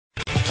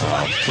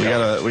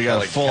We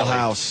got a full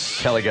house.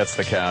 Kelly gets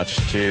the couch.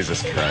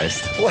 Jesus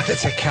Christ. What?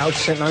 It's a couch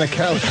sitting on a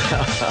couch.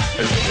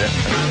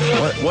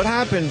 What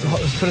happened?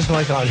 Put his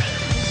mic on.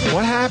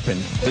 What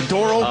happened? The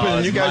door opened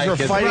and you guys were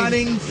fighting.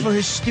 Running for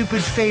his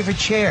stupid favorite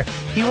chair.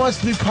 He wants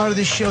to be part of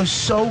the show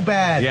so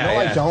bad. Yeah, No,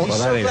 I don't. Well,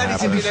 So that ain't glad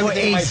he's happening. before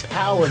everything in my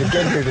power to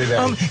get here today.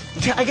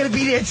 I gotta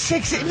be there at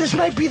 6. This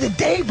might be the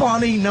day,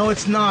 Bonnie. No,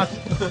 it's not.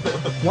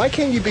 Why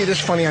can't you be this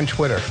funny on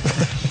Twitter?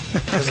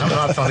 Because I'm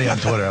not funny on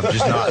Twitter. I'm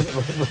just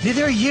not.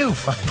 Neither are you.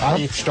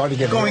 I'm starting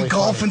to get Going really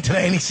golfing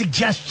today. Any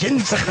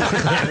suggestions?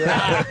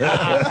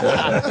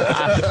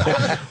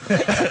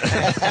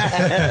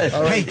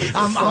 Hey,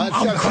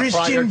 I'm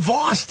Christian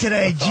Voss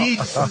today.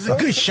 Jeez,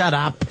 good. Shut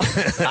up.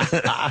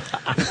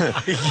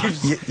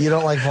 You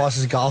don't like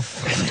Voss's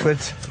golf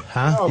twits?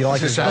 Huh? You don't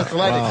like Just his golf?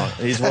 athletic.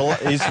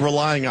 He's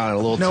relying on it a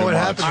little too what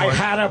much. happened I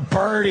had a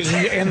birdie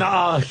in the...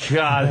 Oh,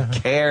 God. Who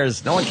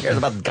cares? No one cares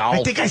about golf.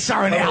 I think I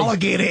saw an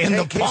alligator in the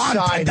Take his pond.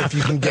 side if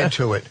you can get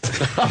to it.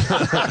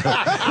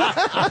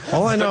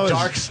 All I know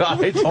Dark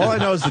side. All I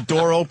know is the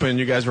door opened.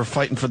 You guys were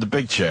fighting for the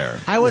big chair.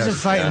 I wasn't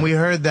fighting. Yeah. We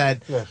heard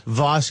that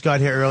Voss got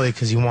here early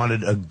because he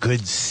wanted a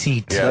good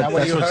seat. Yeah. Is that what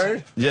That's you what's-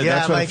 heard? Yeah, Yeah,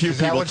 that's what like, a few Is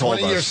that people what told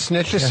one of your us.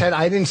 snitches said?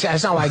 I didn't say.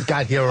 That's how I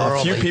got here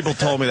early. A few people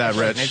told me that,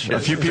 Rich. A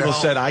few people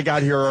said I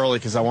got here early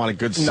because I want a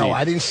good seat. No,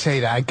 I didn't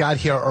say that. I got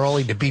here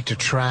early to beat the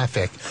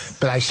traffic,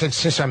 but I said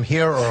since I'm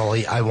here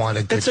early, I want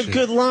a good It's a seat.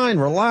 good line.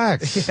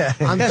 Relax.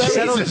 I'm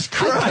Jesus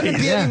I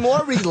couldn't be any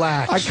more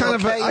relaxed. I kind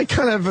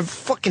of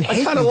fucking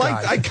hate kind of you like.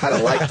 guys. I kind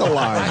of like the I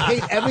line.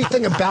 hate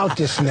everything about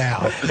this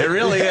now. It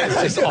really is.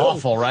 It's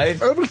awful, right?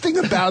 Everything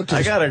about this.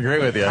 I got to agree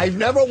with you. I've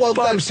never woke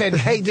up and said,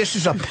 hey, this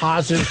is a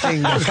positive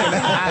thing that's going to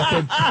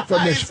happen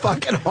from this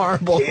fucking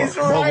horrible... He's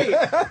right.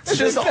 It's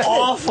just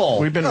awful.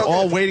 We've been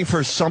all waiting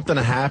for something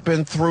to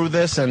happen through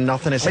this, and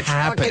nothing is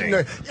happening.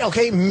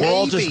 Okay, maybe... We're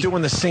all just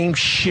doing the same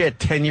shit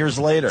 10 years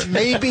later.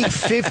 Maybe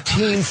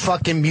 15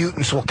 fucking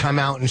mutants will come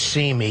out and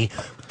see me.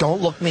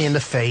 Don't look me in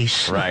the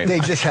face. Right. They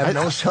just have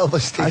no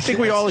self-esteem. I think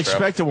we all That's true.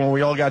 expected when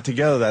we all got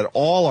together that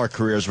all our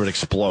careers would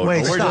explode.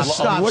 Wait, But we're stop, just,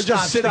 stop, we're stop,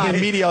 just sitting stop.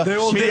 in They all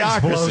did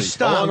mediocrity. explode.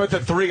 Stop. Along with the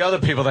 3 other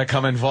people that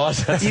come in,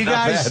 Voss. That's You not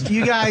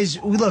guys,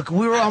 bad. look,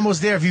 we were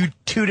almost there if you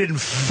two didn't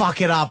fuck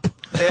it up.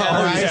 Yeah,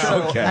 All right? yeah,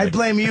 So okay. I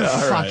blame you,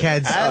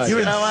 fuckheads. That's- You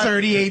were you know in what?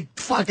 38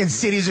 fucking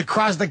cities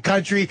across the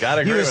country.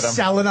 Gotta agree you were with 'em.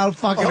 selling out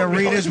fucking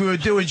arenas. We were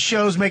doing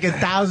shows, making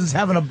thousands,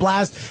 having a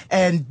blast.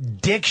 And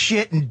dick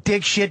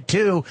shit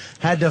too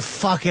had to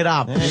fuck it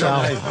up. So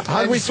How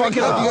did we fuck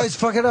it up? You guys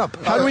fuck it up.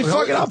 How did we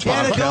fuck it up,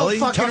 can't Bob go Kelly?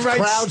 fucking Tough right,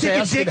 crowds stick a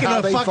asking dick in how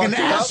a they fucking fucked it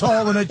up.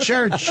 asshole in a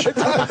church.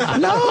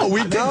 No,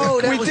 we did. No,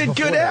 that we was did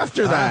before good that.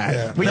 after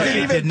that. We No, did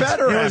you even didn't.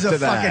 better It was after a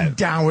fucking that.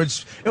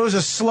 downwards. It was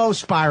a slow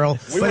spiral,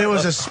 but it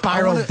was a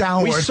spiral We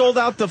downward. sold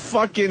out the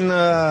fucking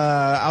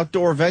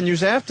outdoor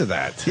venues after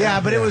that.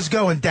 Yeah, but it was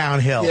going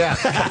downhill. Yeah.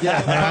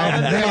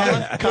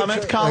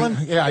 Comment, Colin?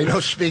 Yeah, I know.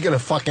 Speaking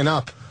of fucking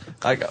up.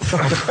 I got...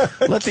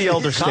 Let the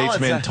elder Colin's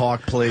statesman a-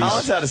 talk, please.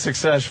 Colin's had a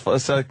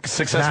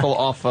successful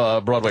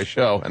off-Broadway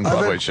show and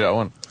Broadway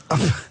show. And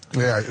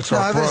Yeah, it's No,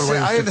 our Broadway.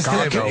 I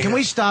understand. Chicago. Can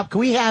we stop? Can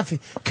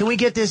we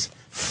get this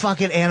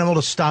fucking animal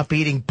to stop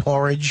eating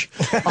porridge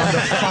on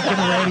the fucking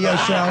radio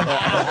show?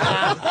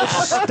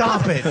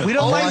 Stop it. We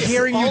don't like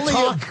hearing you only a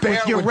talk bear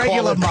with your would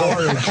call regular it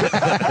mouth.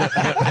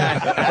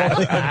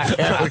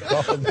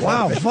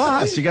 Wow,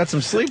 Voss, you got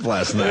some sleep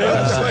last night.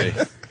 I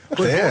say.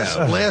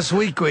 Damn. Last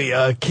week,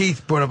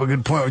 Keith brought up a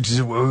good point, which is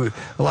a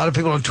lot of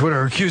people on Twitter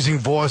are accusing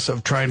Voss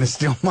of trying to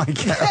steal my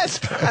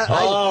character.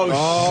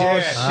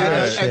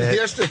 And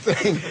here's the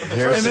thing.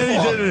 And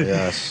then he did it.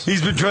 Yes.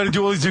 He's been trying to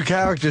do all these new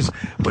characters,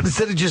 but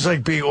instead of just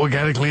like being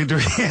organically into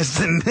it, he has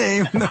to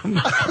name them.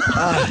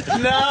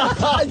 no!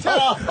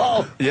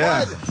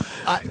 Yeah.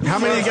 How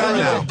many you got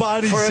now?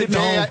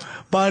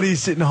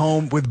 Body's sitting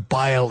home with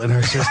bile in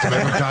her system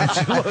every time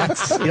she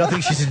looks. You don't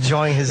think she's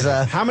enjoying his...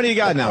 How many you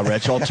got now,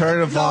 Rich?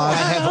 Alternative I Voss?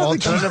 have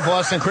alternative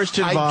Voss and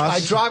Christian I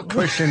Voss. dropped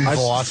Christian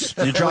Voss.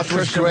 You dropped which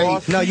was Christian great.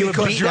 Voss? No, you were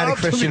Because beating out of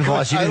Christian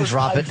Voss. You didn't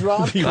drop I it.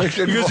 dropped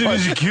Christian Because he Voss.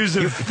 was accused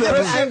of...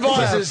 Christian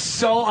Voss is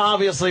so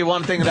obviously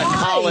one thing that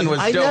Colin was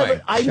doing.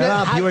 I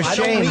up, you were I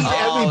don't shamed. read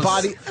Oh,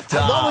 everybody.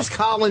 stop. What was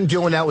Colin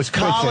doing that was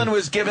Christian? Colin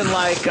was given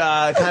like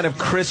kind of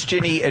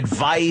Christian-y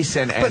advice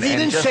and But he and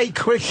didn't just- say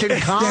Christian So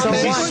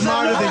comments. he's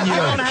smarter than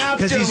you. I don't have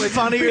Because to. he's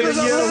funnier than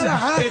you.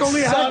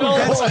 It's subtle.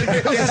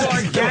 It's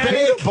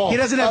organic. He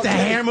doesn't have to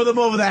hammer them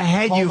over the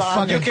head, you Hold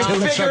on, fucking you You can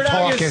can figure it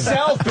out talking.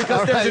 yourself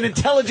because there's an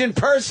intelligent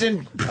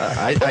person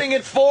putting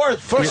it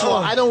forth. First of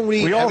all, I don't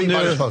read We all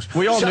everybody's knew. post.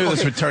 We all So, knew this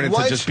okay, would turn into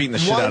once- just beating the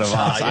shit out of once-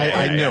 Voss.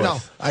 I knew No,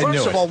 it. I knew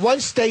first of it. all,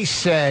 once they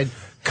said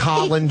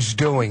Colin's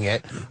doing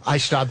it, I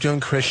stopped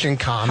doing Christian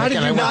comic. How did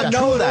and you I went not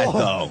back- know that,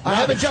 though? I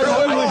haven't done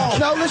it.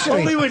 No, listen to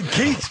me. Only when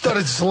Keith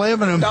started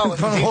slamming him No, in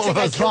front of all of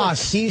us.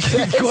 Voss. He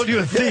said, He called you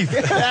a thief.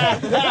 You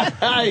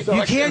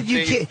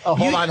can't.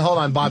 hold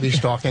on, Bobby's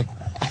talking.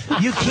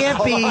 You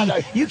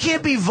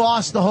can't be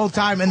Voss the whole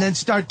time and then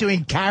start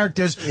doing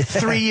characters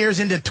 3 years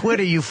into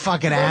Twitter. You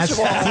fucking ass.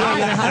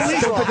 I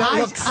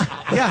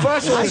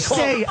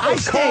stay.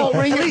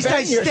 At least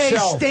I stay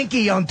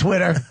stinky on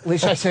Twitter. At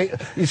least I say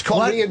it's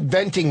called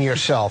reinventing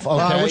yourself.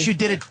 Okay. I wish you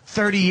did it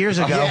 30 years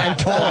ago. And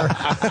taller.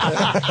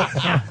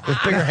 With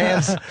bigger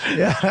hands.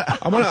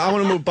 I want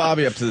to move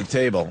Bobby up to the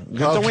table.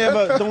 Don't we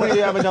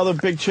have another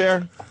big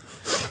chair?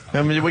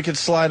 I mean, we could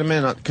slide him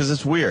in because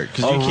it's weird.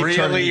 A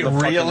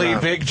really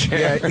big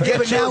chair. Yeah,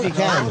 get now, if you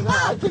can.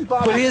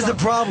 But here's the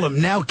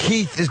problem. Now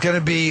Keith is going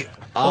to be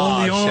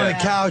on the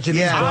couch and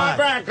he's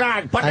black.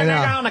 Put the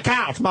nigga on the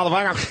couch,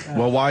 motherfucker.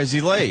 Well, why is he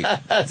late?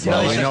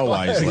 Well, we know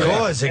why he's late.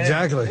 Because,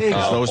 exactly.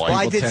 Those people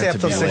I did say tend up to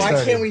till be 6:30. late.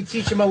 Why can't we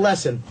teach him a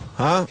lesson?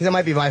 Huh? Because it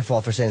might be my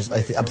fault for saying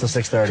up till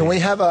 6:30. Can we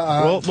have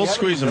a? We'll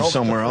squeeze him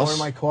somewhere else.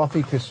 My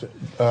coffee because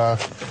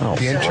the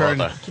intern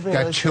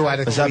got 2 out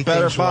of 3 Is that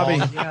better, things Bobby?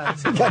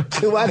 wrong. Got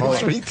 2 out of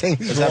 3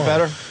 things. Is that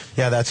better?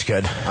 Yeah, that's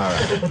good. All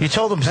right. You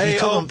told him. Hey, you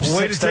told him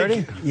way to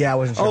 6:30. Yeah, I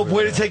wasn't sure. Oh,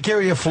 way to take care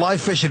of your fly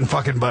fishing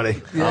fucking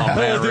buddy. Oh,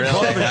 man, really?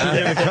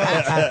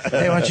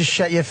 Hey, why don't you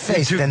shut your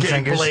face, Two thin gay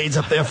fingers? blades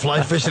up there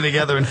fly fishing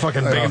together in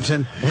fucking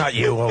Binghamton. Not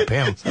you,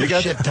 him. I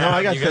got Shit,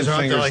 thin you guys are out there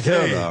fingers like, too,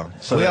 hey. though.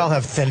 So We all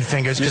have thin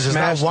fingers because there's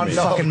not smashed one me.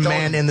 fucking No,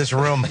 man in this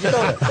room. The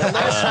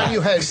last time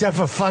you had Except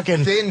for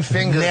fucking thin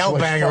fingers nail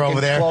was banger fucking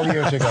over there. 12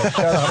 years ago. Shut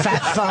up.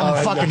 Fat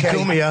thumb fucking okay.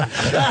 Kumia.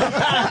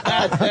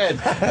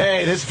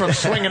 Hey, this is from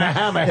swinging a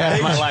hammer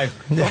in my life.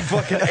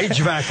 Fucking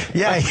HVAC.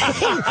 Yeah,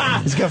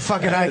 he's got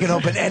fucking. I can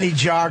open any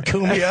jar,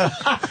 Kumia.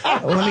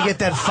 Let me get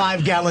that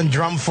 5-gallon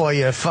drum for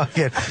you. Fuck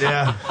it.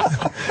 Yeah.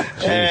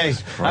 Hey,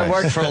 I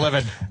work for a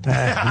living.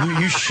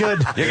 You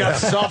should. You got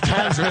soft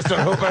hands, Mr.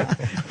 Hooper.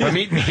 From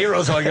eating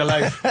heroes all your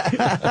life.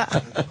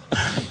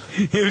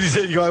 He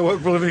said, "I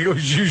work for a living." He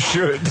goes, "You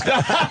should."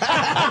 That's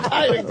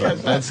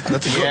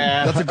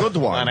a good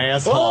one. An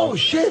asshole. Oh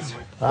shit!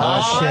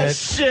 Oh,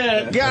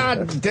 shit.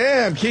 God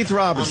damn, Keith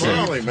Robinson.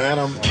 Really, man.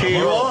 Come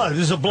on, this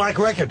is a black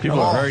record. People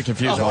are very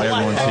confused why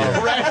everyone's here.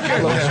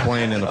 We'll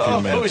explain in a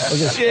few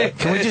minutes. Shit.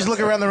 Can we just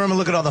look around the room and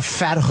look at all the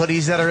fat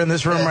hoodies that are in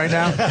this room right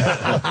now?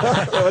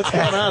 What's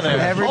going on there?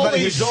 Everybody.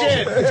 Holy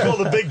shit. It's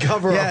called the big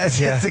cover-up. Yeah,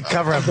 it's a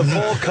cover up. The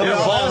full cover Your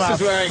boss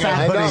is wearing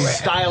a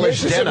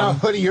stylish Yours isn't a denim.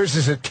 hoodie. Yours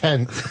is a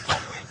tent.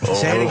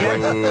 Say it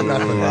again.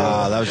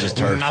 That was just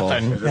hurtful.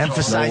 Nothing.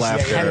 Emphasize No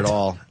laughter the at tent.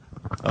 all.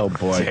 Oh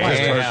boy, Damn.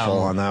 just hurtful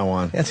on that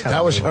one.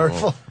 That was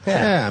hurtful.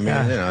 Yeah, I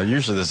mean,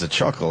 usually there's a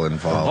chuckle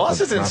involved. Boss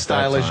but is in not that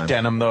stylish time.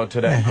 denim, though,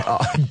 today. Oh,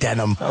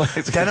 denim.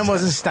 Denim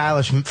wasn't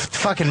stylish.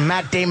 Fucking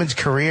Matt Damon's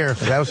career.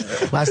 That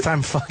was last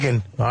time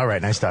fucking... All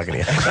right, nice talking to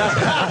you.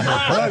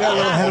 I got a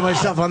little ahead of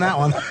myself on that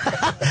one.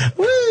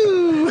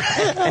 Woo!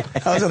 I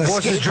was on a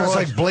Boss is dressed skateboard.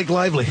 like Blake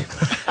Lively.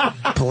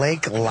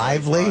 Blake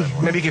Lively?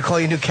 Maybe you could call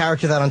your new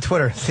character that on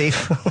Twitter,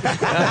 thief.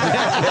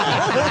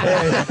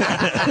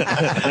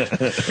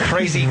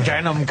 Crazy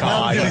denim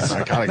guy. I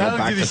gotta go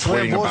back to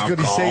tweeting Boss about could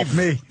he golf. saved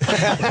me.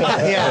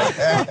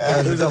 Yeah.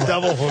 It was a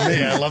double for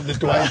me. I loved it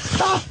twice.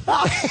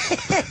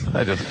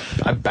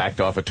 I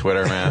backed off of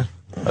Twitter, man.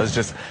 I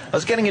was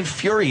getting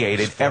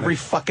infuriated every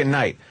fucking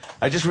night.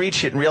 I just read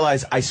shit and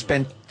realized I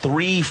spent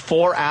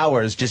 3-4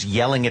 hours just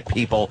yelling at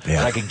people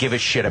that I could give a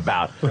shit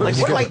about. Like,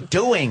 what am I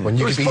doing? When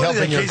you could be funny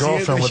helping that your Casey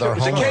girlfriend with her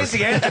The homework.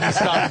 Casey Anthony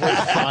stuff was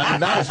fun.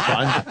 That was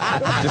fun.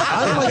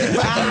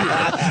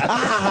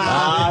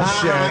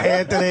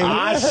 Anthony.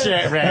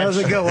 Shit, That was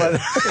a Rich. good one.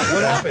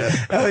 What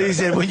happened? Oh, he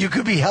said, when you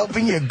could be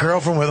helping your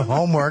girlfriend with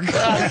homework.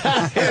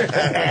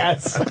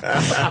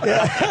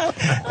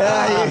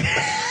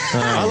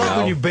 I love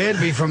when you banned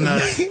me from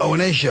the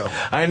O&A show.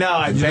 I know.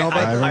 I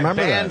remember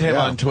banned that, him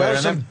yeah. on Twitter. That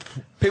was And then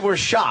people were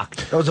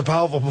shocked That was a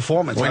powerful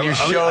performance. when you I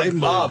showed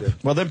believed up. it.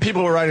 Well, then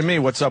people were writing me,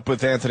 "What's up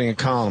with Anthony and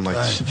Colin?" I'm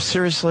like,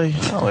 seriously?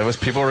 Well, there was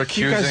people were You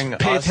guys accusing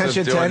pay us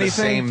attention of to doing the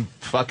anything? same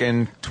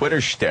fucking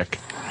Twitter shtick.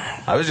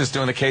 I was just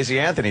doing the Casey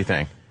Anthony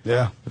thing.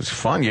 Yeah. It was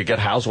fun. You get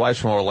housewives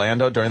from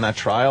Orlando during that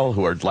trial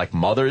who are like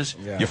mothers.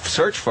 You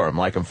search for them,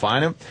 like, and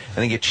find them, and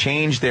then you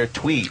change their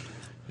tweet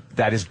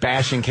that is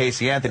bashing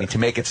Casey Anthony to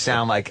make it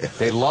sound like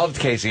they loved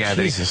Casey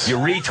Anthony. Jesus. You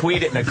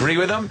retweet it and agree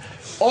with them.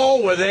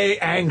 Oh, were they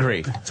angry?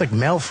 It's like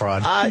mail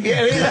fraud. Yeah,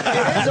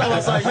 it is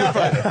almost like you.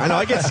 I know.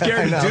 I get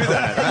scared to do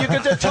that. You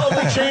could just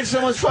totally change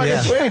someone's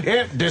fucking tweet.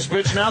 Here, this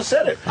bitch now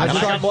said it. And I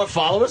got more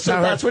followers, so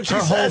Now, that's what she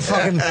said.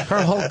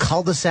 Her whole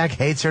cul-de-sac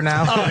hates her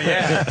now. Oh,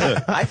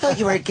 yeah. I thought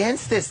you were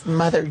against this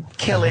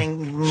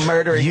mother-killing,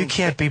 murdering. You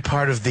can't be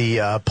part of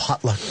the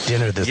potluck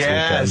dinner this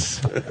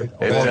Yes. weekend.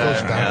 It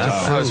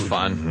was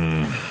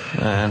fun.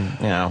 And,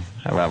 you know,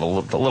 I have a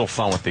little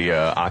fun with the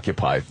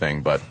Occupy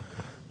thing, but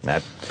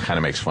that kind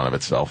of makes fun of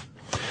itself.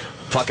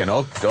 Fucking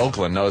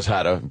Oakland knows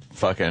how to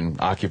fucking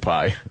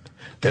occupy.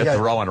 They're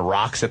throwing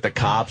rocks at the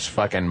cops,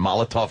 fucking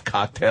Molotov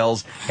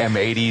cocktails,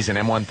 M80s and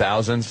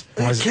M1000s.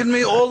 Are you kidding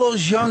me? All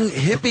those young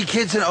hippie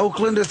kids in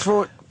Oakland are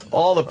throwing...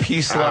 all the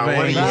peace loving.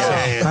 What are you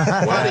saying?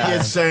 What are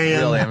you saying?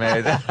 Really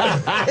amazing.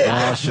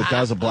 Oh, shit,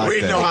 that was a black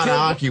We day. know how to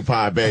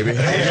occupy, baby.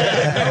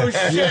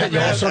 Yeah, you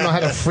also know how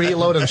to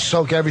freeload and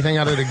soak everything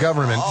out of the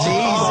government.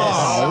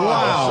 Oh,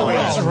 wow.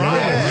 That's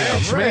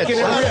right.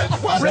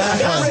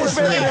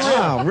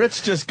 Wow,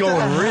 Rich just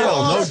going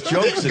real. No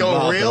jokes Go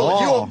involved real. at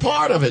all. You're a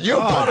part of it. You're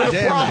a part of the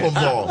damn problem,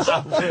 it. Balls.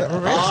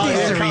 Rich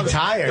needs to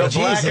retire. The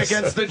black Jesus.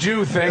 against the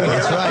Jew thing.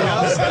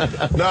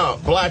 No,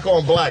 black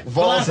on black.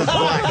 Vols is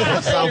black.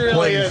 That's South He really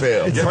playing is.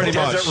 field. Pretty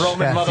desert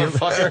Roman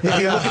motherfucker. If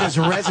you look at his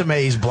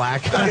resume, he's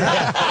black. He don't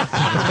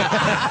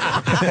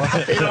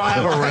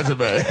have a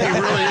resume. He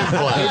really is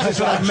black. That's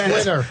what I meant.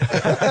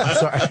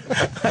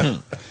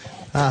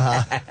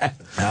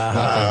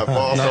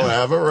 Balls don't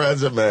have a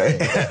resume.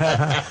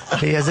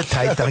 He has a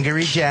tight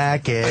dungaree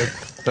jacket.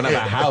 Don't have a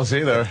house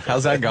either.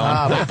 How's that going?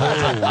 Wow.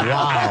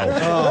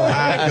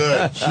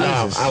 Good.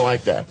 No, I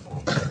like that.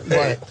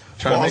 Hey,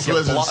 Trying to Balls make it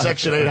lives in block.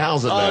 Section 8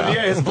 housing now. Oh,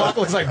 yeah, his block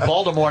looks like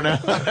Baltimore now.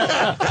 Hey,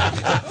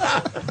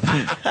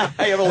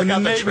 you ever look And the out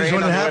the neighbors, train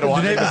when on it the way to happened, the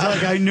Washington? neighbors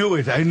like, I knew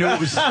it. I knew it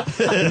was.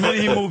 The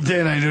minute he moved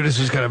in, I knew this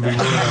was going to be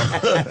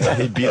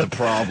ruined. He'd be the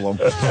problem.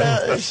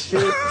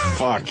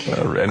 Fuck.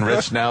 And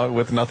Rich now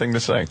with nothing to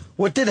say.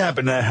 What did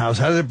happen to that house?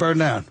 How did it burn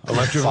down?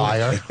 Electrical?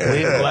 Fire.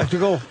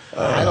 Electrical?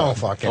 I don't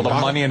fucking All the know.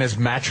 money in his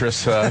mattress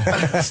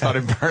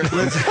started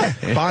burning.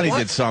 Bonnie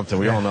did something.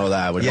 We don't know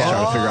that. We're just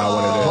trying to figure out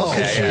what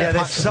it is. Yeah,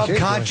 that's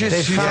subconscious.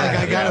 She's like,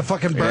 I got to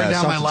fucking burn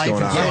down my something's life.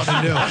 going It's on.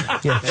 something new.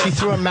 Yeah, she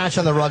threw a match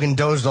on the rug and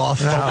dozed off.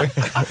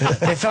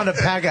 They found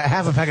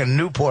half a pack of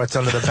Newports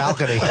under the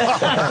balcony.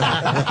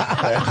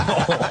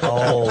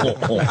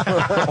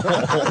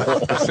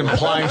 It's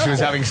implying she was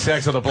having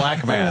sex with a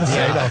black man. A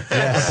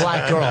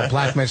black girl.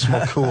 Black men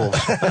smoke cool.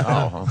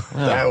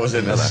 That was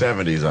in the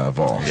 70s,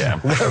 Balls. Yeah.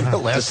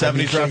 Last time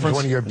you 70s changed reference?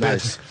 one of your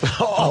bits.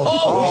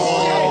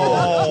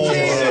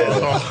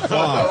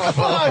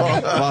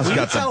 Boss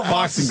got Tell some Voss to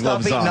boxing stop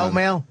gloves eating on.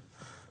 oatmeal.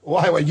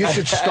 Why? Well, you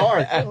should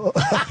start.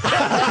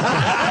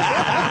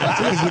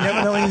 Jeez, you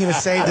never know when you're going to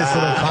save this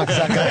little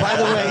cocksucker. By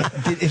the way,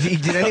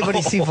 did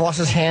anybody see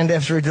Voss's hand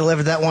after he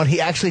delivered that one? He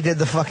actually did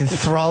the fucking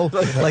throw.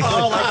 Like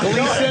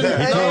Gleason.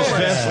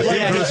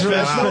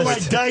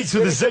 Like dice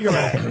with a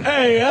cigarette.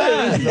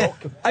 Hey,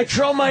 I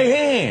throw my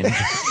hand.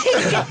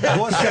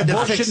 Boss had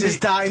to fix his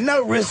die.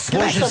 No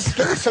respect.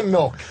 Give me some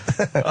milk.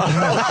 He's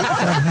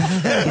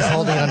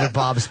holding under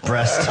Bob's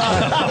breast.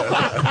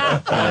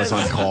 That was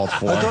uncalled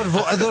for. I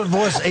thought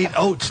Voss ate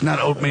oats, not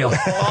oatmeal. Look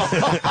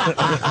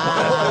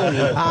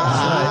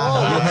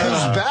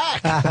who's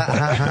back.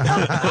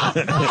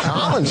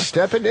 Colin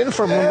stepping in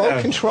from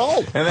remote control.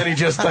 And then he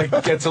just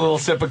gets a little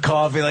sip of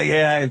coffee, like,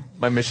 yeah,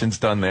 my mission's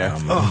done there. I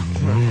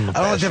don't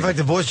like the fact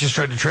the voice just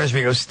tried to trash me.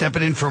 He goes,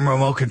 stepping in from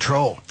remote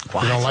control.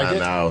 You don't like it?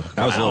 No.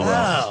 That was a little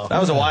rough. That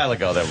was a while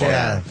ago, that was.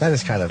 Yeah, that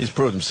is kind of. He's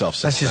proved himself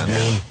since That's just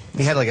then. mean.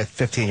 He had like a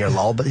 15-year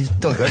lull, but he's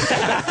doing good. 15.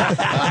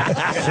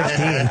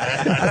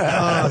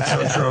 Oh, it's so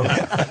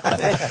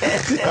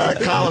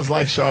true. Colin's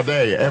like Sade.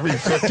 Every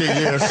 15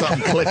 years,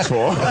 something clicks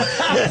for him.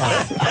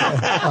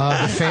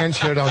 The fans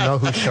here don't know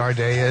who Sade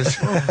is.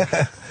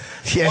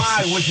 Yeah,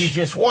 Why would you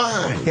just,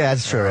 why? Yeah,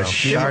 that's true, Rich.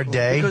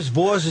 Chardonnay. Because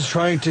Voss is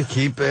trying to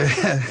keep a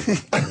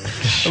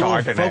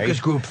Chardonnay. focus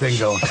group thing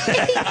going.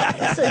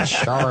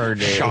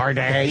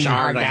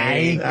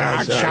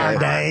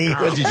 Chardonnay.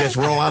 Would you just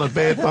roll out of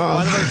bed,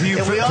 Bob?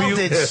 Yeah, we all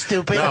did,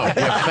 stupid. No, you're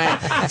fat.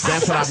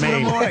 That's what I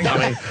mean.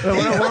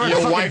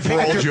 Your wife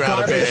rolled you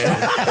out of bed.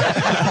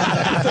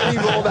 Then he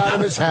rolled out of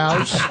his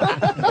house.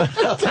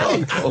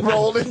 Then he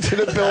rolled into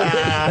the building.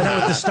 And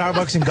then with the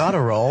Starbucks and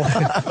gotta roll.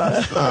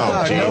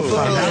 Oh, No geez.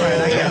 fun. All right, I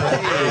get it.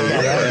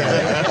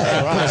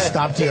 Put a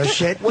stop to your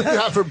shit. What do you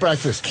have for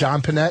breakfast?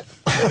 John Panette?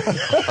 I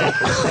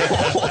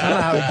don't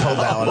know how he pulled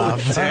that one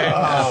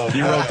off.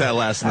 You wrote that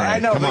last night. I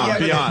know, Come but on, yeah,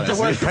 be the honest.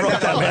 word You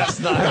wrote that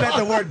last I night. meant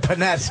the word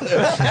panette.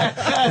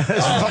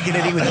 This fucking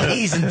idiot with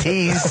P's and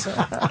T's.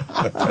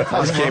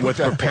 This came with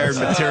prepared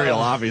material,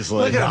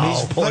 obviously. Look at him.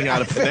 He's pulling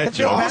out a Finette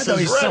joke. Boss is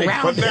He's ready,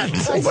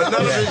 surrounded. but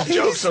none of his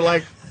jokes are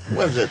like,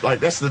 what is it? Like,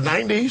 that's the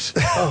 90s?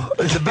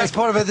 The best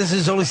part about this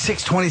is only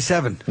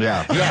 627.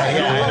 Yeah.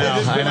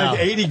 There's been I know. like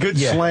 80 good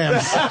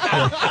slams.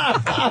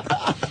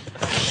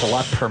 It's a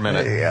lot per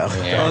minute.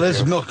 Oh,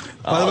 there's milk.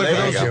 By the way, there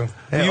for you those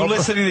go. of you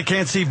listening that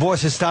can't see,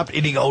 Voss has stopped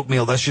eating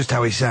oatmeal. That's just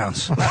how he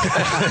sounds.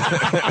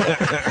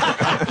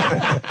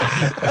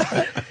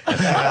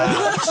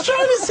 I was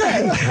trying to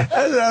say.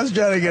 That's what I was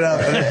trying to get up.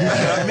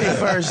 Me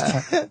first.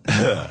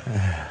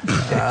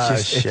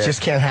 It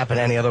just can't happen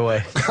any other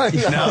way. No,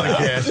 it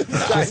can't.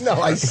 I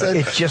know. I said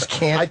It just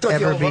can't I thought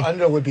the ever be.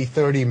 over-under would be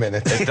 30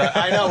 minutes.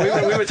 I know.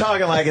 We were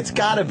talking like it's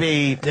got to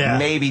be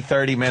maybe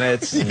 30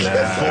 minutes,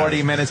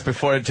 40 minutes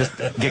before it just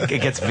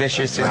it gets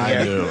vicious in I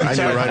here. knew. I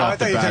knew right off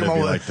the bat it'd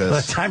be like the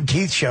this. time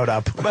Keith showed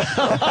up.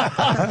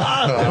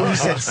 Who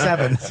said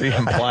 7? See,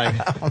 implying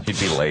he'd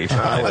be late.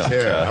 I was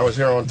here. I was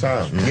here on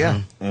time.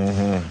 Yeah.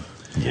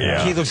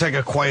 Keith looks like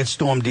a quiet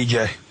storm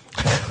DJ.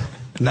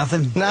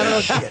 Nothing? No, I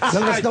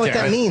don't know what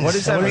that means. What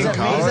does that mean, What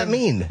does that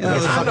mean?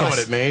 I know what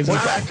it means.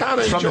 I kind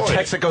of From the enjoy it.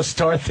 Texaco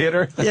Star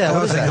Theater. Yeah,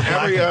 what is that?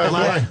 Every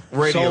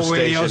radio Soul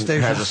radio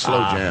station has a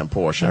slow jam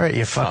portion. All right,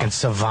 you fucking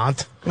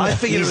savant. I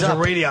figured it was a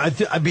radio.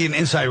 I'd be an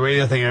inside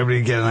radio thing.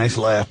 Everybody get a nice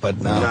laugh, but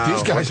no.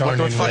 These guys aren't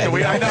What the fuck do we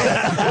know?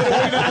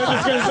 I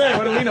was going to say,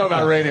 what do we know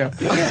about radio?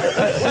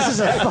 This is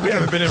a fucking. We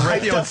haven't been in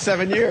radio in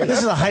 7 years. This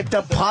is a hyped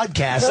up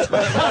podcast.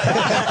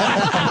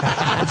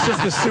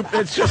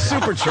 It's just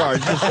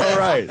supercharged. It's all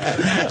right.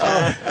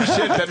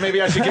 Shit, then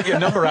maybe I should give you a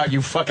number out,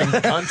 you fucking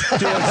cunt.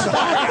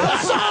 I'm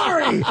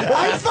sorry.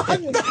 I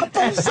fucked up.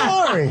 I'm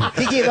sorry.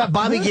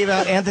 Bobby gave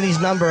out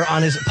Anthony's number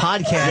on his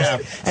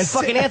podcast, and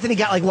fucking Anthony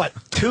got like what,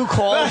 2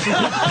 calls?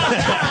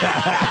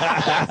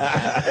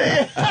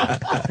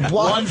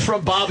 One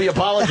from Bobby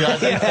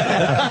apologizing.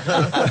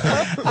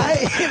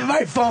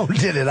 My phone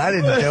did it. I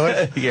didn't do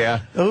it.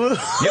 Yeah. You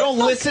don't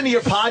listen to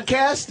your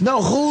podcast?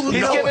 No, who?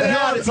 He's no, giving it no,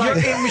 out. It's It's your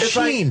like,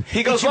 machine.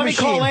 He goes, It's your let me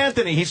call machine.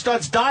 Anthony. He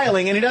starts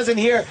dialing, and he doesn't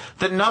hear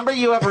the number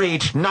you have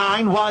reached,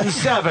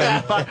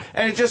 917.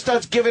 And it just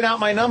starts giving out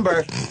my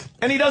number,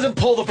 and he doesn't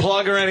pull the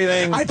plug or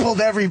anything. I pulled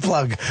every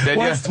plug. Did you?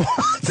 Once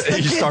the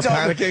You kid start told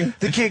me- panicking?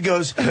 The kid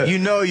goes,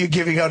 you're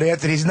giving out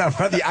Anthony's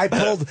number. I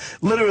pulled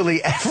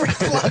literally every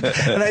plug,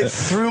 and I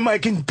threw my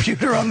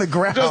computer on the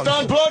ground. Just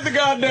unplug the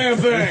goddamn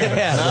thing.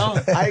 No?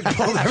 I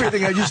pulled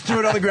everything. I just threw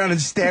it on the ground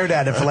and stared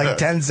at it for like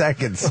 10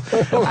 seconds.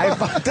 I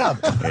fucked up.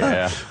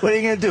 Yeah. What are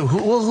you going to do?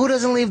 Who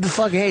doesn't leave the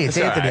fucking... Hey, it's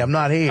Anthony. All right. I'm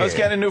not here. I was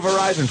getting a new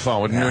Verizon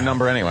phone with a new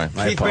number anyway.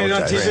 Keith made it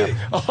on TV.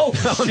 Oh,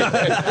 shit.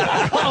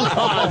 Come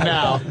on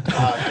now.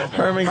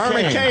 Herman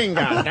Cain.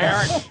 God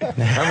damn it.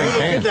 Herman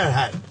Cain. that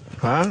hat.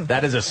 Huh?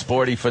 That is a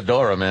sporty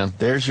fedora, man.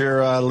 There's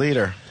your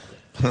leader.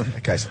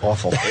 That guy's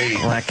awful.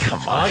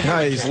 Come on.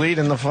 Yeah, he's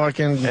leading the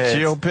fucking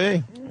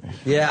GOP.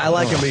 Yeah, I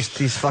like him.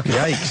 He's fucking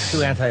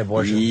too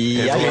anti-abortion.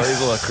 He's a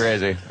little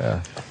crazy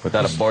with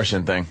that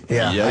abortion thing.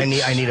 Yeah,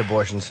 Yikes. I need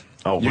abortions.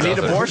 Oh, You need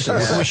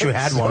abortions. I wish you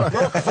had one.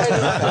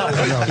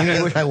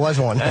 I wish I was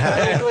one.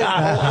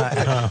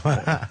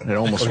 It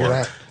almost Look at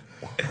worked.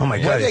 that. Oh, my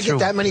God. Where did they it's get true.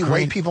 that many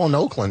white people in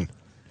Oakland?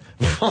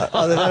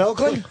 Oh, they're not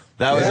Oakland?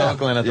 That was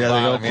Oakland at the Yeah, the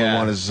bottom. Oakland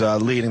one is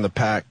leading the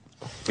pack.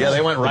 Yeah,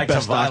 they went right to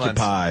best violence.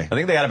 Occupy. I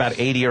think they had about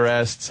 80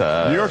 arrests.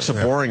 New York's a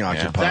boring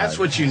Occupy. That's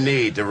what you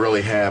need to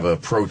really have a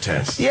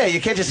protest. Yeah,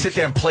 you can't just sit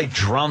there and play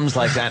drums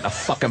like that in a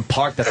fucking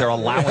park that they're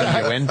allowing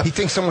you in. He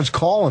thinks someone's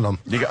calling him.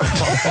 You go,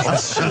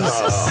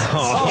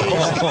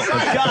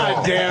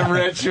 God damn,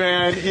 Rich,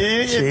 man.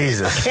 You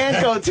Jesus.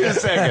 can't go 2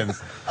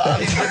 seconds.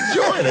 He's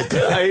enjoying it.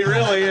 He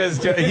really is.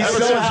 He's Ever so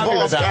since happy with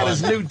Boss that got one.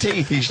 his new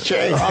teeth, he's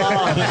changed.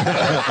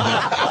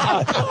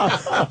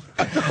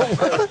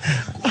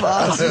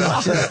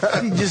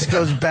 He just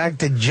goes back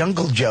to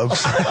jungle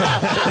jokes. What the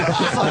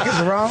fuck is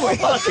wrong with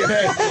you? Fucking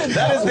A.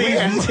 That is the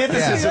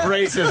antithesis of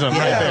racism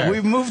right there.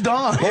 We've moved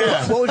on.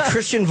 What would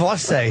Christian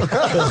Voss say?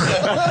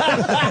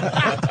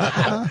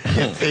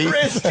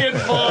 Christian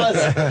Voss.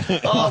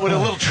 Oh, with a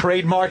little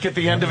trademark at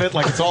the end of it,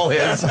 like it's all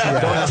his.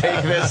 Don't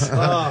take this.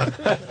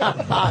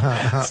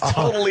 It's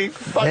totally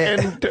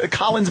fucking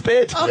Colin's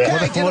bit. Okay,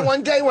 I did it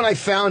one day when I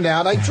found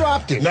out. I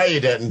dropped it. No, you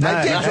didn't.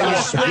 I did You drop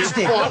switched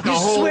it. fought the You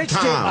whole switched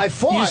time. it. I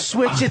fought. You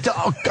switched it to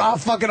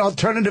fucking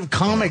alternative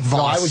comic No,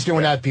 Voss. I was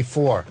doing that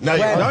before. No,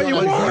 you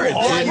weren't.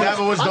 You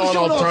never was doing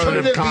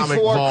alternative comic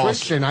before balls.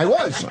 Christian. I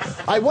was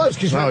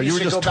because No, you were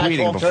just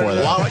tweeting before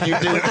that. Why don't you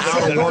do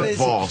out of work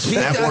balls? He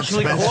That works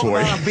actually best called for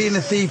him you. out being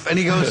a thief, and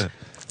he goes,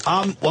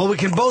 well, we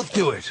can both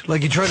do it.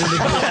 Like he tried to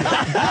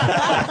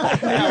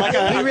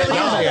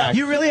negotiate.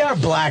 You really are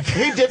black.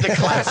 He did the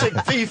classic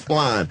thief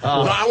line.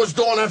 Well, I was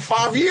doing that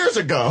 5 years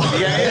ago.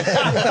 Yeah,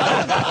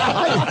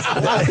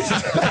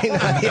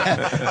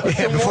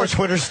 before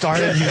Twitter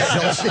started, you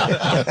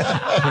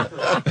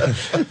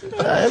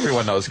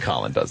Everyone knows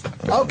Colin does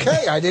that.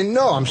 Okay, I didn't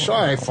know. I'm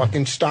sorry. I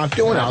fucking stopped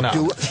doing it. I'll No.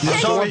 do it.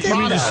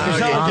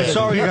 I'm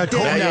sorry you got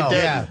told. Now you No.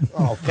 did. Yeah.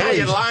 Now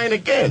you're lying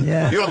again.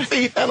 Yeah. You're a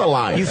thief and a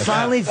liar. You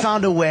finally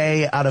found a way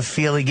out of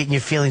getting your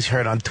feelings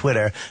hurt on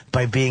Twitter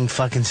by being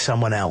fucking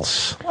someone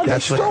else.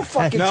 That's still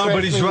fucking No,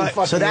 but he's trash me, right. you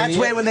fucking So that's idiot.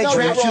 why when they No,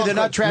 trash you're you, wrong. they're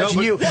not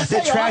trashing you. Yes,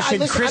 They're they are. trashing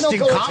Listen, I Christian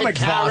don't go comic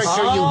into character,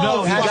 Voss. you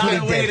No, He that's got what a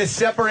he way did. to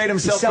separate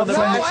himself from the No,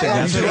 fiction. I didn't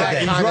That's do right. that.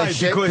 He's kind of right,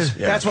 shit. because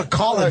That's what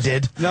Colin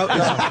did.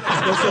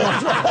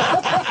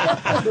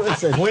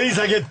 Listen, please,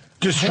 I get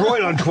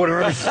destroyed on Twitter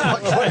every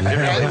fucking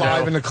I'm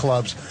live in the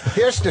clubs.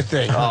 Here's the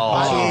thing. See,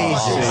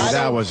 I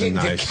that don't wasn't get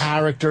into nice.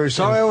 characters.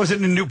 Sorry I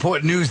wasn't in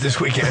Newport News this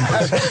weekend.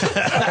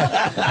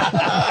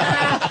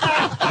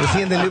 Was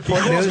he in the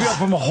Newport He calls News? me up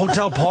from a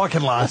hotel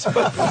parking lot.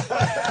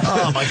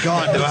 Oh my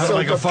God! They're having So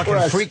like a fucking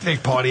depressed.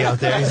 Freaknik party out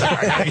there. He's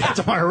like, I gotta get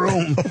to my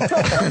room.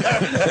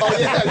 Oh,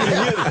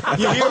 yeah.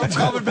 You hear him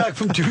coming back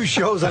from 2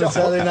 shows on a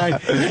Saturday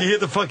night. You hear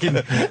the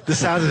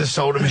sound of the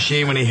soda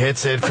machine when he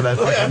hits it for that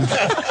fucking.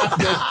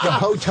 The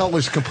hotel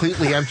was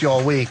completely empty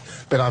all week,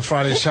 but on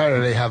Friday and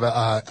Saturday they have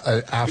an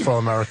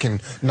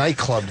Afro-American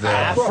nightclub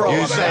there.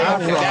 You say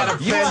that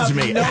offends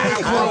me.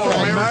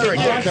 Afro-American.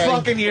 What Okay.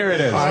 fucking year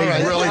it is?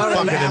 I really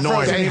fucking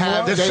annoying. They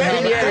have The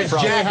same year as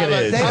Jack it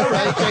is.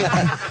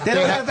 They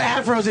don't have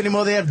afros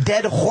anymore. They have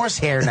dead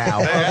horsehair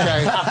now.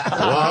 Okay.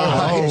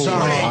 Whoa.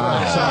 Sorry.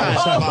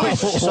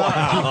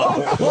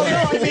 Well, no, I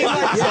mean,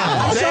 like, I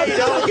saw the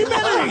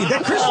documentary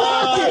that Chris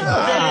Rock did.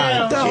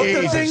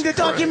 The thing, the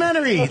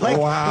documentary. Like,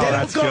 Wow, they don't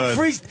that's go good.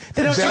 free.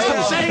 They don't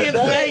just say it.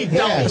 They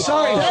don't.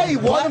 Sorry. Hey,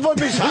 one of them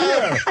is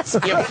here.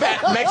 You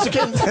fat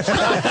Mexican.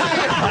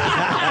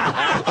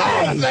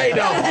 They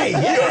don't. Hey,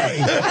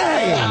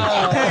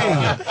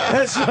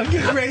 that's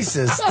fucking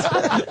racist.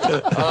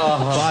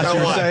 Voss, you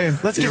were saying?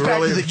 Let's get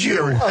back to the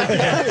Jew.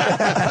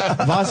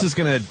 Voss is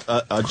going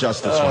to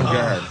adjust this one.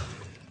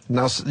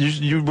 Now,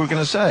 you were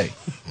going to say.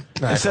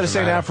 Instead of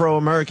saying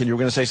Afro-American, you were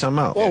going to say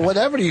something else. Well,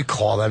 whatever do you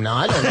call them now?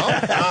 I don't know.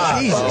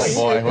 Jesus. Oh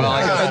boy. Well,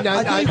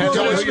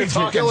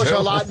 There was a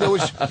lot. There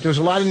was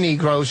a lot of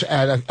Negroes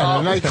at a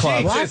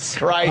nightclub. Jesus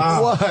Christ.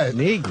 What?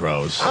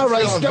 Negroes. All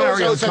right, Feeling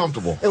very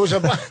uncomfortable. It was a.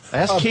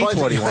 Ask a Keith bunch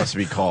what he of- wants to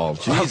be called.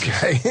 Jesus.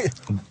 Okay.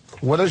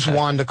 What does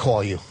Wanda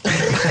call you?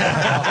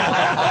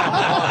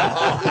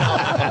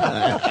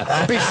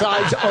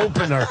 Besides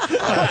opener.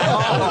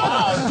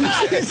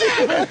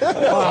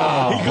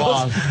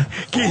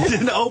 He's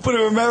an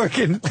opener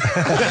American. My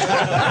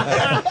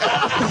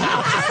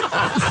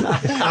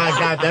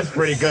God, that's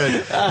pretty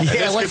good.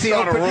 This what's could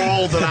the start a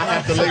rule that I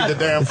have to leave the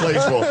damn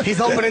place for. He's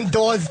opening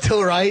doors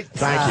too, right?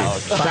 Thank you.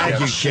 Thank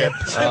you, Chip.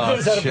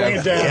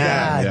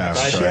 Yeah,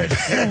 that's right.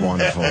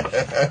 Wonderful.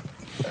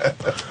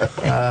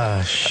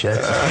 Shit.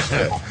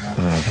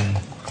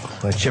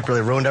 Well, Chip really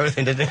ruined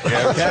everything, didn't he?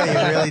 Yeah, you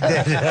really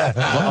did.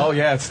 Oh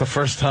yeah, it's the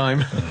first time.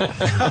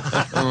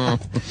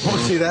 Won't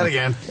see that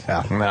again.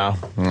 No.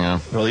 Yeah.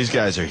 Well, these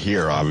guys are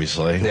here,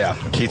 obviously. Yeah.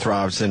 Keith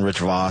Robinson, Rich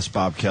Voss,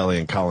 Bob Kelly,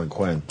 and Colin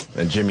Quinn.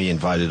 And Jimmy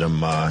invited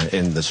them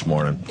in this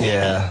morning.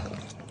 Yeah.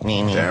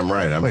 Damn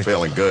right. I'm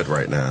feeling good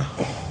right now.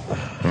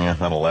 Yeah,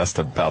 that'll last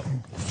about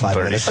 5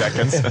 30 minutes.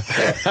 seconds. But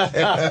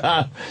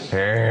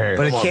it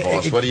Come on, can't.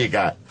 boss. What do you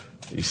got?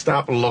 You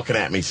stop looking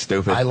at me,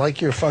 stupid. I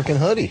like your fucking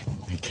hoodie.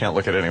 You can't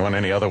look at anyone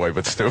any other way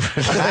but stupid.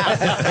 It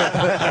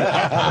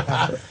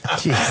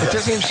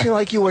doesn't even seem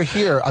like you were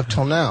here up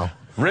till now.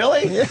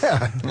 Really?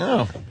 Yeah.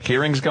 No.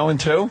 Hearing's going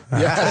too?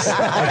 Yes.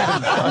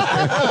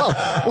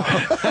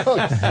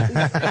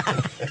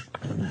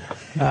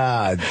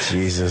 Ah,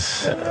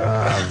 Jesus.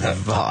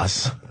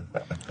 Boss.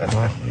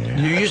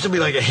 You used to be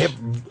like a hip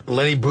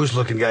Lenny Bruce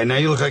looking guy. Now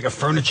you look like a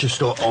furniture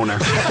store owner.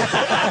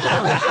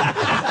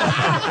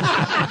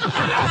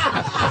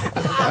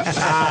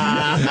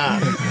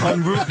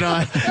 On Route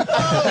 9.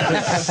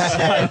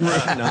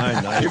 Route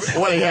 9, nice.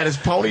 When he had his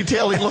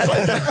ponytail, he looked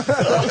like that.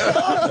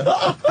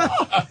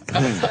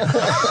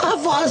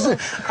 Voss,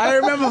 I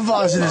remember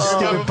Voss in his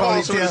stupid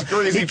Voss with his ponytail.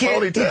 crazy He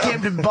ponytail.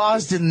 came to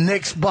Boston,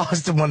 Nick's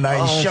Boston one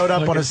night. He showed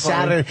up on a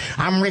Saturday.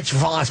 I'm Rich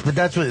Voss, but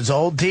that's with his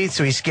old teeth,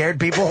 so he scared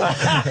people. You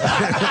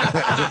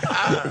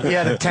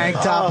had a tank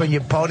top and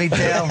your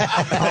ponytail,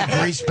 all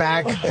greased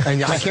back.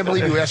 And I can't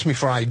believe you asked me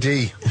for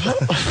ID.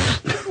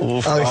 Oh,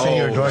 you say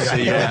you're a door guy. So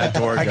you had a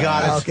door I guy.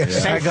 got it.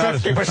 Yeah. I got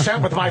it.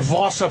 50% with my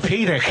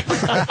Vossapedic.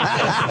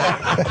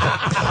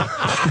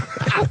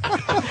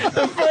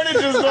 The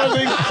furniture's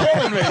wasn't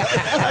killing me.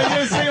 I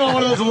just seen on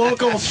one of those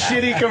local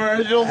shitty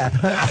commercials.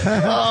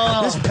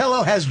 This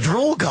pillow has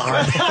drool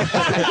guard.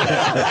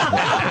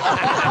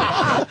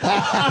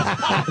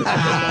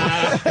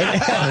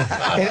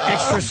 An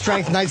extra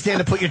strength nightstand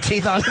to put your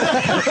teeth on.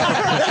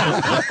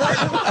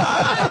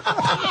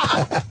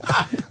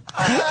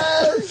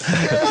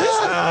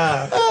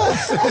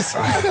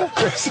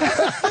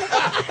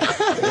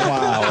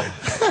 Wow.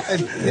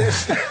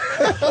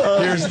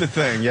 Here's the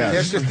thing, yes.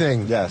 Here's the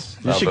thing. Yes.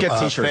 You should get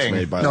T-shirts thing.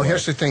 made, by the No, way.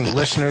 here's the thing.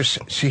 Listeners,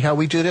 see how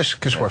we do this?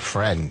 Because we're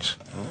friends.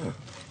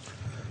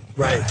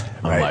 Right.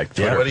 Unlike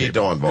Twitter. What are you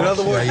doing, boss? In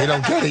other words, Yeah, you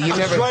don't get it. You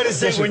never. try to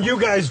say when you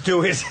guys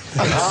do it. It's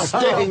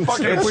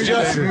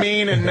just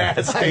mean and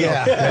nasty. Look,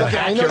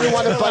 I know you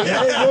want to bite.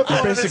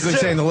 You're basically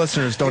saying the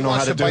listeners don't He know how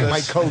wants to to do bite my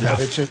this. coat, but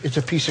it's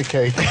a piece of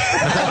cake.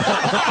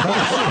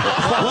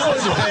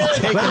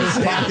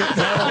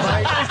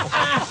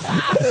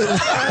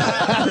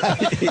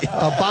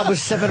 Bob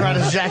was sipping around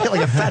his jacket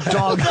like a fat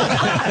dog.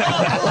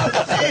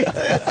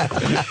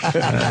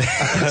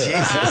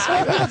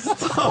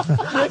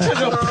 Rich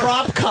is a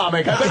prop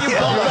comic. I bet you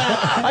bought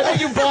that. I bet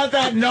you bought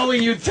that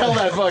knowing you'd tell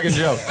that fucking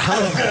joke.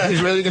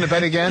 He's really going to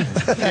bet again?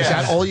 Is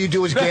that all you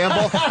do is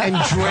gamble and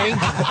drink?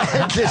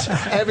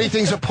 And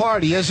everything's a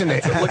party, isn't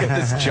it? Look at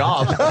this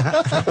job.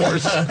 Of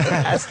course, it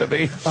has to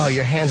be. Oh,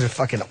 your hands are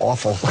fucking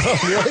awful.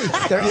 Really?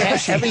 They're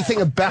ashy.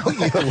 Everything about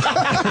you.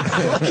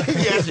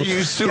 Yes, you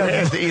use two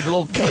hands to eat a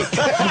little cake.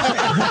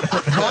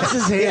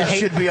 Voss's hands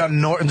should be on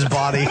Norton's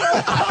body.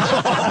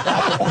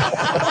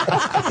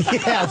 Yeah,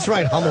 that's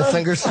right, humble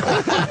fingers.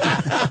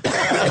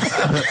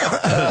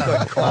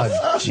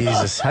 Oh,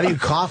 Jesus. How do you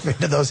cough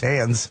into those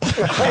hands?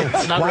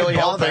 It's not really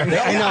helping.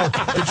 I know.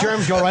 The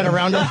germs go right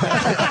around him.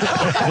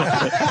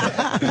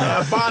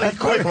 Bonnie,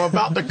 quick, I'm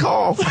about to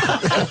cough.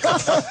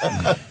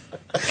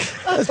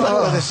 That's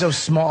probably why they're so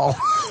small.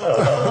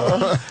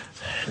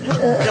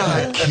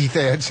 God, Keith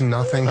adds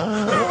nothing.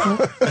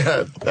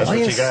 That's what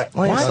you got.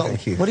 What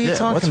are you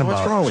talking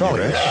about? What's wrong with you,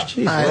 Rich?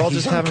 Jeez, we're all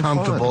He's just having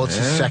uncomfortable. fun. It's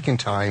the second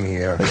time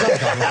here.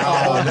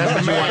 Oh,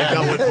 never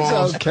mind.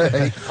 It's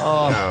okay.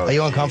 Are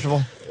you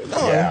uncomfortable?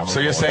 Yeah, So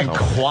you're saying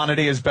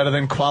quantity is better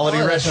than quality,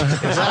 Rich?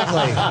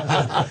 Exactly.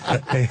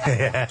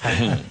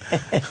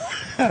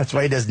 That's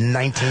why he does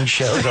 19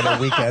 shows on a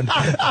weekend.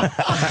 I'm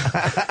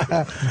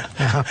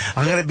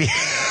gonna be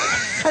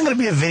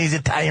at Vinny's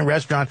Italian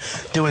restaurant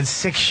doing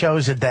 6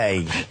 shows a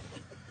day.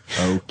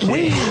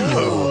 Okay.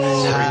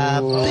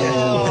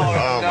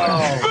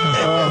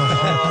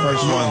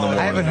 First one in the morning.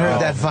 I haven't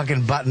heard that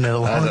fucking button in a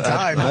long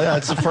time.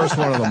 That's the first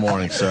one in the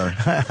morning, sir.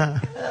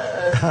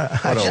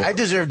 I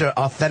deserved an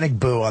authentic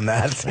boo on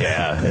that.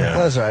 Yeah.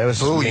 That's all right. It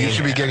was Ooh, mean. you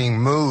should be getting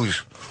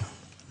moos.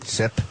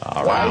 Sip.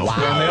 All right. Wow.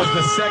 And there's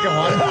the second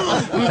one.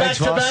 Back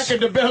to back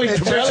into belly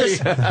to belly.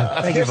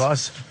 Thank you,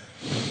 boss.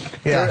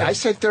 Yeah, I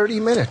said 30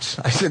 minutes.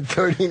 I said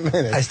 30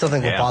 minutes. I still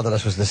think what bothered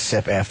us was the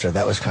sip after.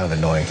 That was kind of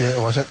annoying.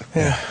 Yeah, was it?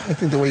 Yeah. I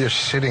think the way you're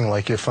sitting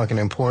like you're fucking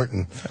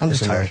important. I'm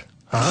just tired.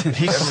 Huh?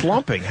 He's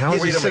slumping. How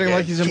is he sitting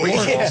like he's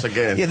important?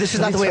 Yeah, this is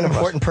not the way an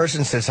important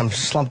person sits. I'm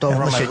slumped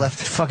over on my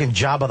left. Fucking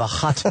Jabba the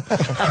Hutt.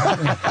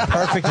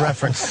 Perfect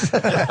reference.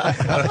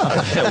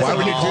 Why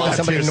would you do that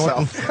Somebody to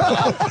Norton.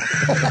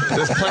 yourself?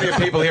 There's plenty of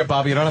people here,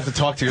 Bobby. You don't have to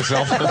talk to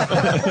yourself.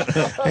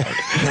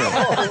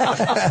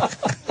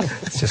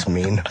 It's just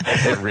mean.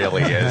 It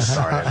really is.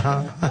 Sorry.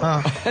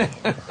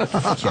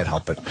 Can't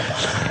help it.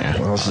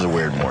 Well, this is a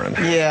weird morning.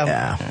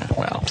 Yeah.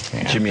 Well,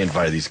 Jimmy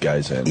invited these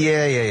guys in.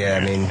 Yeah.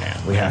 I mean,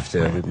 we have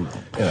to,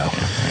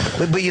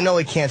 But you know,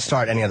 we can't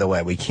start any other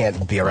way. We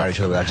can't be around each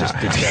other without just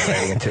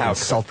degenerating into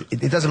insult.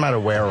 It doesn't matter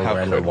where or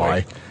when or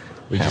why.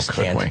 We just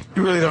can't.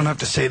 You really don't have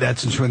to say that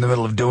since we're in the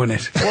middle of doing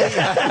it.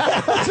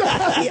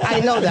 I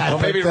know that. well,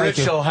 maybe but, Rich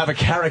will have a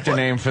character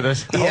name for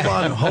this.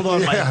 Hold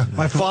on.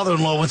 My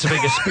father-in-law wants to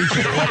make a speech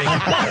at the wedding.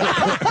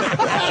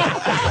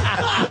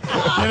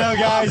 You know,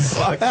 guys,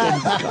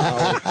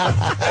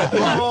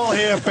 we're all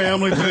here,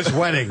 family, for this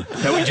wedding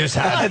that we just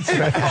had.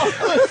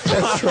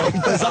 That's right.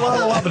 There's a lot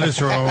of love in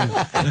this room.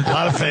 A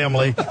lot of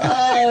family.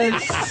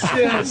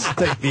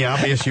 State the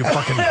obvious, you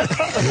fucking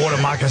water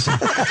moccasin.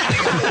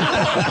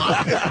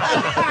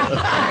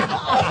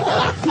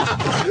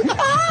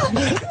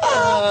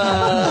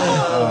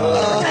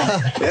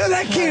 Yeah,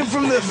 that came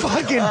from the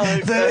fucking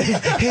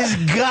his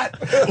gut.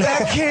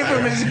 That came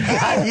from his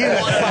gut. You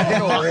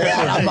fucking water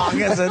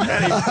moccasin.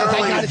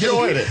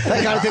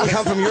 That kind of thing would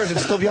come from yours and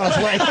still be on its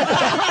way.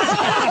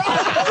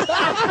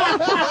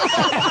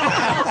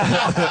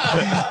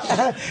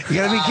 You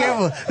gotta be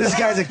careful. This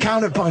guy's a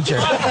counterpuncher.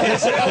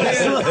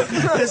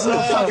 This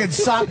little fucking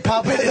sock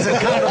puppet is a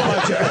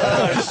counterpuncher.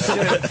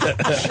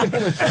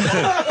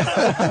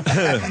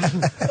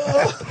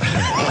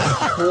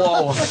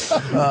 Whoa.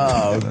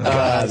 Oh, God.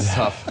 That's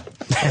tough.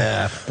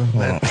 Yeah.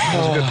 That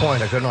was a good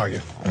point. I couldn't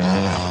argue.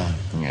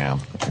 Yeah.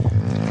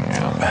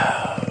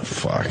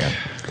 Fuck.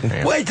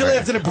 Wait till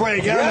after the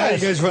break. I don't know how you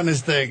guys run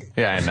this thing.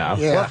 Yeah, I know.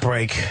 What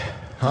break?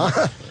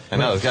 I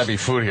know. There's got to be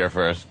food here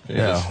first.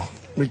 Yeah.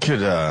 We could,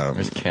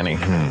 There's Kenny.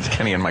 There's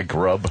Kenny and my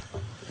grub.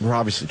 we're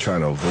obviously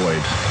trying to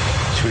avoid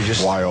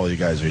why all you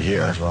guys are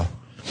here. As well.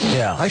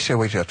 Yeah. I say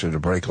wait after the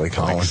break, like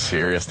Like, Colin.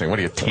 serious thing. What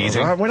are you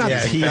teasing? We're not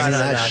teasing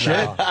that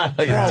shit.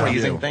 You're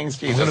teasing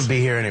things? I'm gonna Jesus. be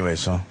here anyway,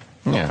 so.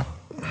 Yeah.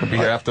 We'll be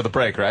here after the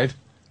break, right?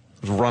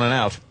 It's running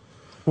out.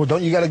 Well,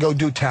 don't you got to go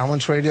do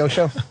Talent's radio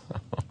show?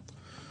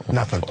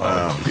 Nothing.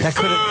 That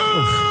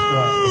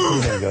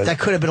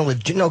could have been a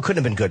legit. No, it couldn't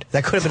have been good.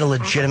 That could have been a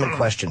legitimate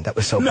question. That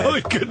was so bad. No,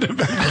 it couldn't have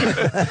been good.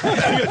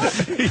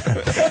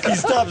 He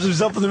stops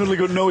himself in the middle and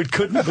goes, no, it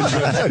couldn't have been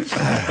good.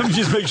 Let me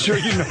just make sure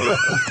you know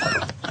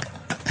that.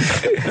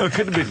 No, it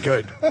couldn't have been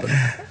good.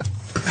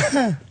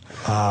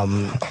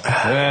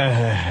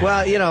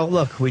 Well,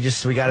 look, we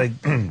gotta.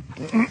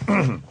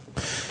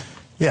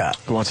 Yeah.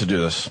 Who wants to do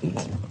this?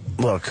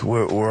 Look,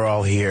 we're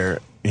all here,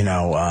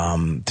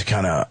 to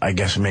kind of, I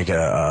guess, make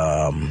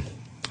to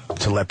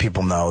let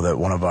people know that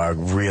one of our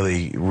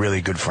really,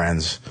 really good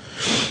friends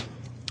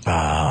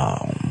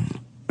fell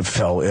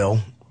ill,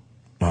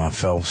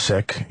 fell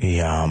sick.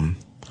 He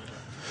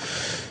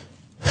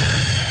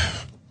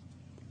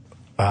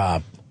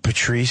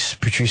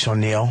Patrice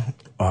O'Neill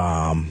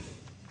had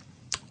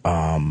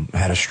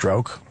a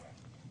stroke.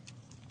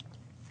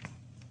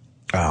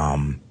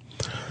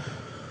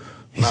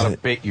 Not a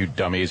bit, you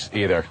dummies,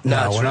 either.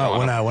 No, we're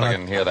not. I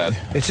can hear that.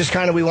 It's just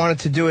kind of we wanted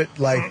to do it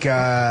like,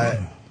 it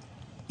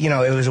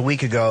was a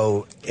week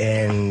ago,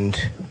 and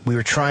we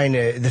were trying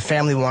to. The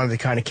family wanted to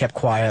kind of kept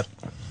quiet.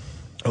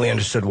 And we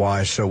understood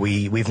why, so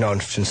we've known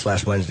since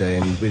last Wednesday,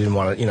 and we didn't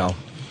want to, out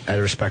of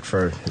respect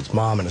for his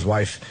mom and his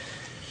wife,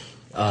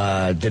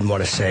 didn't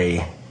want to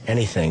say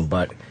anything.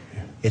 But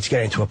it's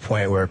getting to a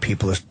point where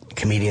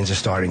comedians are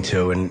starting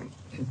to, and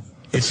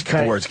it's kind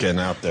The of word's getting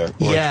out there.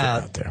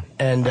 yeah,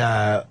 and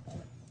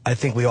I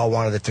think we all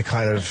wanted it to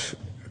kind of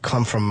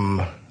come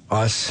from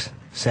us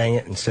saying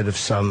it instead of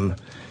somebody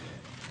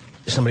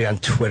on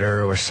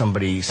Twitter or some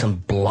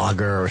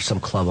blogger or some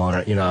club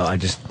owner.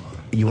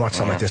 you want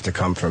something like this to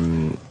come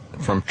from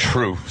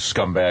true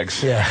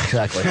scumbags. Yeah,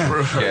 exactly.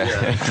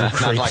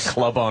 Not like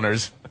club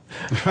owners.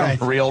 Right.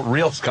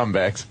 Real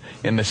scumbags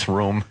in this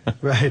room.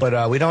 Right.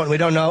 But we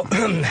don't know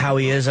how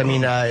he is. I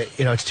mean,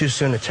 it's too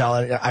soon to tell.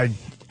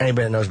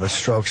 Anybody that knows about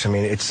strokes, I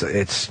mean, it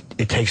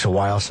takes a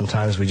while.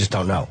 Sometimes we just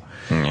don't know.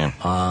 Yeah.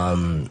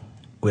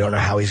 We don't know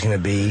how he's going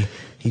to be.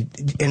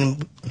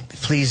 And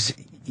please,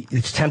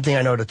 it's tempting,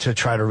 I know, to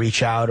try to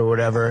reach out or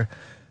whatever.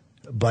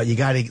 But you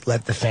got to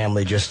let the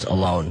family just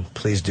alone.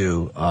 Please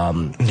do.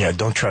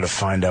 Don't try to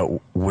find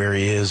out where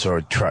he is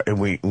or try.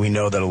 We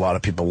know that a lot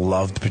of people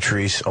loved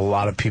Patrice. A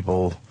lot of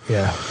people,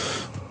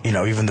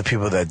 even the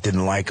people that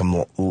didn't like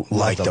him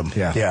liked him.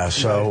 Yeah.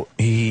 So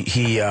he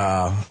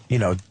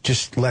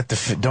just let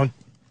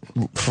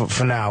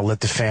for now,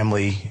 let the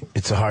family.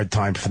 It's a hard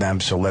time for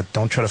them, so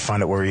don't try to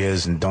find out where he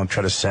is, and don't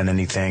try to send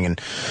anything. And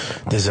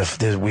there's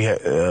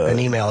an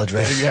email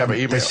address. You have an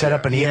email. They set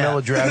up an email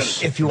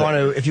address if you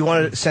want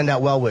to send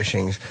out well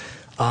wishings,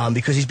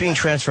 because he's being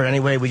transferred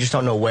anyway. We just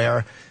don't know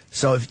where.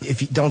 So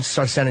if you don't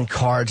start sending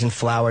cards and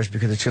flowers,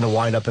 because it's going to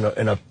wind up in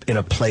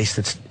a place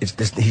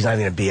he's not even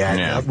going to be at.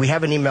 Yeah. We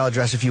have an email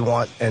address if you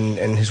want, and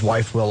his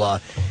wife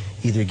will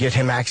either get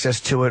him access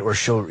to it, or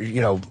she'll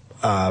read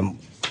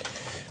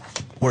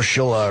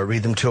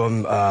them to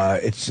him.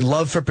 It's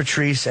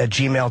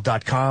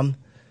loveforpatrice@gmail.com.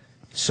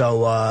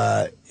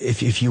 So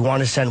if you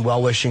want to send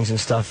well wishings and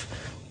stuff,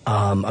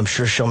 I'm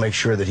sure she'll make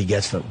sure that he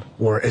gets them,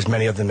 or as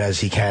many of them as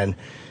he can.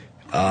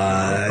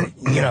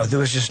 There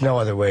was just no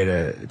other way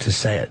to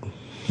say it.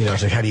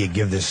 It's like, how do you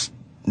give this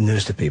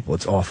news to people?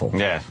 It's awful.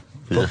 Yeah.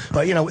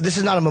 But this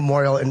is not a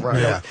memorial, and we're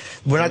not.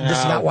 This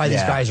is not why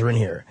these guys are in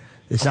here.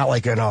 It's not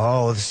like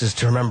this is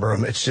to remember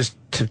him. It's just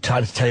to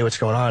tell you what's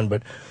going on.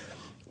 But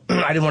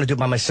I didn't want to do it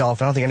by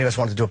myself. I don't think any of us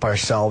wanted to do it by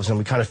ourselves, and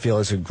we kind of feel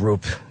as a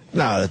group.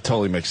 No, that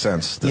totally makes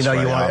sense. You way,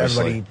 want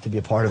obviously. everybody to be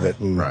a part of it.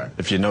 And, right.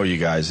 If you know you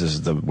guys, this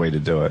is the way to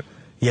do it.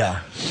 Yeah.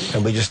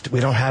 And we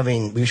don't have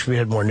any. We wish we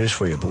had more news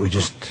for you, but we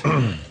just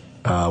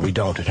we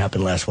don't. It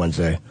happened last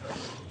Wednesday.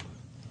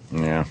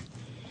 Yeah.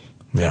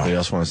 Anybody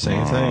else want to say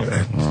anything?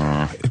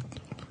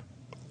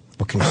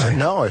 What can you say?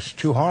 No, it's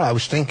too hard. I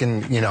was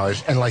thinking,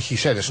 and like you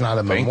said, it's not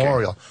a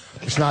memorial.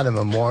 It's not a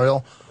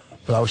memorial,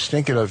 but I was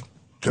thinking of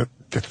the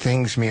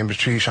things me and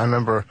Patrice. I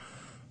remember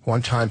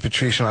one time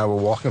Patrice and I were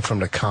walking from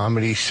the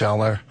Comedy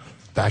Cellar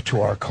back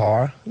to our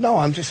car. No,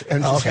 I'm just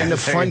and the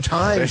fun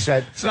times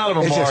that it's not a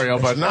memorial,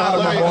 but not a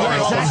memorial.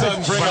 All of a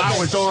sudden bring up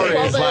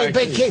stories like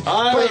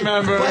I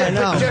remember.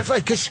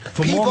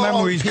 For more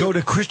memories, go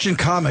to Christian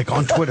Comic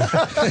on Twitter.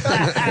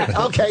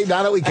 Okay,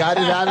 now that we got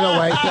it out of the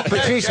way,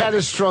 Patrice had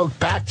a stroke.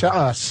 Back to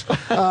us.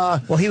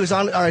 Well, he was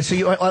on. All right, so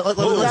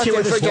let's hear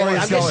where the story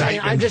is going.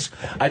 I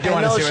do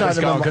want to see where this is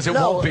going, because it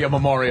won't be a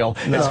memorial.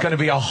 It's going to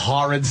be a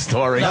horrid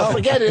story. No,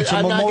 forget it. It's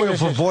a memorial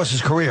for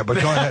Voss's career,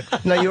 but go ahead.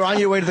 No, you're on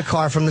your way to the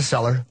car from the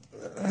cellar.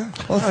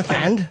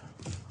 And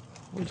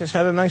we just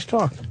had a nice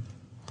talk.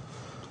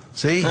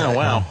 See? Oh,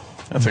 wow.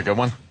 That's a good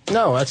one.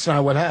 No, that's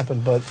not what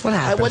happened. But what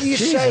happened? What do you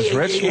say?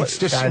 Rich.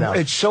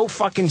 It's so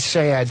fucking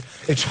sad.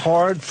 It's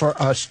hard for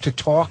us to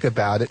talk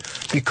about it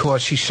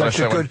because he's such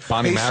Especially a good.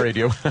 When Bonnie married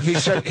you.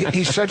 He's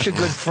such a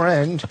good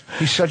friend.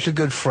 He's such a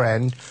good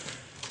friend.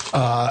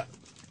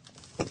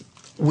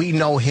 We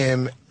know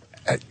him.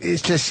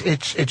 It's just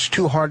it's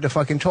too hard to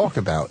fucking talk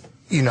about.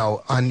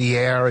 On the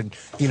air, and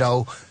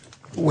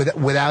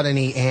without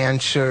any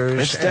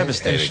answers. It's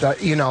devastating.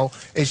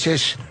 It's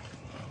just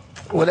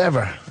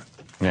whatever.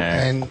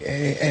 Yeah. And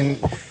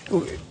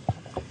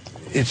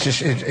it's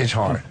just it's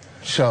hard.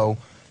 So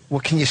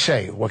what can you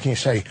say?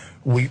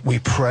 We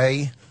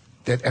pray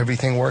that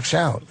everything works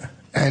out.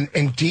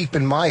 And deep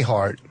in my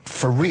heart,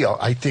 for real,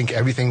 I think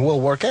everything will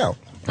work out.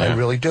 Yeah. I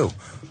really do.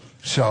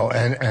 So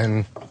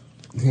and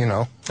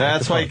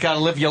That's why you got to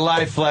live your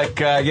life like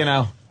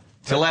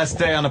it's the last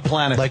day on the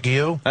planet. Like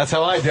you? That's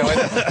how I do it.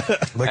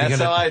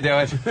 That's how I do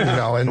it.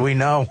 And we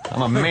know.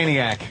 I'm a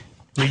maniac.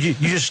 You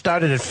just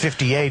started at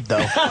 58,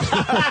 though.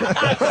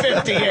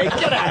 58.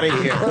 Get out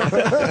of here.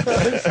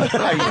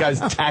 You guys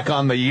tack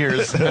on the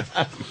years.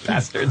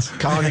 Bastards.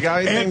 Colin, you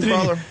got anything,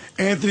 brother?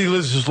 Anthony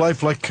lives his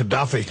life like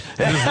Gaddafi. His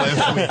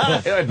last week.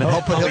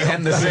 Hopefully he'll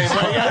end the same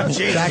way.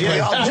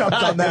 Exactly. I'll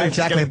jump on that.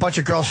 Exactly. A bunch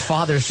of girls'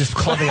 fathers just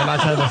clubbing him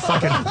outside of the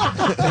fucking.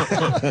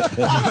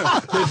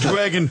 They're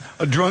dragging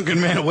a drunken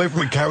man away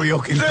from a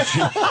karaoke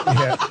machine.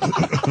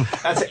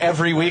 That's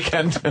every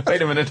weekend.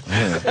 Wait a minute.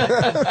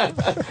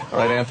 All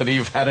right, Anthony,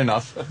 you've had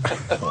enough.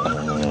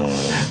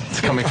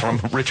 It's coming from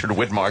Richard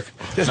Widmark.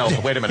 No,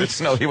 wait a minute.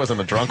 No, he wasn't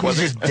the drunk, was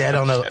he? He's just dead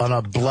on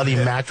a bloody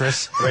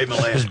mattress. Ray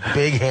Milland. His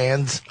big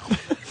hands.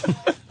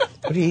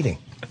 What are you eating?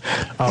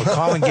 Oh,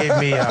 Colin gave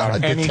me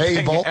the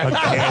table.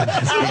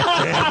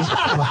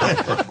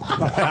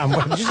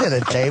 What did you say?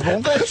 The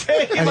table?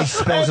 And he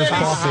spills his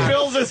coffee. He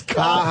spills his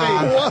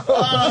coffee.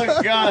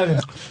 Oh,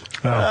 God.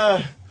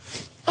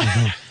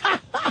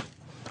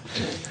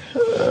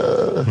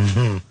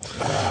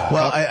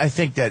 Well, I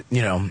think that,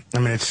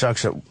 it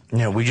sucks that,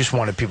 we just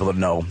wanted people to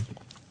know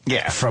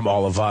from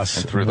all of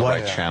us. And through the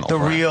right channel. The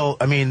real,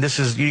 I mean, this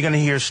is, you're going to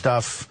hear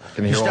stuff.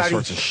 You're going to hear all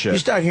sorts of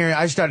shit.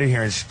 I started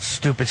hearing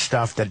stupid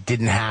stuff that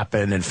didn't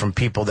happen and from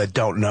people that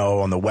don't know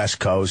on the West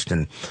Coast.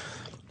 And,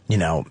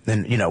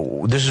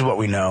 this is what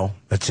we know.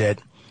 That's it.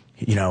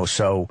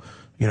 So,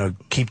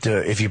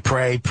 if you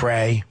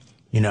pray,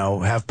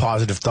 have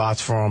positive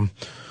thoughts for him.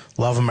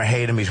 Love him or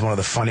hate him, he's one of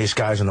the funniest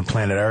guys on the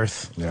planet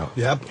Earth. Yeah.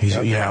 Yep. He's,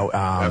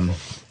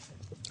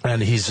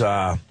 and he's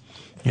our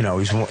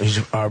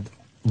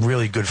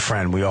really good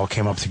friend. We all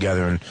came up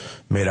together and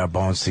made our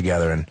bones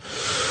together. And,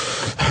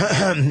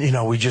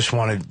 we just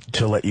wanted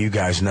to let you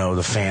guys know,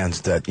 the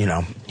fans, that,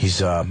 he's,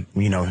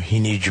 he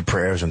needs your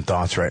prayers and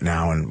thoughts right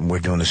now. And we're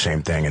doing the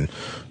same thing. And,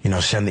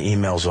 send the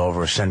emails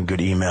over, send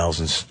good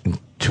emails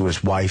to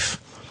his wife.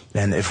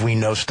 And if we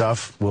know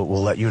stuff,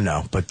 we'll let you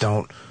know. But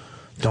don't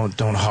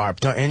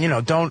harp.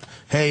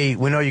 Hey,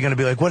 we know you're going to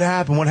be like, what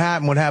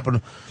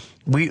happened?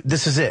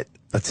 This is it.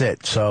 That's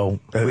it. So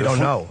we don't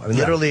know. I mean,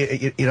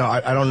 literally,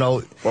 I don't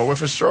know. Well,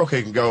 with a stroke,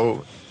 it can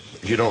go.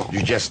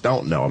 You just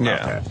don't know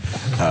about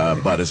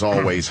that. But there's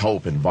always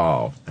hope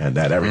involved, and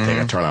that everything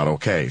will turn out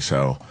okay.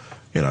 So,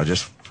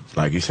 just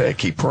like you said,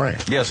 keep praying.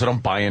 Yeah, so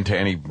don't buy into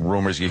any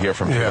rumors you hear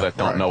from people that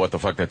don't know what the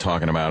fuck they're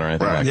talking about or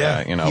anything like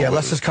that.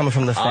 Unless it's coming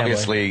from the family.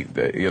 Obviously,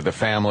 the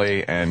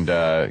family and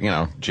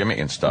Jimmy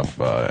and stuff,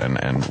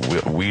 and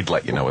we'd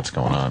let you know what's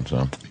going on.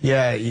 So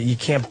yeah, you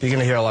can't. You're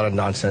gonna hear a lot of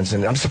nonsense,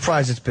 and I'm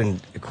surprised it's been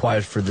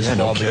quiet for this long.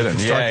 No kidding.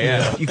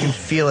 You can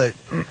feel it.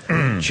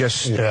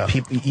 Just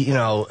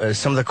people,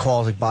 some of the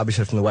calls, like Bobby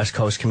said, from the West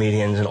Coast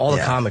comedians, and all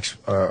the comics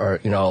are,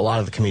 a lot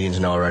of the comedians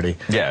know already.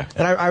 Yeah,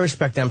 and I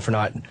respect them for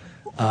not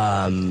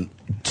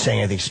saying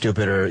anything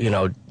stupid or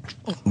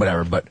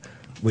whatever, but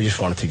we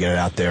just wanted to get it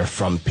out there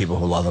from people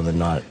who love them and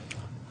not,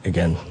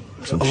 again,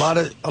 a lot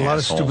of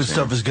stupid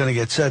stuff is going to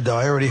get said, though.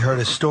 I already heard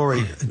an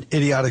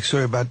idiotic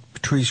story about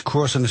Patrice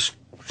crossing the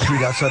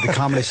street outside the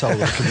Comedy Cellar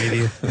with a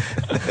comedian.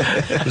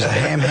 It was a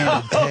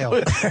ham-handed tale.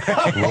 What?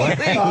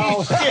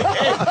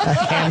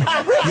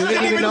 You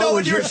didn't even know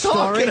what you were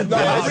talking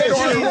about.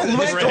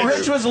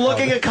 Rich was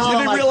looking at Colin. You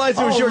didn't realize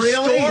it was your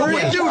story?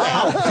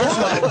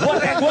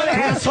 What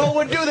asshole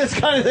would do this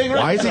kind of thing?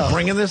 Why is he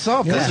bringing this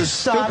up? This is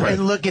stop stupid.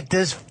 and look at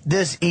this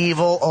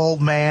evil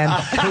old man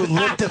who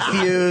lit the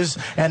fuse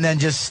and then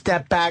just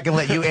stepped back and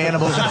let you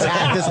animals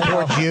attack this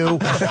poor Jew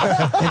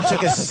and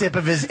took a sip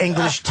of his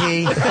English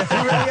tea.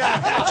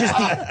 Just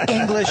the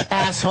English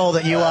asshole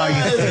that you are, you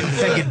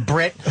thin-fingered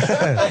Brit.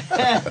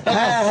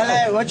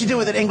 Hello, what'd you do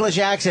with an English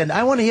accent?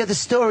 I want to hear the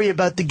story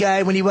about the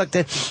guy when he worked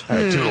at...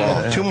 Too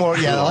long. Two more,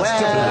 too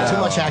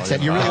much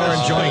accent. You really are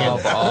enjoying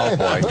it. Oh,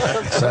 boy.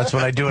 So that's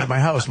what I do at my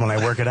house when I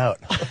work it out.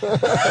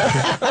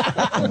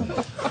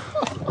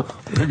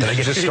 Did I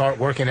get to start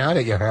working out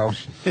at your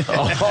house?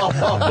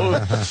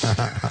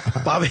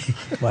 Bobby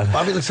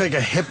looks like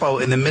a hippo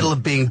in the middle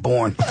of being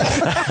born. Because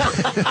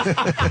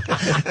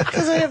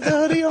I have the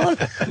hoodie on.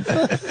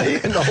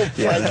 The whole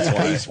Frankie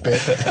face bit.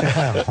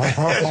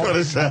 That's what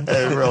it said.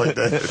 It really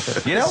did.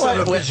 You know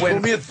what?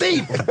 When be a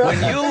thief.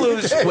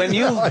 When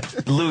you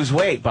lose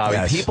weight, Bobby,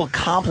 people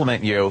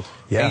compliment you.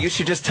 Yeah. And you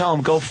should just tell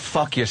them, go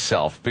fuck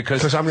yourself.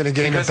 Because I'm going to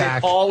gain it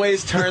back. It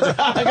always turns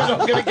around. Because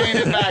I'm going to gain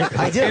it back.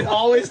 I do. It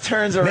always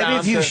turns around. Maybe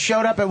if you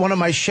showed up at one of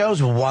my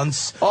shows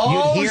once,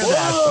 you'd hear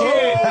that.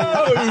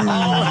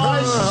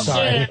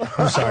 Shit.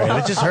 I'm sorry.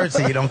 It just hurts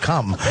that you don't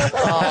come. He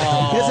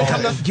doesn't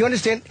come. Do you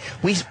understand?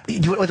 What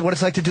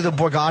it's like to do the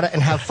Borgata and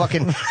have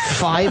fucking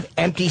 5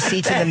 empty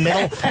seats in the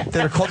middle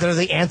that are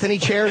the Anthony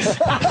chairs?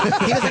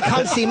 He doesn't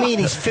come see me,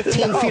 and he's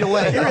 15 feet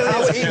away.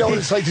 How would he know what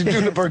it's like to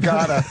do the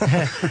Borgata?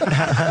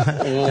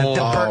 The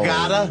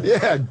Borgata?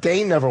 Yeah,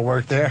 Dane never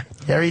worked there.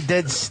 Yeah, he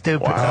did,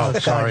 stupid. Wow, Oh,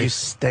 sorry. God, you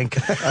stink.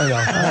 I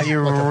know. You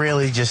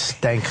really just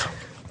stink.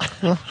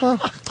 Yeah,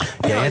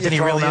 Anthony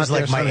really is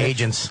like my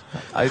agents.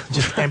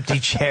 Just empty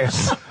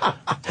chairs. Bob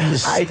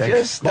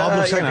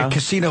looks like a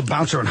casino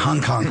bouncer in Hong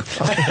Kong.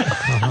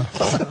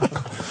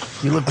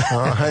 You look...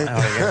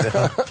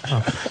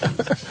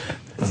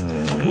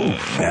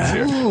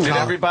 Did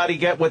everybody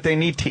get what they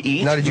need to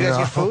eat? No, did you guys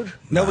get food?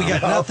 No, we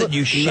got nothing,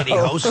 you shitty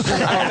host. No,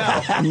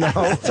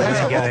 I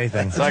didn't get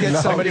anything. It's like,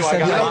 somebody I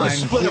got mine.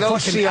 You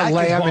don't see a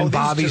lamb in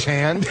Bobby's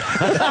hand.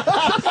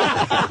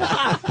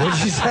 What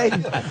did you say?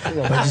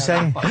 What did you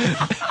say?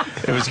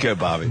 It was good,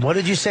 Bobby. What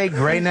did you say,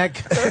 gray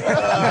neck?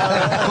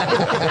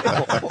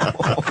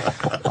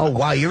 Oh,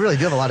 wow, you really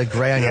do have a lot of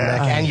gray on your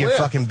neck and your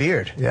fucking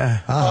beard. Yeah.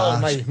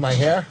 My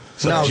hair?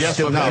 No, Jeff,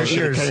 stupid. no, Your should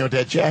have ears. came with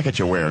that jacket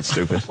you're wearing,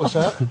 stupid. What's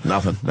that?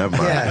 Nothing. Never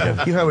mind.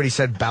 Yeah, you heard what he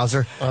said,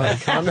 Bowser.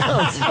 Calm down.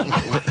 I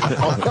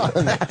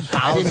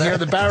didn't hear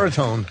the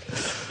baritone.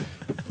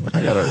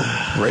 I got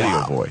a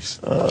radio voice.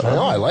 I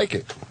know, I like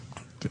it.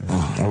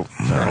 I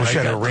wish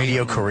I had a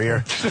radio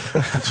career,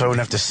 so I wouldn't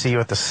have to see you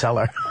at the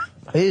cellar.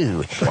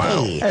 Ooh.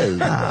 Wow. Hey.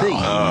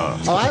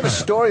 Oh, I have a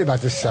story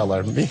about the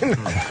cellar. We really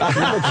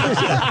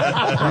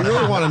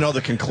want to know the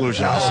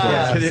conclusion.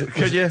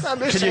 Could you I'm just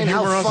could you saying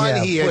how humor us?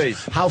 fun he is.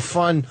 Please. How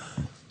fun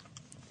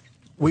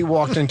We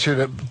walked into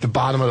the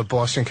bottom of the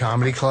Boston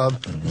Comedy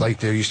Club. Like,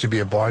 there used to be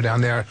a bar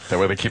down there. That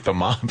where they keep the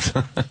moms. See,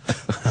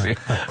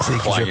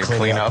 applying your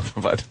clean up,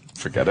 but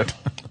forget it.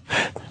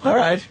 All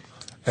right.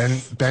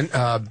 And Ben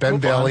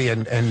Bailey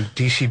and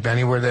DC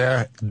Benny were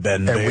there.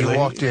 Ben and Bailey. we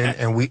walked in,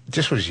 and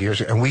this was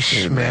years ago, and we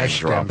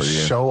smashed them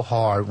so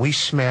hard. We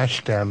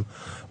smashed them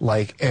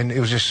and it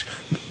was just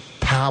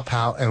pow,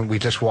 pow, and we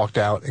just walked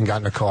out and got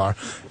in a car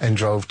and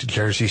drove to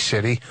Jersey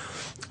City,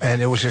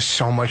 and it was just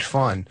so much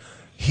fun.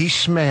 He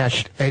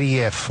smashed Eddie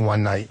F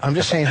one night. I'm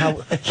just saying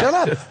how. Shut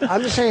up.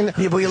 I'm just saying.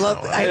 Yeah, but you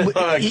love. And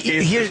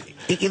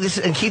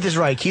Keith is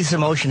right. Keith's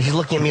emotion. He's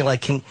looking at me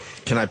like, can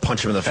I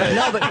punch him in the face?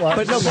 No, but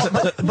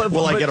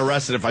will I get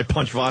arrested if I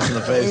punch Voss in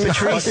the face?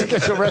 Patrice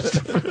gets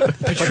arrested.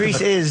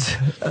 Patrice is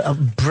a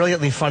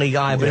brilliantly funny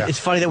guy, but it's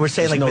funny that we're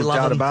saying There's we no love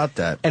doubt him, about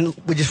that. and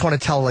we just want to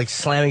tell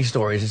slamming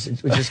stories.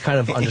 It's just kind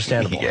of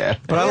understandable. Yeah.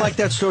 But I like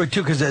that story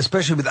too, because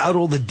especially without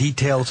all the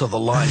details of the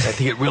lines, I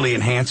think it really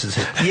enhances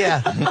it.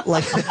 Yeah,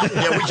 like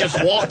Yeah, we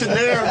just walked in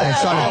there.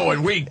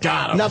 And we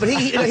got him. no, but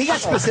he got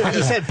specific.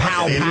 He said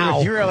pow pow.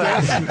 You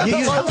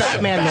use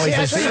Batman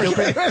noises.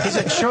 It's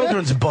a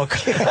children's book.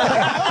 We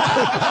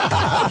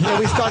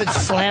started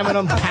slamming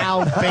them,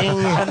 pow, bing,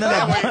 and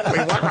then we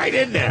went right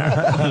in there.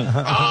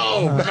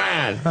 Oh,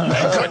 man.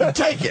 I couldn't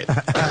take it.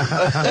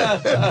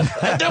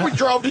 And then we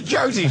drove to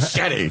Jersey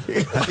City.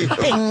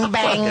 bing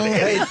bang.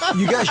 Hey,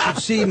 you guys should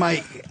see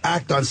my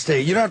act on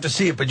stage. You don't have to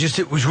see it, but just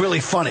it was really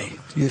funny.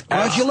 Why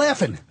aren't you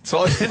laughing?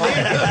 So I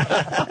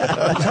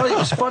tell you, it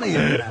was funny.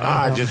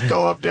 I just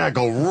go up there,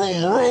 go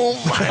room,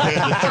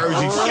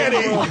 Jersey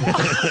City.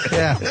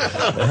 Yeah.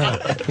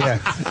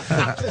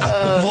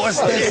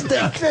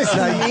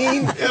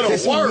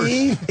 It'll work.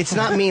 It's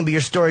not mean, but your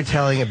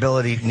storytelling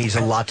ability needs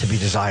a lot to be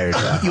desired.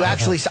 You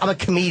actually, I'm a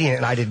comedian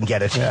and I didn't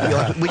get it. You're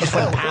like, we just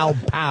went pow,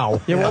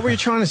 pow. Yeah, what were you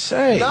trying to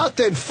say?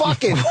 Nothing.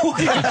 Fucking. You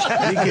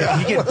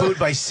get booed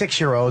by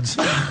 6-year-olds.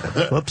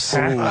 Whoops.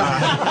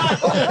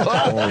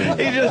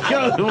 he just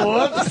goes,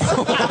 whoops.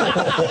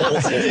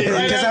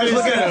 Because I was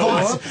looking at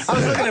Voss. I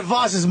was looking at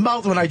Voss's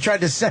mouth when I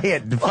tried to say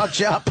it. It fucked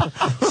you up.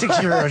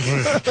 6-year-olds.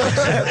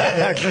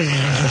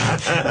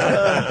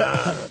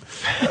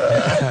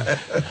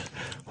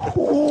 Come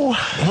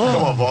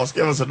on, boss.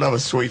 Give us another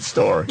sweet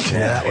story.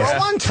 Yeah, Well,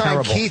 one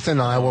time Keith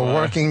and I were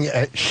working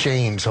at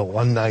Shane's, a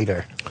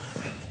one-nighter.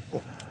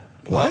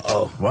 What?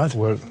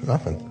 What?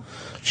 Nothing.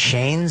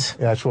 Shane's?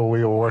 Yeah, that's where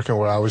we were working,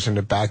 where I was in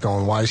the back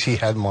going, why is he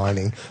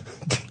headlining?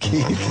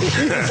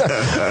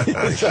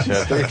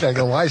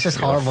 Why is this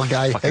horrible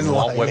guy Fucking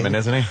Walt headlining? Whitman,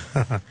 isn't he?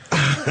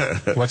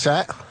 What's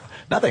that?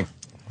 Nothing.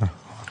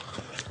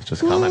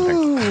 Just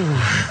commenting.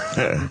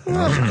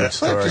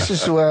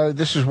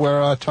 This is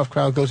where Tough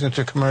Crowd goes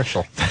into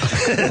commercial.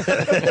 You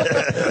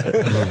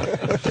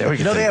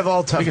know they have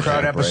all Tough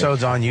Crowd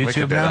episodes on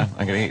YouTube now?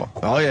 I'm going to eat.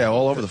 Oh, yeah,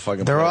 all over the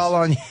fucking They're place. all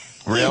on...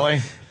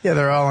 Really? Yeah,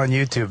 they're all on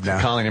YouTube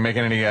now. Colin, you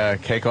making any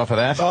cake off of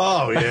that?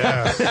 Oh,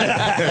 yeah.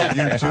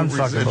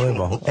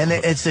 Unfucking and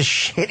it's the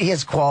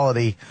shittiest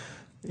quality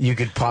you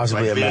could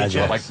possibly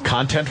imagine. Like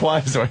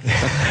content-wise? Or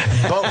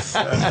Both.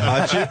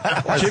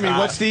 Jimmy,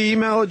 what's the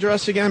email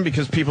address again?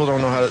 Because people don't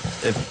know how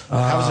to...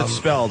 how is it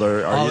spelled?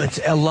 It's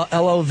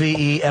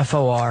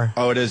LOVEFOR.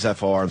 Oh, it is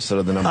FOR instead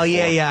of the number 4.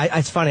 Yeah.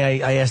 It's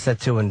funny. I asked that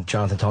too when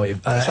Jonathan told me.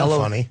 That's not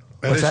funny.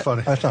 It is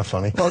funny. That's not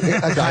funny. I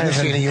haven't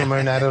seen any humor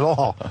in that at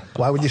all.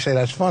 Why would you say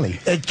that's funny?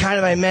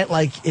 I meant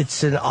like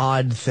it's an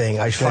odd thing.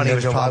 Funny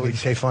was Why probably... would you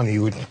say funny?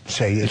 You would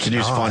say it's You could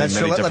use odd. funny in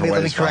many different ways.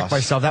 Let me correct Voss.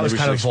 myself. That was Maybe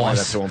kind we of should explain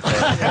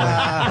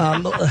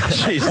Voss.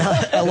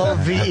 that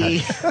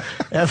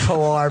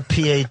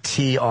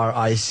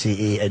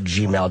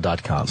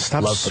LOVEFORPATRICE@gmail.com.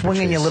 Stop Love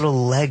swinging Patrice. your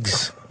little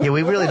legs. Yeah,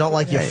 we really don't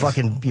like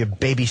your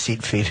baby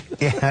seat feet.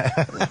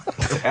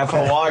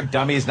 FOR,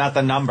 dummies, not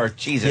the number.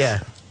 Jesus. Yeah.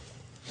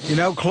 You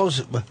know,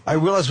 close. I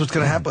realized what's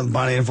going to happen with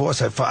Bonnie and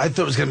Voss. I thought it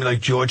was going to be like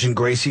George and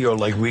Gracie or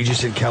like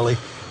Regis and Kelly,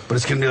 but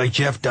it's going to be like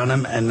Jeff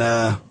Dunham and,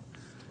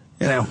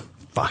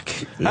 fuck.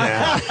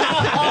 I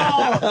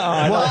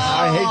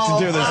hate to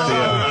do this to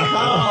you.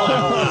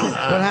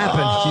 What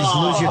happened? Did you just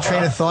lose your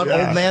train of thought,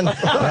 old man?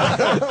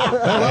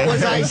 What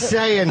was I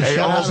saying? Hey,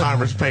 Shut up.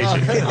 Alzheimer's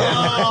patient.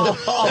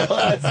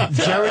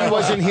 Jerry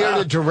wasn't here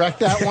to direct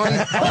that one.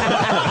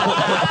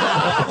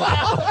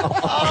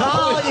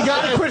 Carl, you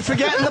gotta quit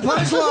forgetting the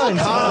punchlines.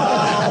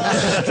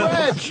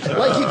 Stretch,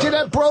 like you did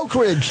at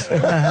brokerage.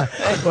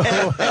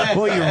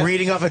 Well, you're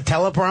reading off a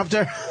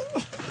teleprompter?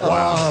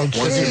 Wow,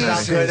 He's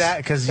not good at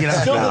because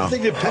Still, the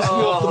thing that pissed me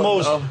off the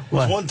most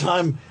was one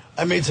time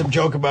I made some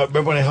joke about,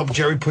 remember when I helped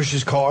Jerry push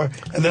his car?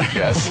 And then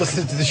I was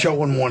listening to the show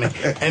one morning,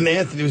 and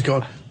Anthony was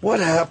going, What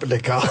happened to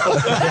Colin?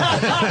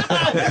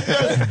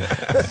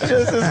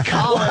 Just as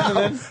Colin and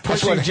then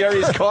pushing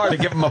Jerry's car to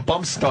give him a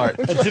bump start.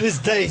 And to this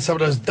day, some of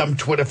those dumb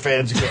Twitter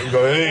fans go,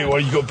 hey, why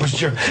don't you go push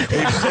Jerry?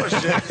 He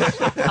pushed it.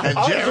 And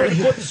Jerry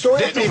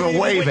didn't even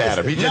wave at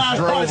him. He just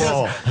drove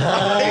off.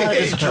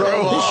 He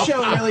drove off. This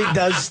show really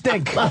does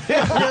stink.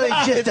 Really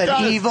just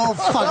an evil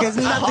fuck. It's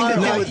nothing to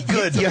do with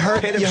good. You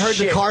heard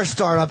the car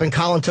start up, and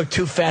Colin took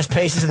 2 fast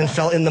paces and then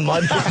fell in the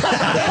mud.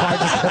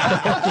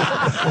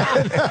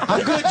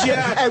 I'm good, Jim.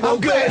 I'm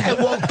good. And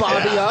woke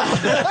Bobby up.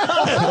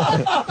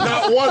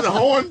 Not one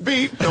horn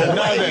beat. No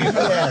way. And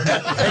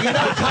you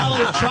know, Colin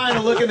was trying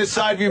to look in the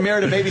side view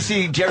mirror to maybe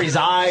see Jerry's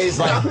eyes,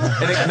 like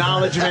an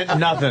acknowledgement.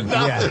 Nothing.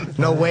 Yeah.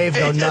 No wave,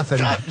 no nothing.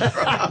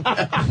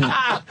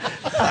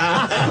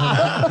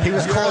 He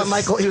was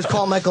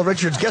calling Michael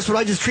Richards. Guess what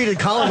I just treated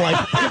Colin like?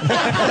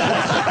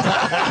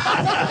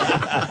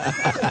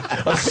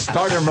 A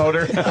starter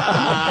motor. Call.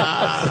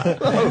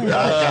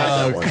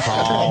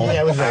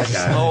 Yeah, it was nice.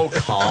 Oh,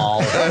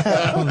 call.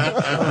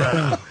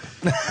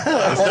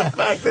 It's the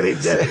fact that he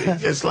did it.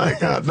 Just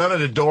like none of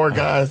the door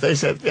guys, they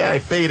said, yeah, I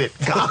feed it.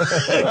 With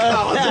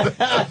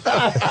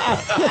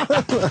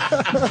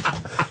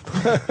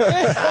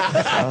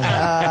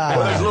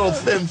his little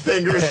thin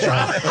fingers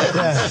trying.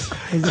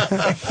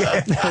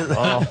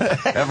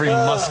 Every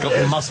muscle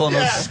in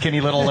those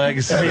skinny little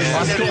legs. Every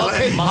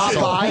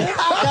muscle.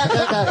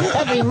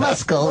 Every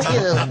muscle,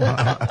 too.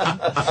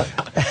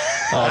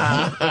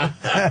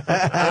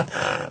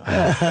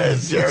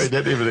 Jerry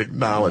didn't even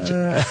acknowledge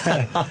it.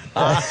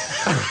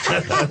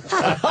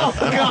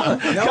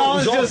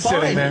 Colin's just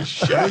sitting there.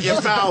 Shut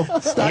your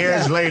mouth.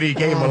 Years later, he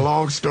gave him a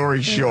long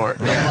story short.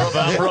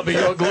 I'm rubbing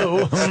your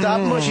glue. Stop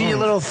mushing your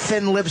little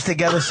thin lips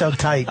together so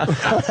tight.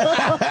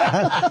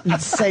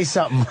 Say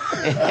something.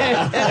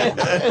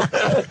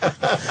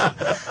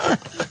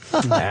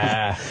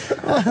 I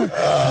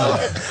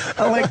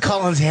like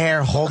Colin's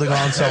hair holding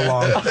on so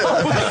long.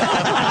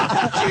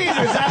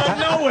 Jesus, out of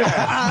nowhere.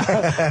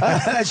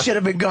 That should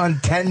have been gone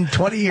 10,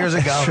 20 years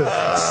ago.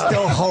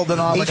 Still holding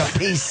on like a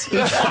piece. He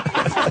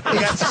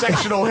got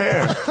sectional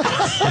hair.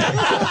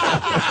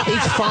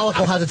 Each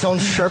follicle has its own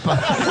Sherpa.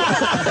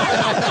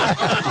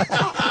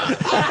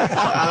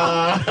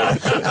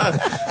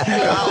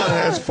 Colin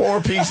has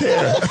 4-piece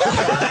hair.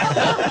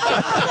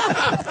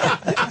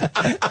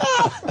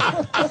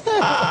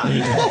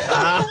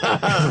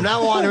 From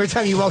now on, every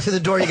time you walk through the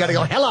door, you got to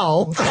go,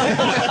 hello.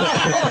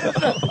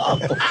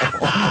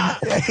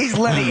 He's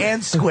Lenny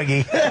and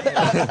Squiggy.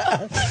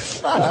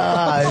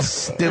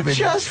 Stupid.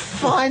 Just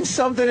find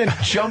something and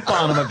jump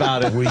on him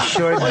about it. We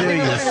sure do,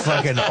 you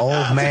fucking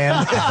old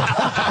man.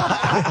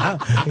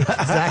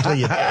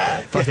 Exactly, you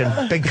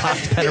fucking big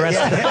cocked pederast.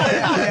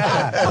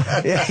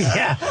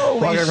 Yeah.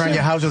 Walking around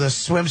your house with a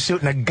swimsuit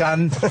and a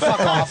gun. Fuck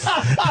off.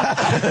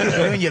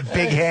 You and your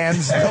big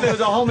hands. There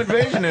was a home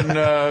invasion in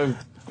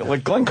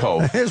like Glen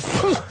Cove.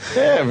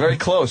 Yeah, very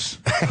close.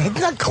 It's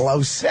not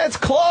close. Yeah, it's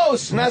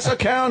close. Nassau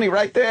County,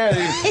 right there.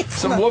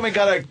 Some woman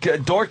got a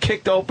door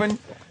kicked open,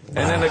 and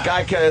then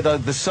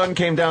the son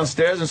came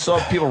downstairs and saw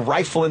people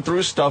rifling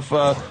through stuff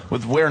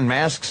with wearing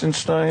masks and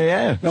stuff.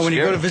 Yeah. No, when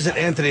you go to visit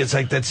Anthony, it's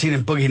like that scene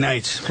in Boogie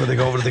Nights where they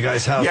go over to the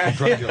guy's house. Yeah,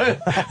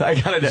 I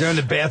got it. They're in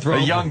the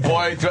bathroom. A young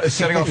boy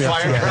setting off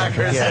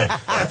firecrackers.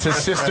 That's his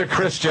sister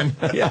Christian.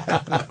 Yeah.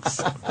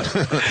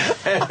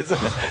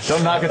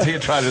 Don't knock it till you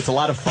try it. It's a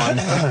lot of fun.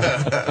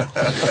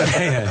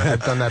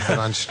 I've done that bit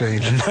on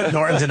stage.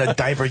 Norton's in a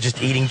diaper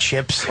just eating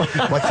chips.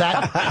 What's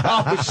that?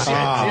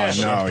 Oh,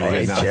 shit. No, you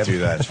did not do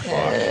that.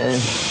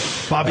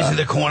 Bobby's in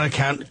the corner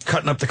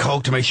cutting up the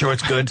coke to make sure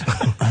it's good.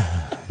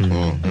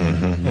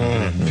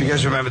 If you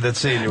guys remember that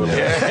scene, you will.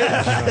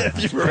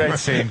 Great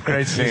scene.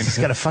 Great scene. He's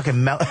got a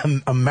fucking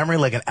a memory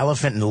like an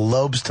elephant and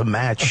lobes to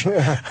match. You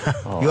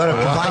ought to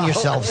combine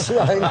yourselves.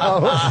 I know.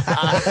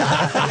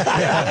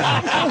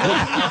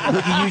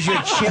 Look, you use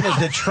your chin as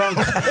the trunk.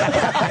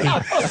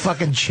 You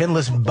fucking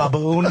chinless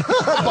baboon.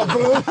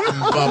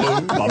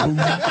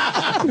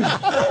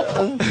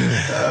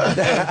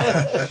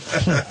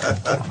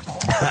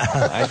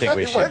 I think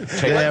we should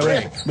take a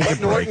break.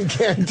 Norton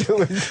can't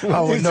do it.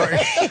 Oh,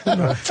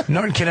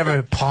 Norton can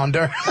never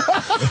ponder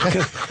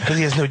because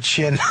he has no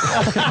chin.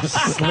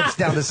 Slips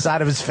down the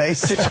side of his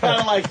face. It's kind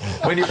of like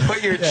when you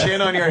put your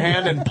chin on your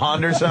hand and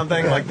ponder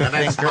something, like the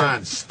That's thinker.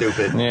 mine,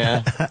 stupid.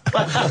 Yeah.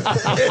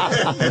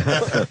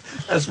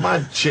 That's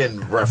my chin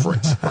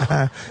reference.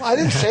 I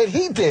didn't say it.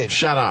 He did.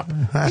 Shut up.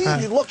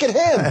 You look at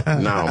him.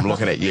 No, I'm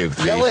looking at you.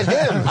 Yell at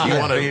him. You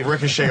want to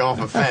ricochet off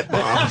a fat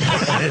bomb?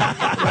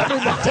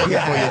 Take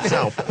it for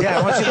yourself.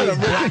 Yeah, why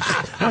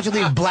don't you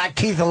leave Black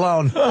Keith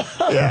alone?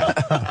 Yeah,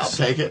 I'll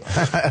take it.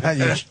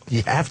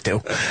 You have to. You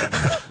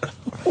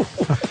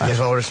guys want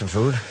to order some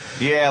food?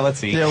 Yeah,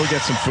 let's eat. Yeah, we'll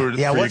get some food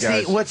Yeah, for what's you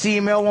guys. the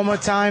email one more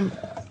time?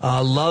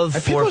 Love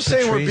And for people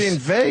say we're Patrice. being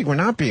vague. We're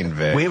not being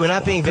vague. We're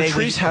not being vague.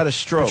 Patrice had a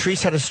stroke.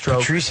 Patrice had a stroke.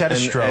 Patrice had a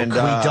stroke. And We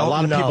don't a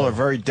lot of people know. are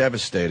very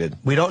devastated.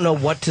 We don't know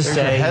what to There's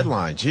say. a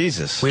headline.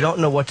 Jesus. We don't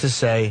know what to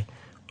say.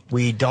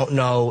 We don't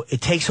know.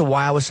 It takes a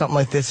while with something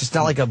like this. It's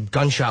not like a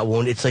gunshot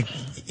wound. It's like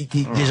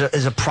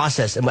there's a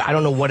process, and I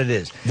don't know what it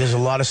is. There's a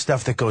lot of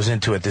stuff that goes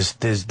into it.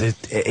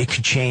 It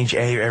could change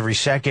every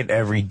second,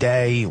 every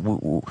day.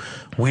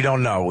 We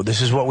don't know.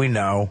 This is what we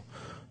know,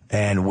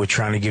 and we're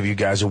trying to give you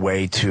guys a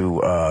way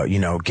to,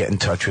 get in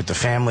touch with the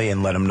family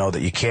and let them know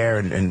that you care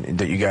and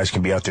that you guys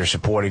can be out there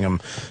supporting them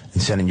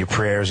and sending your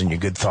prayers and your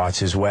good thoughts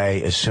his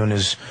way. As soon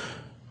as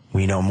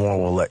we know more,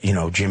 we'll let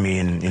Jimmy,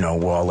 and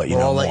we'll all let you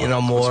know more. We'll let you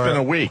know more. It's been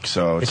a week,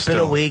 so it's been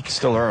a week.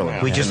 Still early.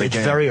 It's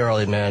very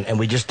early, man, and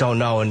we just don't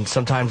know. And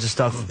sometimes the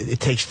stuff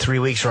it takes 3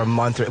 weeks or a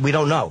month. We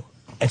don't know,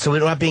 and so we're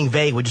not being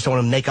vague. We just don't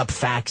want to make up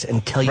facts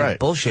and tell you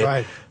bullshit.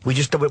 Right. We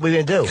just what we're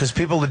gonna do because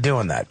people are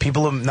doing that.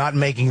 People are not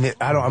making it.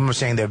 I'm not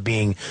saying they're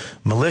being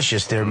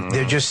malicious.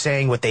 They're just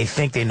saying what they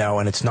think they know,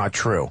 and it's not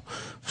true.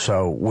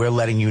 So we're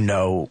letting you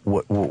know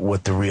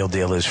what the real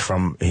deal is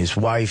from his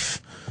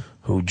wife,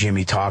 who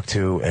Jimmy talked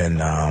to,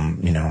 and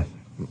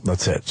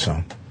that's it.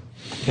 So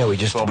yeah, we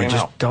just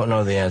don't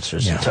know the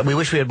answers. Yeah. So we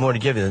wish we had more to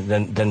give you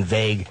than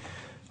vague.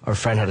 Our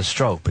friend had a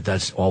stroke, but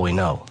that's all we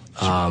know.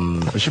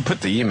 We should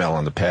put the email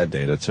on the pad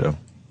data too.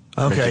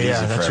 Okay,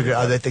 yeah, that's a good.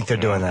 I think they're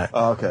doing that.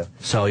 Oh, okay.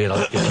 So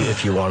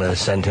if you want to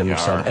send him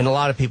some, and a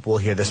lot of people will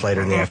hear this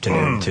later in the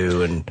afternoon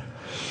too, and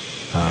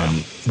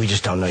we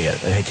just don't know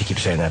yet. I hate to keep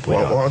saying that, but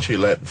why don't you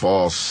let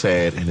Voss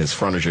say it in his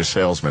furniture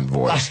salesman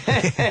voice?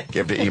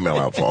 Give the email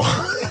out, Voss.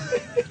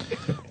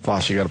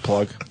 Voss, you got a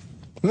plug?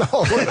 No. If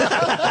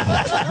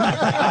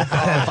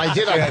I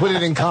did, I'd put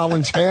it in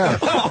Colin's hair.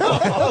 Come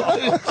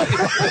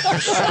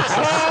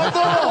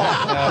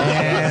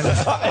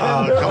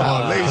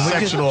on.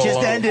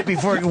 Just end it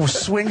before it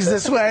swings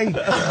this way.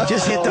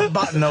 Just hit the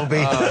button,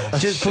 Opie.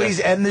 Just please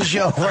end the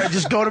show. Right?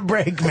 Just go to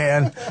break,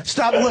 man.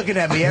 Stop looking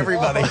at me,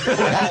 everybody.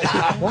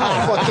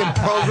 Fucking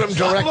program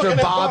director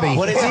Bobby.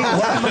 What is he?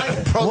 What am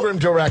I? Program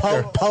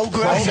director.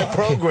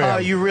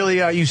 Program. You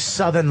really are, you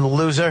southern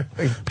loser.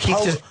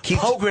 Keep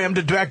program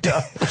the director.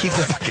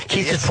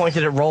 Keith just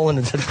pointed at Roland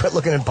and said, quit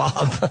looking at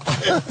Bob.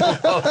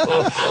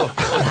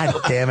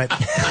 God damn it.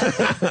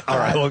 All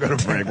right, we'll go to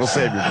break. We'll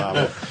save you,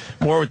 Bob.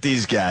 More with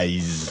these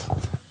guys.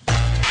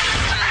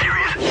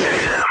 Sirius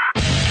XM.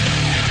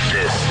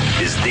 This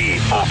is the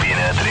Opie and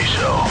Anthony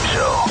Show.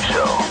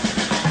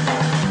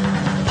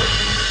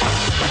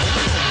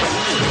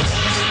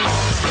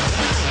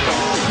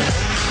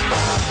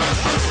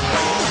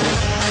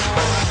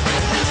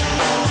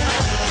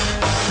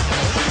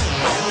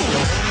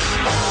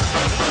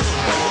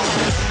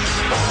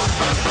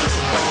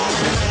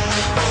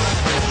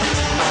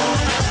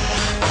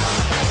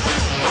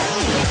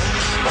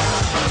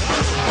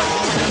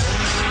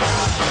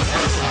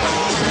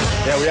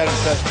 Yeah, we had him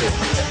tested.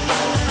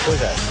 Who's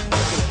that?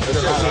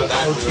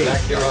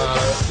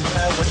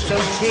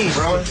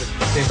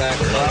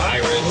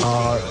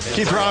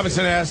 Keith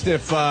Robinson asked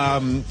if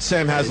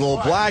Sam has a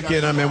little black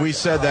in him, and we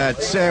said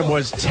that Sam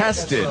was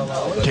tested.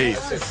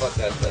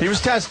 Keith, he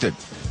was tested.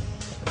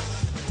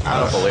 I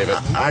don't believe it.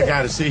 I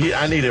got to see.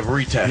 I need a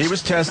retest. He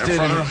was tested in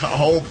front of a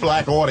whole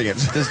black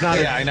audience. There's not.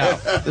 I know.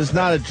 There's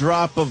not a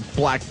drop of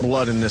black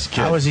blood in this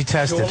kid. How was he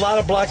tested? So a lot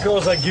of black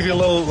girls give you a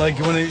little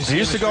when he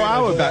used to go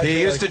out with that.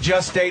 He used to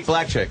just date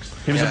black chicks.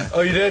 He was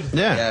oh, you did?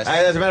 Yeah.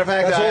 As a matter of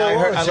fact, I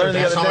learned the other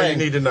day. That's all you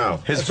need to know.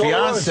 His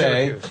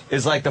fiance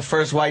is like the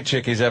first white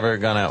chick he's ever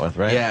gone out with,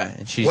 right? Yeah.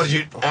 And she's, what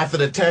did you? After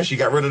the test, you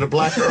got rid of the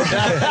black girl.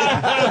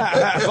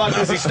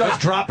 Because he starts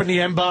dropping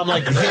the M-bomb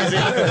like crazy.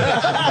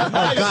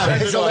 Oh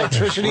God! His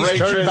electricity's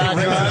turning back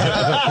on.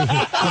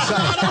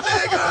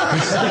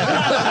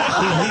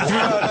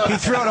 He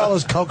threw out all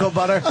his cocoa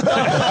butter.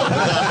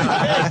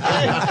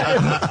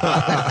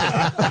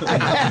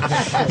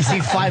 You see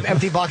 5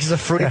 empty boxes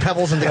of Fruity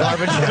Pebbles in the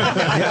garbage?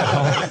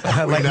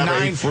 Like never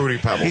 9 eat Fruity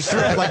Pebbles. He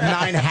threw out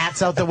 9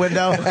 hats out the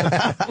window.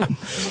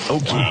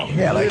 Okay.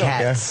 Yeah, like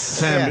hats.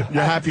 Sam,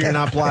 you're happy you're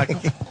not black?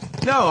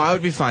 no, I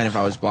would be fine if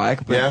I was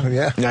black. But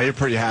Yeah. No, you're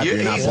pretty happy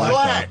you're not He's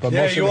black. black.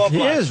 Yeah, you are He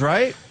black. is,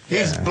 right?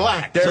 He's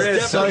black. There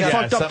is. So he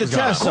fucked up the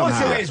test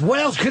somehow. What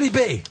else could he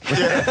be?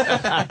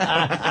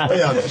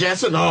 Yeah,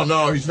 guessing?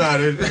 No, he's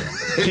not.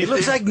 He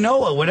looks like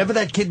Noah. Whatever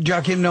that kid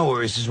Joachim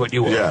Noah is what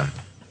you are. Yeah.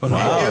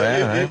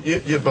 Wow,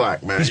 You're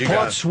black, man. He's you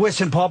part Swiss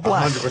and part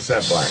black.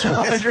 100% black.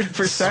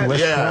 100%.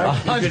 Yeah.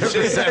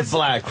 100%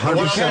 black.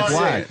 100%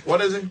 black.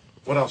 What is he?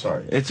 What else are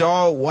you? it's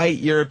all white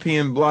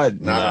European blood.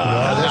 No,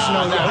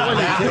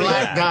 that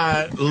black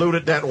guy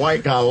looted that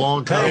white guy a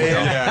long time ago.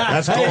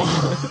 That's cool.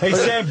 Hey,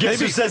 Sam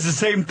Gibson says the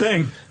same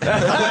thing.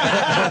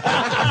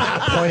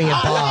 Pointing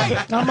at Bob.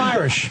 I'm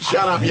Irish.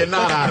 Shut up, you're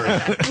not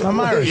Irish. I'm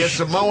Irish. You're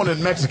Samoan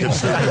and Mexican.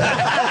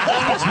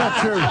 That's not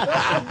true.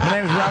 My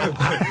name is Robert.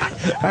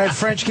 I had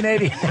French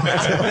Canadian. I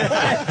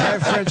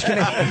have French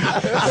Canadian. I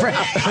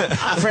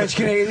have French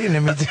Canadian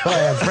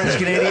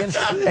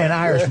and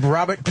Irish.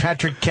 Robert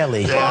Patrick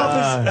Kelly. Yeah,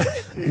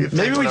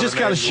 Maybe we just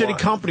got a shitty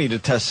company to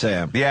test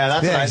Sam. Yeah,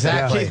 that's what I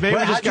exactly. Keith, maybe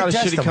we just got a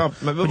shitty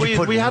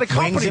company. We had a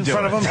company in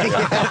front of him.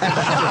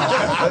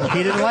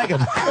 He didn't like him.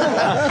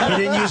 He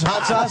didn't use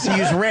hot sauce. He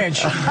used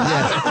ranch.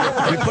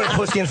 Yeah. We put a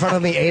pussy in front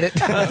of him. He ate it.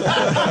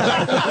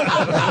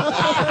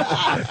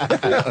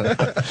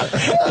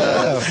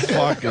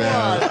 Fuck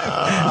man.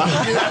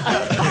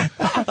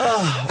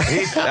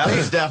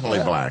 He's definitely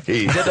black.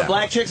 Did the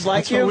black chicks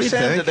like you,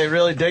 Sam? Did they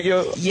really dig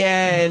you?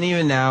 Yeah, and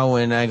even now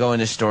when I go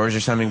into stores or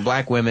something,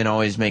 black women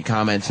always make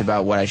comments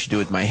about what I should do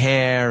with my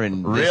hair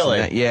and this Really?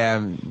 and that. Yeah,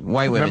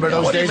 white women. Remember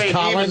those don't. days,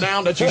 Colin? Even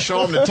now that you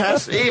show them the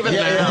test? Even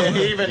now.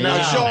 Even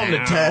now. Show them the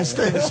test.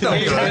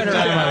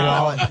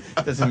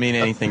 Doesn't mean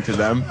anything to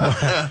them.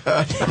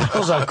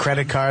 Those are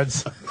credit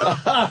cards. Come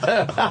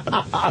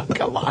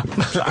on.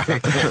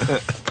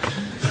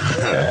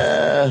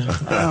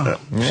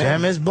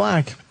 Sam is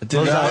black.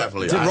 Did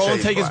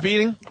Roland take his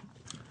beating?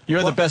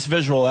 You're the best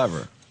visual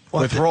ever.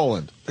 With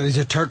Roland. He's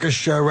a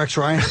Turkish Rex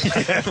Ryan.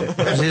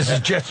 This is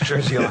Jets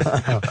jersey on.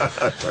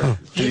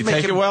 Did he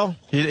take it well?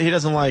 He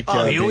doesn't like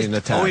being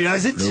attacked. Oh, he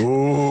doesn't?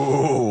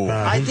 No.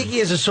 I think he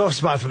has a soft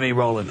spot for me,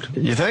 Roland.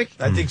 You think?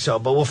 I think so,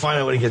 but we'll find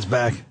out when he gets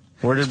back.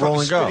 Where did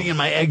Roland go? Spitting in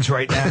my eggs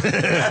right now.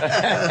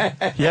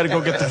 You had to go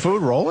get the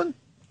food, Roland?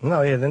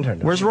 No, he had an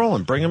intern. Where's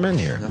Roland? Bring him in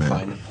here.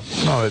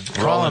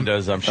 Roland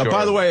does, I'm sure.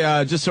 By the way,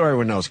 just so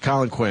everyone knows,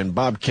 Colin Quinn,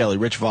 Bob Kelly,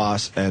 Rich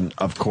Voss, and,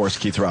 of course,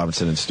 Keith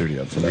Robinson in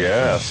studio today.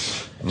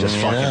 Yes. Just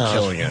fucking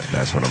killing it.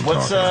 That's what I'm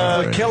talking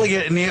about. We're killing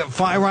it, and the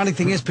ironic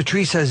thing is,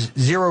 Patrice has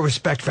zero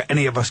respect for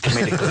any of us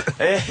comedically.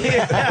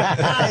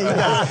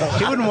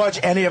 He wouldn't watch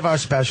any of our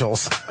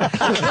specials.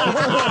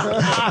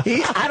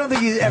 I don't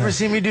think he's ever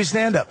seen me do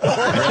stand-up.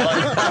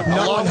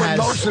 No one has.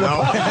 Most of them.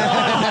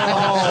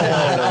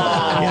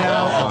 You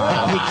know,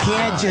 you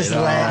can't just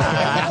let.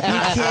 You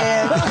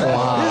can't. This is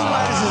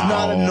why this is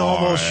not a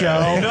normal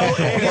show.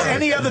 If it's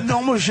any other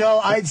normal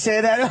show, I'd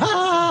say that.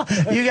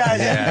 You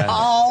guys are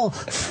all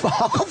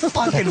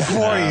fucking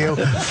for you.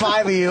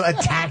 5 of you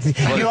attacked.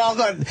 You all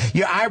got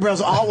your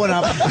eyebrows all went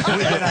up.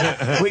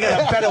 We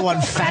got a better one,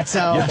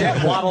 fatso. Your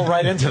dad waddled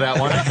right into that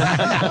one.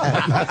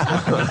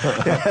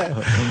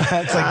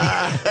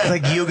 It's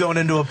like you going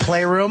into a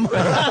playroom.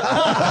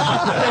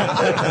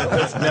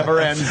 This never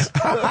ends.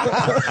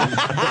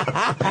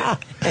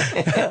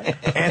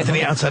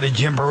 Anthony outside of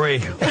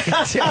Gymboree.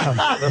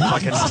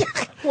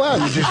 Well,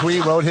 you just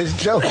rewrote his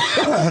joke.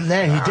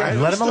 There, he did.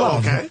 Let him alone.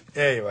 Okay.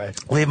 Anyway.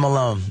 Leave him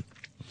alone.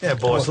 Yeah,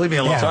 boss, leave me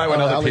alone. Sorry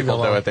when other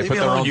people do it. They Leave put me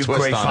their alone, own you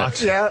twist Gray on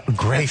Fox. it. Yeah.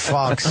 Gray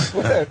Fox.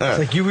 It's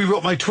like you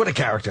rewrote my Twitter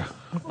character.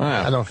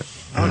 Wow. I don't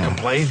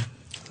complain.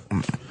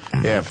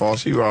 Yeah,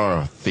 Foss, you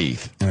are a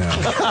thief.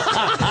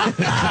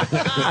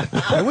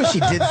 I wish he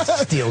did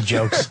steal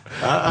jokes.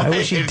 I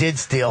wish he did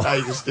steal.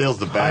 He steals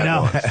the bad I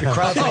know. ones. The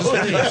crowd thinks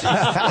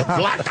the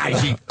black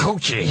guys eat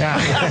coochie.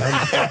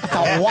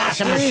 The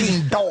washing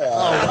machine door.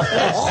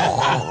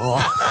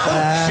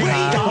 She's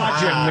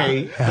dodging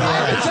me.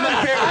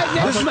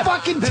 This is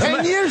fucking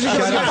 10 years ago.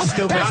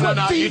 That's what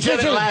No, you did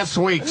it last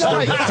week. No,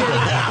 I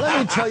didn't.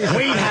 Let me tell you.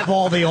 We have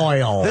all the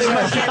oil. This is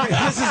my favorite.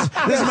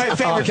 This is my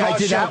favorite. Okay, I Voss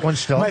did that joke. one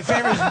still. My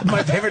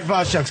favorite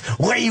Voss jokes.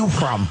 Where are you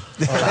from?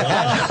 How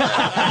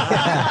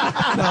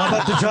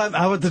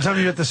about the time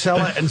you're at the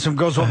cellar and some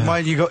girls walk by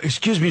and you go,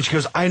 "Excuse me," and she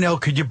goes, "I know.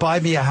 Could you buy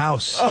me a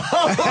house?" Walking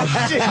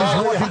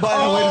by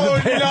the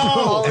way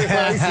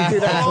to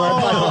the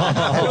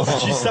bathroom.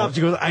 She stopped.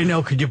 She goes, "I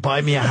know. Could you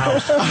buy me a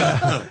house?"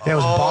 That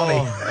was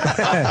Bonnie.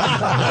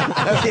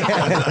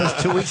 That was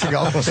 2 weeks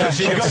ago.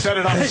 She goes, set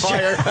it on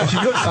fire.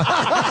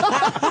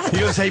 He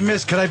goes, "Hey,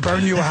 miss, can I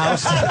burn you a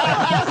house?"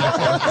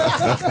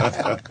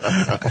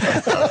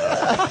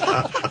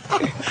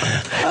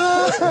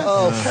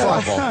 Oh,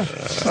 fuck.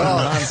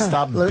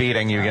 Non-stop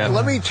beating you again.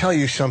 Let me tell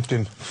you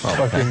something.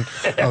 Fucking,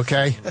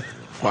 okay?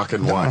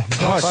 Fucking what?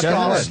 Fuck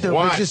all stupid.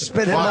 What? Just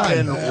spit it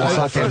Fucking out.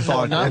 what? First of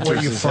all, not where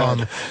you're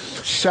from.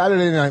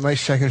 Saturday night, my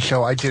second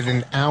show, I did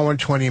an hour and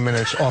 20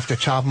 minutes off the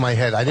top of my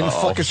head. I didn't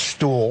fuck a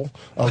stool,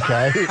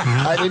 okay?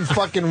 I didn't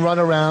fucking run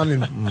around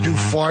and do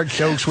fart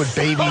jokes with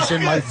babies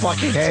in my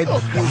fucking head.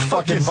 You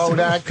fucking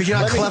Bodak. Because you're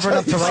not clever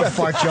enough to write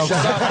fart jokes.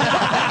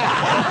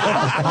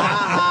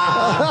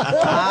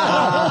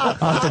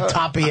 Off the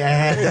top of your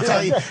head.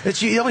 It's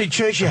the only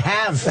choice you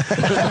have.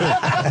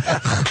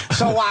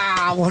 So,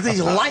 wow, well,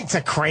 these lights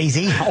are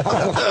crazy.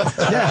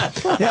 Yeah,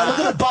 look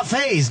at the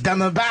buffets down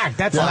the back.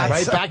 That's nice.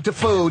 Right back to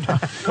food.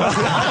 Because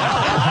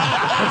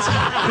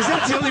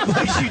that's the only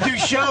place you do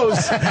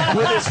shows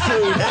with this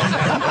food.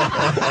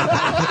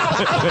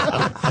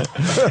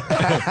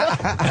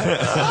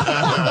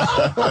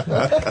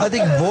 I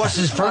think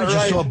Voss's furniture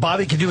store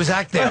Bobby can do his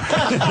act there.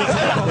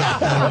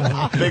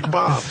 Big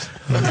Bob's.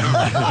 I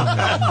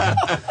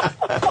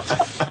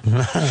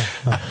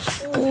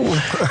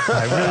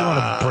really want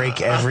to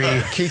break every...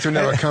 Keith will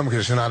never come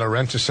because it's not a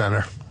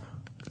rent-a-center.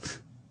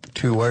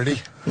 Too wordy?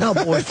 No,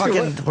 but we're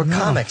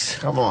comics.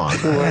 Come on.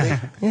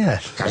 Yeah.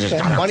 I just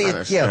gotta Funny,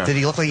 finish. yeah. Did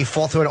he look like he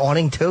fall through an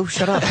awning too?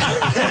 Shut up. Get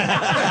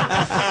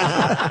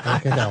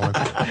that one.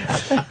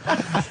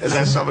 Is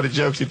that some of the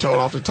jokes you told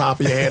off the top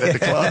of your head at the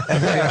club?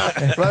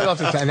 Right off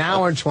the top. An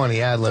hour and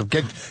 20 ad lib.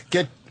 Get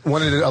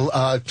one of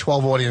the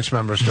 12 audience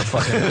members to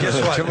fucking.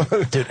 Guess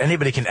what? Dude,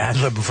 anybody can ad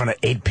lib in front of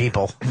 8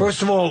 people.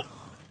 First of all,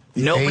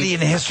 nobody in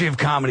the history of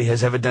comedy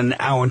has ever done an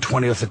hour and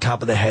 20 off the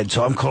top of the head,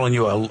 so I'm calling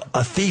you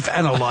a thief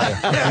and a liar.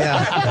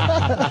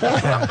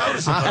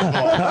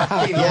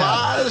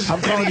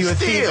 I'm calling you a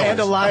thief and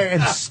a liar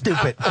and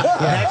stupid.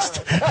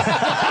 Next.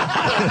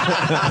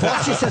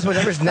 Boss just says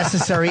whatever's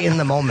necessary in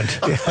the moment.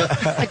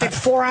 I take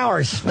 4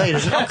 hours. No, he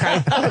doesn't.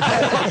 Okay.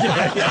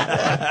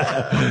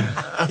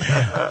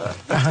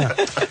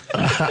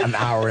 An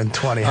hour and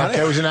 20.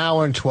 Okay, it was an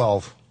hour and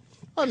 12.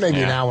 Or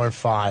maybe an hour and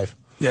 5.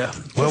 Yeah.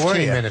 Where were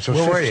 15 you? minutes. It was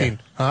Where 15. were you?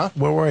 Huh?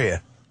 Where were you?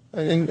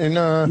 In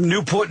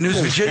Newport News,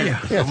 Virginia.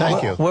 Yeah,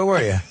 thank you. Where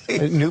were you?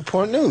 In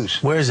Newport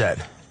News. Where's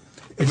that?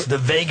 It's the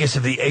Vegas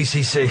of the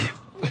ACC.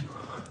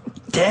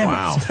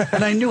 Damn it.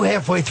 And I knew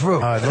halfway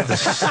through. I'd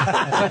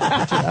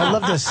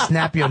love to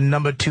snap your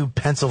number 2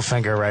 pencil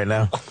finger right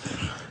now.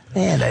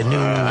 And I knew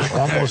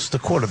almost a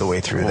quarter of the way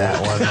through that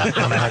one.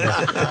 When I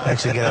had to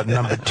actually get a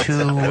number 2.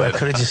 I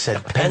could have just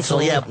said pencil.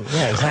 Yeah,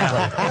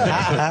 exactly.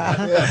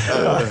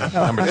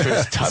 Number 2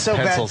 is So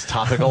bad. pencil's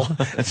topical.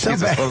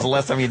 Jesus, when was the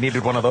last time you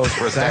needed one of those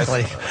for a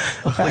Exactly.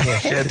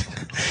 test? Shit.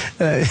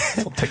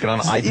 Take it on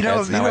iPads You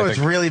know now, I it's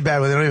think. really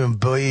bad when they don't even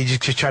boo you. You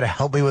just try to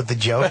help me with the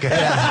joke.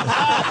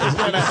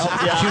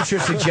 Future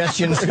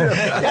suggestions.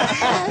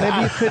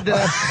 Maybe you could.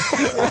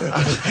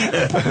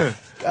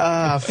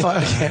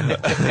 Fuck it.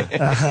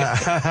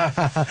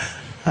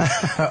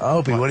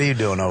 Opie, what are you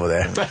doing over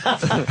there?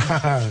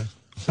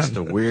 Just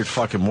a weird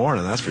fucking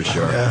morning, that's for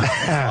sure.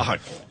 Fuck.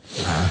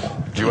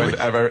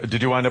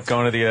 Did you wind up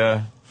going to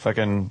the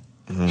fucking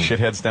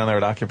shitheads down there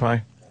at Occupy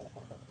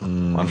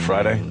on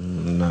Friday?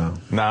 No.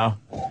 No?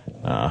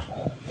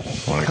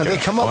 Have they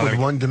come up with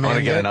one demand I want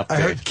to get an yet? update.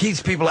 I heard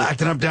Keith's people are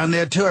acting up down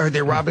there, too. I heard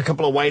they robbed a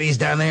couple of whiteys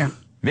down there.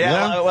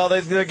 Yeah, well,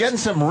 they're getting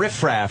some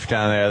riffraff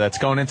down there that's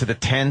going into the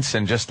tents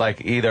and just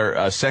like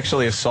either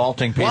sexually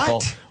assaulting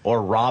people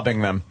or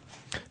robbing them.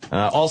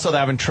 Also, they're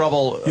having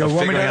trouble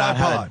figuring out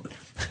how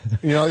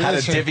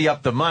to divvy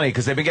up the money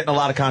because they've been getting a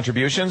lot of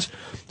contributions.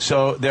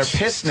 So they're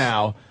pissed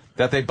now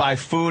that they buy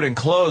food and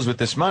clothes with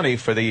this money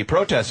for the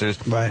protesters.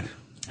 Right.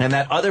 And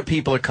that other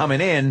people are coming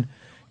in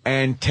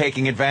and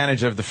taking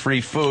advantage of the free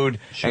food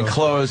and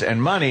clothes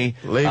and money.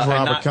 Leave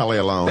Robert Kelly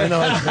alone. And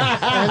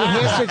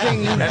here's the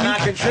thing. And not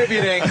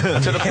contributing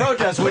to the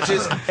protest, which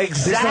is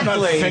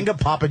exactly finger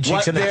popping cheeks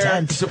what in the they're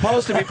tent.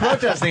 supposed to be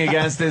protesting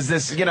against. Is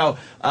this, you're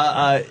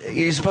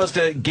supposed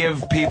to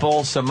give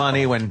people some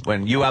money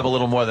when you have a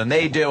little more than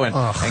they do, and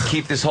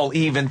keep this whole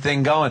even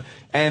thing going.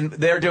 And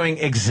they're doing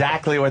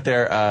exactly what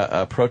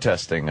they're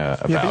protesting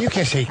about. Yeah, but you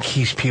can't say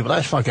Keith's people.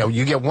 That's fucked up.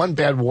 You get one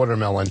bad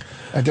watermelon.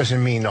 That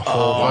doesn't mean the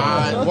whole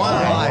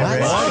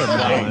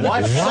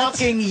What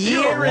fucking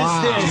year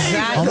is this?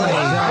 Exactly.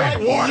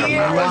 What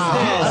year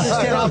is this?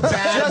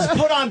 Just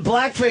put on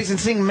blackface and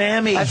sing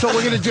Mammy. That's what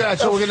we're going to do.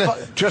 That's what we're going to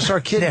dress our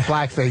kid in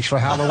blackface for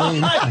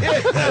Halloween.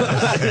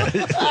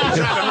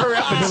 Hurry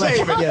up and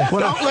save it.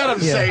 Don't let him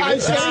save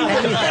it.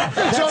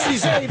 That's all he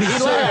said.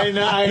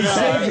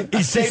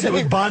 He saved it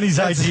with Bonnie's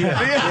idea.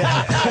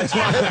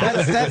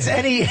 That's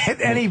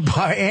any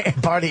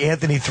party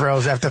Anthony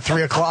throws after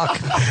 3 o'clock.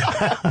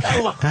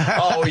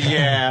 Oh,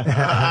 yeah.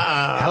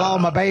 Hello,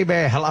 my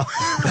baby. Hello.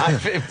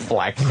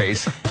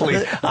 Blackface,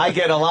 please. I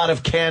get a lot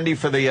of candy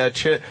for the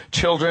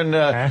children,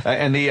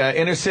 and the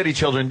inner city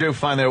children do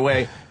find their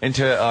way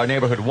into our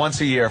neighborhood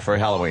once a year for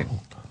Halloween.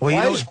 Well,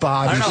 why is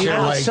Bob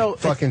like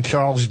fucking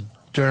Charles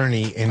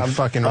Durney in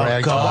fucking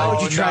rags? Why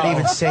would you try to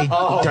even say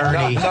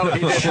dirty?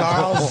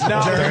 Charles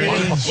Dirty.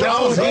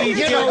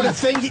 You know the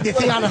thing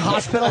on the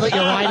hospital that you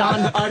write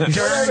on?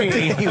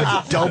 Dirty. He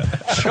was dope.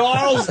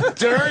 Charles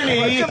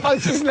Durney.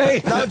 What's his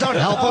name? No, don't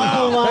help him.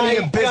 None of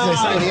your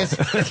business,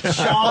 idiots.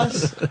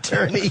 Charles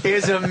Dirty.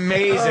 is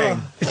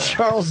amazing.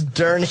 Charles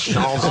Dirty.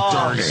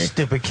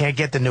 Stupid. Can't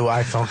get the new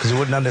iPhone because he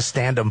wouldn't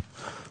understand him.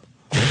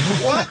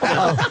 What?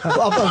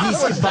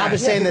 Bob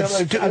is saying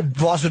that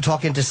boss would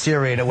talk into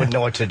Siri and it wouldn't know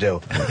what to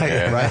do.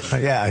 Right?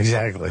 Yeah,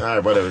 exactly. All right,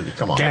 whatever.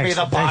 Come on. Give me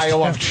the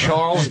bio of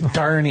Charles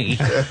Durney.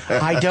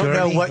 I don't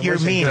know what you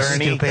mean,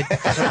 Dirty. stupid.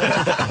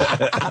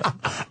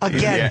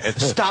 Again,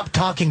 stop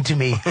talking to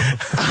me.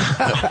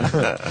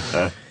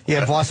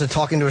 Yeah, boss is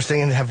talking to her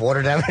saying to have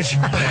water damage.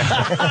 I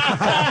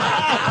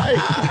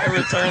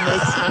return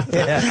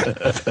this.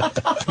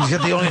 He's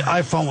got the only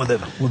iPhone with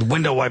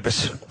window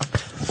wipers.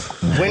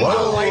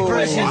 Window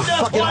wipers, you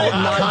fucking old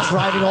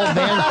non-driving old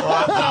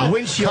man.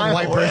 Windshield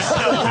wipers.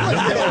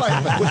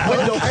 With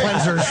window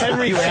cleansers.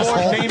 Henry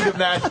Ford named him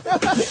that.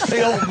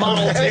 The old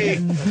Model T.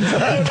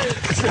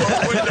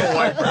 Window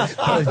wipers.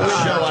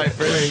 Window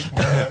wipers.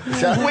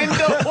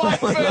 Window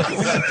wipers.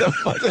 Get the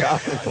fuck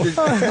out. Is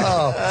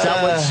that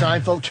what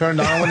Seinfeld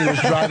turned on when he was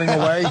driving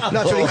away?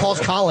 That's what he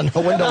calls Colin,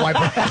 a window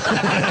wiper.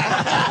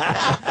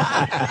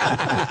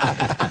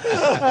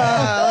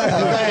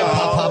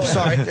 Pop,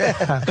 sorry.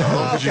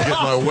 Oh, did you get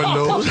my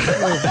windows?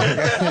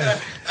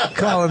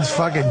 Colin's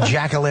fucking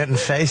jack-o'-lantern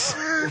face.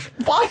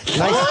 What?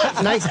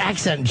 Nice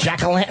accent,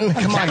 jack-o'-lantern.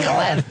 Come on,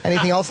 Colin.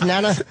 Anything else,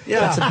 Nana? Yeah.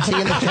 Got some tea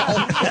in the kettle?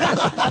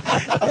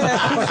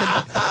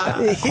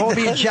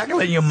 Hobie and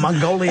Jacqueline, you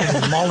Mongolian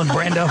Marlon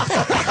Brando.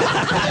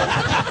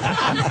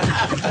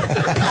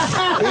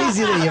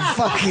 Easy there, you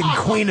fucking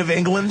Queen of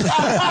England. This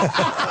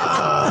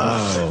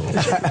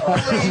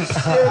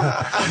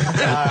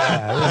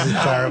is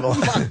terrible.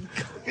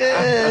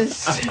 I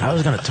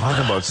was going to talk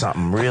about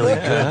something really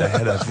good. I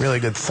had a really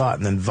good thought,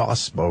 and then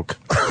Voss spoke.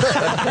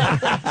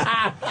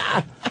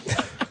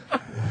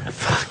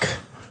 Fuck.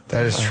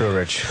 That is true,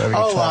 Rich.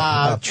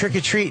 Trick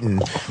or treating.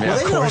 Well,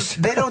 of course.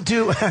 They don't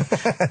do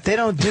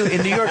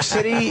in New York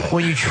City.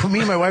 When me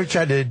and my wife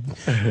tried to,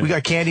 we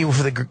got candy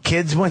for the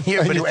kids one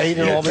year, but you ate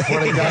it all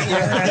before they got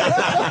here.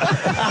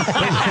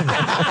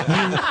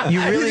 You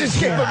really just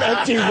give them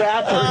empty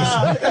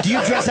wrappers. Do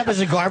you dress up as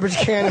a garbage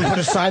can and put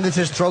a sign that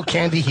says "Throw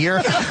candy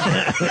here"?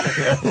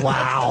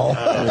 Wow.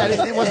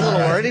 It wasn't a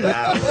little wordy,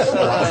 but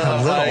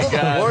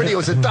Wordy, it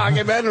was a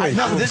documentary.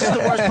 No, this is the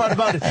worst part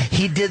about it.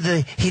 He did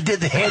the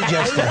hand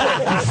gesture. You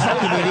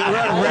fucking idiot.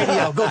 We're on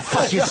radio. Go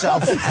fuck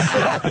yourself.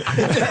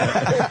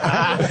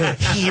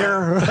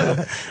 Here.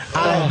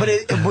 But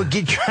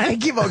trying to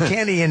give out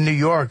candy in New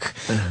York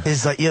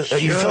is like you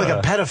feel like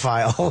a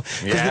pedophile.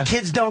 Because the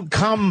kids don't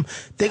come.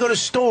 They go to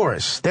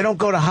stores. They don't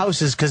go to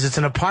houses because it's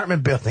an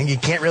apartment building. You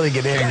can't really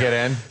get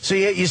in. So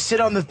you sit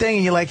on the thing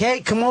and you're like,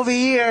 hey, come over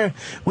here.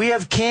 We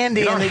have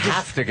candy. You don't and they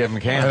have to give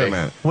them candy.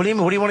 What do you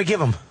mean? What do you want to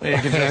give them? You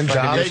can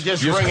They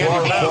just bring it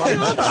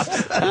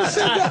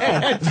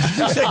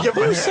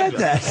Who said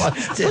that?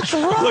 What's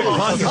wrong? Look,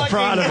 Fonz's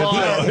proud of it.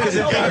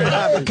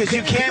 Because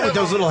you can with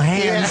those little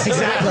hands.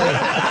 exactly.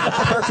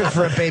 Perfect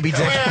for a baby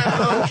dick.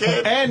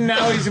 And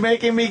now he's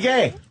making me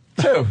gay,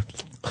 too.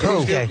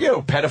 Who's gay?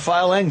 You,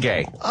 pedophile and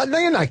gay. No,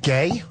 you're not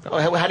gay.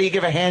 How do you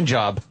give a hand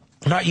job?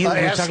 Not you.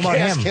 We're talking about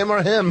Ask him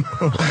or him.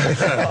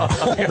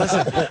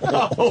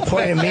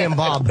 Playing me and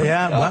Bob.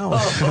 Yeah, well,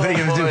 what are you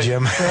going to do,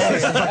 Jim?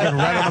 He's fucking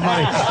right on the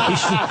money. He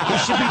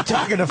should be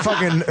talking to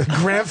fucking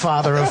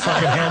grandfather of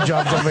fucking hand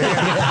jobs over here.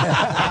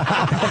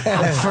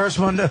 the first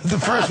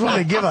one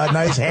to give a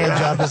nice hand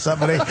job to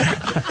somebody.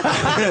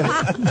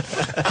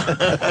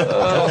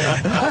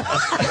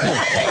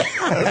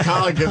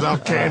 Colin gives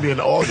out candy in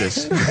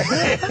August.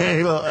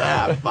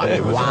 Wow.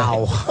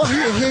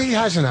 Well, he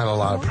hasn't had a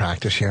lot of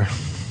practice here.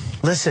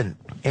 Listen,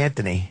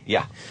 Anthony.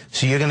 Yeah.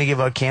 So you're going to give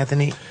out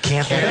Canthony?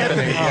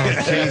 Canthony.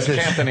 Oh, Jesus.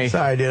 Canthony.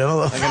 Sorry, dude. I'm a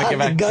little I'm gonna give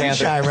out gun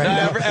shy right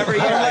now. Every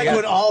year I like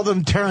when all of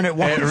them turn at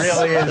once. It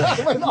really is.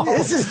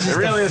 This is just It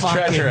really is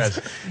treacherous.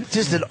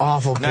 Just an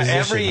awful Now, position.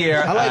 every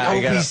year, I like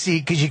I gotta- OPC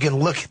because you can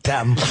look at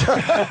them.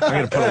 I'm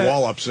going to put a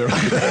wall up soon.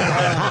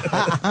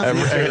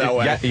 that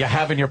way. You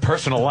have in your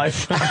personal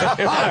life. Oh,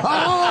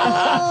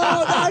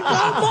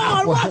 come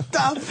on. What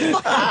the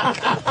fuck?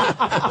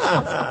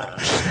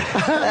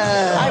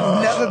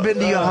 I've never been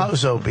to your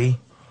house, Opie.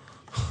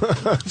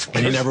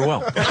 And you never will.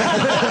 You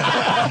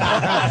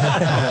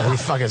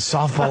fucking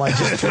softball I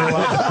just threw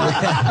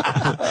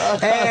up.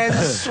 And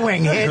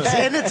swing hits,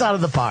 and it's out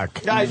of the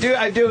park. I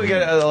do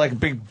get like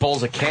big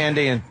bowls of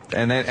candy, and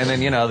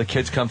then you know the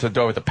kids come to the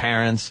door with the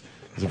parents.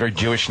 It's a very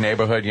Jewish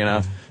neighborhood, you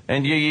know,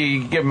 and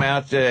you give them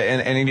out,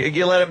 and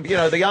you let them, you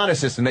know, the honor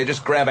system. They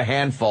just grab a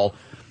handful.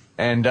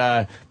 And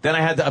then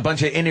I had a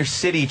bunch of inner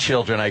city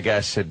children, I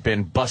guess, had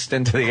been bussed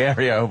into the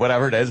area or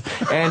whatever it is.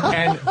 And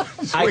I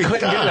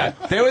couldn't do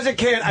that. There was a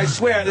kid, I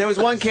swear, there was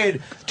one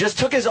kid just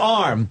took his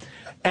arm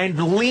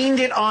and leaned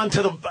it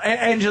onto the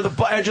edge of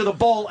the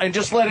bowl and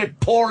just let it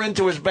pour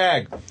into his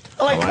bag.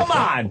 I'm like, come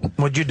on.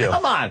 What'd you do?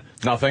 Come on.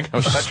 Nothing. I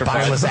was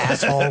petrified. Spineless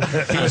asshole.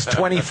 He was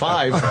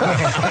 25.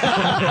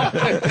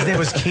 His name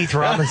was Keith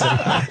Robinson.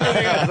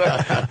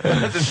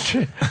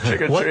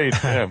 Trick or treat.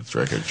 Yeah.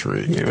 Trick or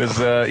treat. He was,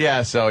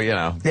 yeah, so, you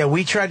know. Yeah,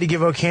 we tried to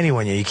give out candy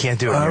one year. You can't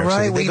do it. All in New York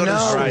right, City. They we go to the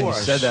know. stores.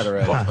 You said that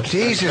already.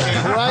 Jesus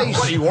Christ.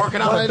 What, are you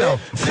working out? I know.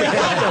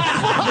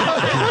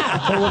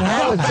 But what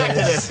happens is,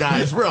 This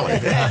guy's really.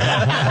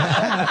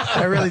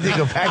 I really did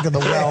go back to the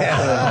well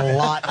a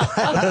lot.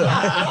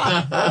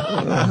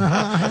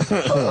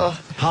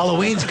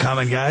 Halloween's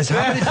coming, guys.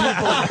 How many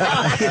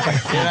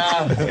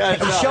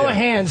people? Show of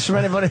hands from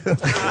anybody.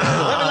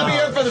 Let me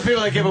hear from the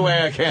people that give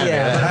away a candy.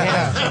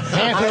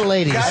 Hand for the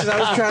ladies. Guys, I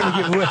was trying to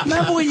give away.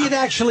 Remember when you'd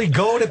actually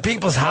go to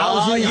people's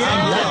houses?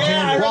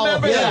 I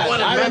remember that.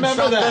 I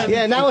remember that.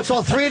 Yeah, now it's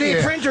all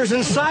 3D printers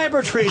and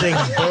cyber treating.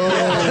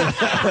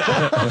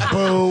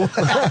 Boo.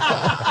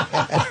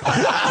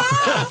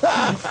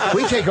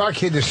 We take our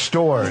kid to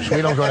stores.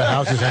 We don't go to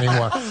houses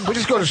anymore. We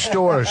just go to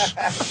stores.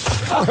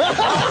 Fucking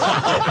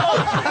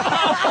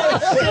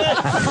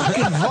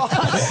Voss.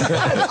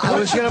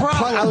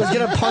 I was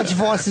gonna punch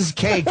Voss's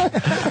cake,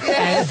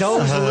 and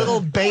those little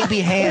baby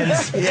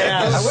hands.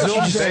 Yeah, I wish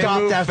you they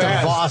stopped move after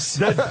fast.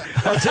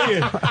 Voss. I'll tell you,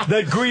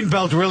 that green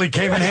belt really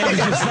came in handy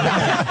just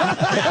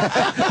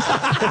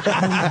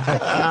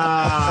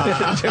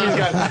Jimmy's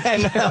got.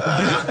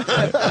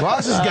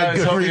 Voss has got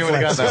good hoping you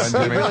would've got reflexes. that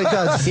one, He Jimmy. really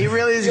does. He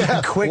really is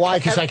got quick. Why?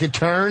 Because I could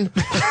turn?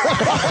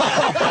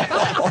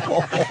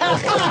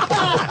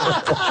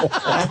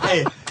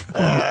 Wait. You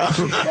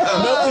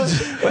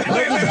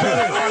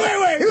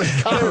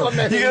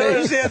gotta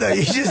understand though.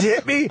 You just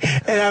hit me,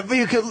 and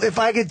if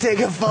I could take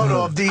a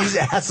photo of these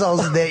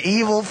assholes and their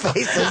evil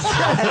faces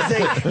as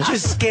they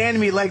just scan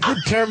me like the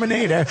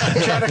Terminator,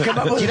 trying to come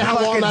up with. Do you know how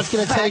long fucking that's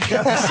going to take?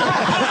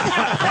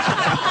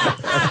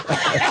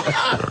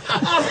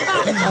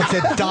 That's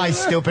it. Die,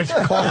 stupid.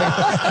 Call me.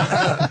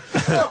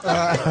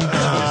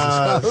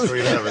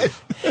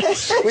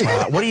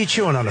 What are you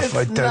chewing on? The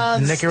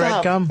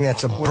Nicorette gum? Yeah,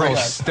 it's a Bro,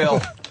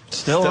 still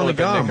on the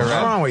gum. Nicorette. What's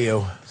wrong with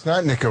you? It's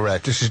not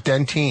Nicorette. This is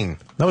Dentine.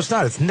 No, it's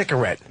not. It's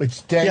Nicorette.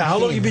 It's Dentine. Yeah, how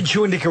long have you been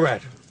chewing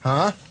Nicorette?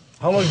 Huh?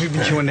 How long have you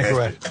been chewing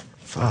Nicorette?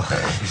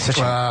 Such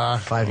a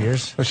 5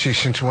 years. Let's see,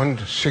 since when?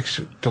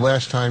 The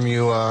last time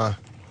you, yeah.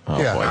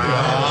 Boy.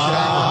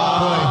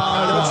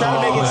 Don't try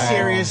to make it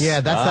serious. Yeah,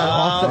 that's that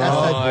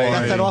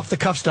off the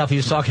cuff stuff he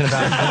was talking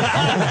about.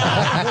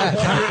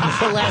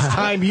 The last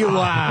time you An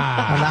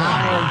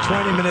hour and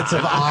 20 minutes of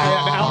An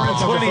hour and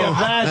 20 of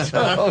that.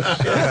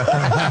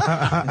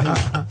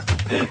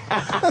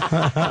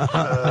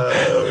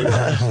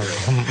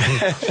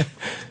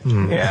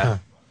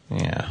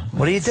 Yeah.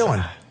 What are you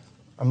doing?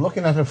 I'm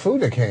looking at the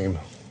food that came.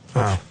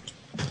 Oh,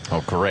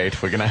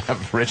 great. We're going to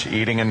have Rich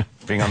eating and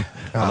being on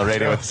the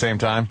radio at the same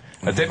time.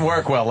 That didn't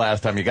work well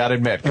last time. You got to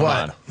admit. Come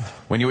on.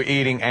 When you were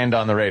eating and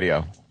on the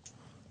radio.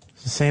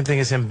 It's the same thing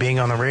as him being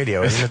on the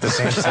radio. Isn't it the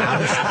same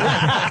sound?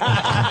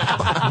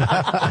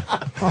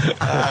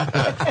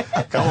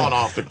 Come on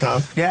off the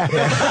cuff. Yeah.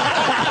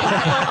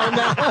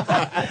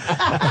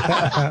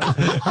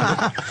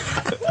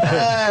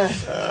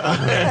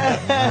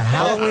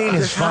 Halloween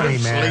is funny,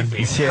 man.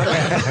 You know,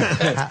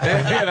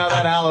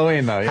 that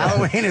Halloween, though. Yeah.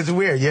 Halloween is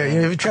weird. Yeah,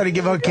 you ever try to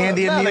give out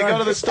candy in No, New they York? go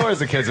to the stores,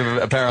 the kids,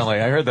 apparently.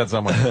 I heard that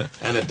somewhere.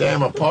 And the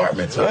damn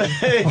apartments. Huh?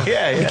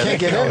 yeah. You can't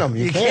get in them.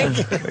 You can't.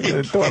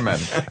 The doorman.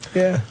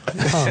 Yeah.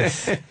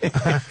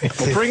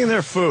 Well, bring in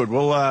their food.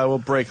 We'll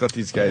break. Let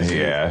these guys eat.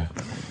 Yeah.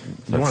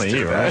 You want to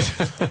eat, right?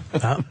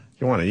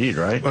 You want to eat,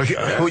 right?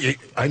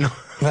 I know.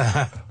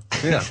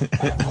 Yeah.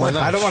 Why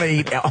not? I don't want to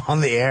eat on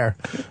the air.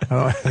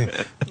 Why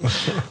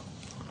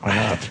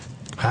not?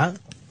 Huh?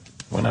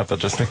 Why not? They'll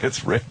just think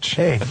it's Rich.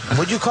 Hey,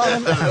 what'd you call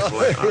him?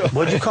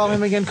 What'd you call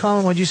him again,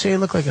 Colin? What'd you say he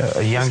looked like?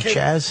 A young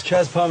Chaz?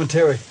 Chaz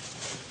Palminteri.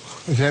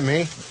 Is that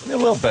me? A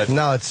little bit.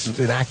 No, it's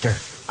an actor.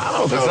 I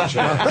don't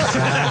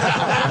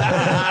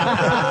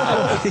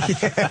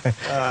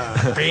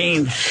know.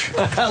 Beans.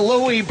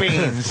 Louis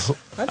Beans.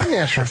 I didn't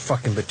ask for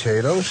fucking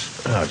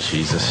potatoes. Oh,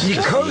 Jesus.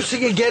 You're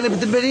cursing again with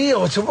the video.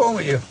 What's wrong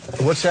with you?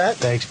 What's that?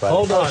 Thanks, buddy.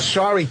 Hold on.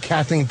 Sorry,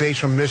 Kathleen Bates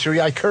from Misery.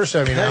 I curse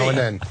every now and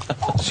then.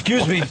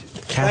 Excuse me.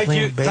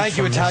 Kathleen Bates Thank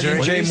you, from Italian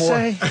Missouri. J.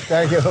 Moore.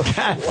 Thank you.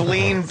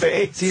 Kathleen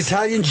Bates. The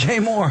Italian J.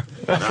 Moore.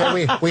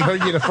 Okay, we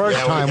heard you the first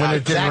time when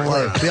it didn't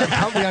work. We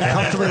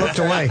uncomfortably looked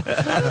away.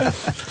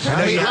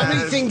 How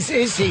many things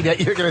is he that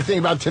you're going to think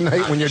about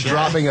tonight when you're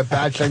dropping a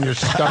batch on your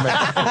stomach?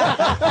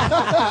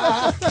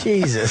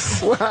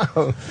 Jesus.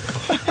 Wow.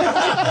 You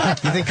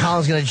think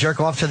Colin's going to jerk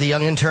off to the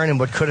young intern and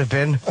what could have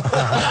been?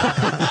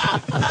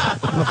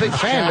 I'm a big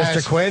fan, Chaz.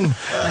 Mr. Quinn.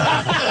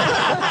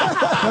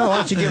 Well, why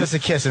don't you give us a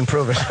kiss and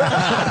prove it? Let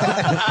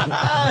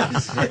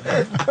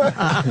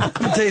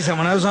me tell you something.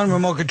 When I was on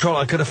remote control,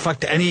 I could have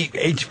fucked any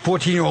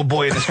 14-year-old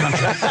boy in this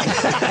country.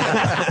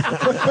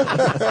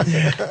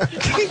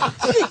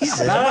 Jesus.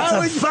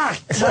 That's a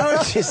fact. Why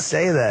would you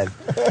say that?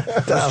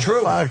 That's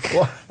true.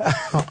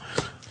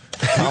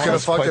 You could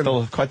have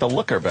fucking. Quite the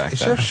looker back Is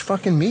there. there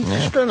fucking meat?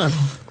 Just been on.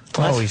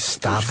 Oh,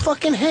 stop. There's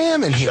fucking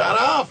ham in here. Shut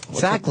up.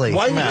 Exactly.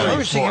 Why are you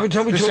cursing every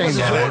time we This talk ain't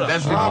about that. this?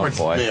 That's Robert's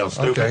boy. meal,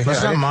 stupid. Okay.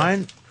 That's Yeah, not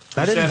mine.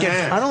 I didn't said get.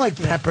 ham. I don't like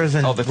peppers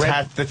and. Oh,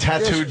 the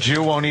tattooed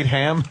Jew won't eat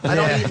ham? I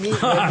don't eat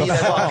meat. Red meat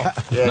at all.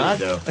 Yeah, you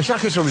do. It's not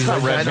because of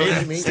religion. red I don't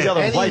meat. eat meat. It's the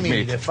other Any white meat.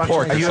 meat. If I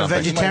Pork try or to something.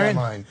 eat something, vegetarian?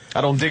 I don't mind.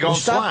 I don't dig on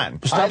swine.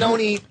 I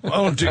don't eat.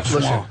 Oh, Dick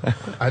Listen,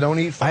 I don't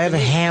eat. I have a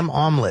fucking meat. ham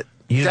omelet.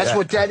 That's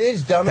what that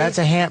is, dummy. That's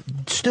a ham.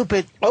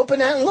 Stupid. Open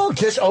that and look.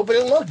 Just open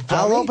it and look,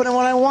 dummy. I'll open it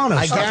when I want to.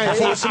 I Stop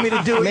guarantee- forcing me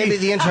to do it. Maybe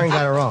the intern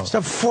got it wrong.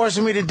 Stop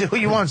forcing me to do what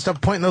you want.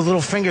 Stop pointing those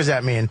little fingers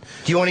at me. And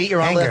Do you want to eat your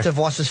omelet Anger. after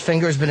Voss's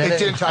finger's been in It it?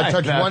 didn't. I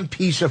touched one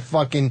piece of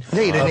fucking. No,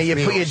 you didn't. You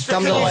put your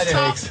thumb to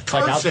Stop the It's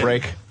like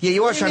Outbreak. Yeah,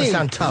 you are trying to mean?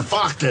 sound tough.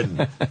 Fucking.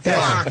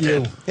 Yeah.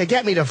 Fucking. Yeah,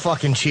 get me the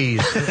fucking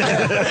cheese.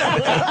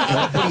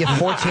 What are you,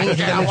 14? You think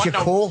that makes you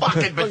cool?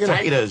 Fucking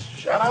potatoes.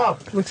 Shut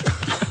up.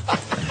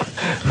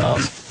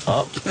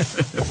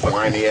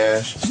 Whiny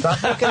ass.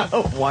 Stop looking.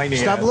 Whiny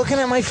Stop ass. looking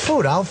at my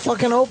food. I'll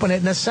fucking open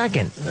it in a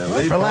second.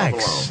 leave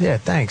Relax. Bob alone. Yeah,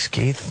 thanks,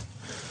 Keith.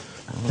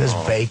 There's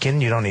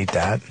bacon. You don't eat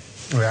that.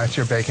 That's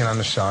your bacon on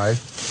the side.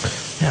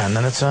 Yeah, and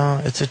then it's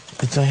a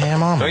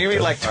ham omelet. Don't you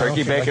eat like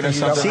turkey bacon or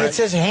something? See, it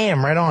says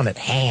ham right on it.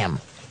 Ham.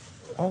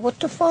 Oh, what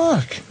the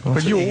fuck?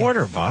 What'd you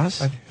order,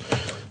 boss?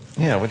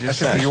 Yeah, what'd you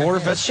say? You order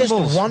It's just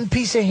vegetables. one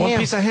piece of ham. One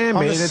piece of ham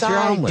on made the it your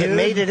side, omelet. dude. It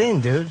made it in,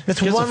 dude.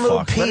 It's Gives a one little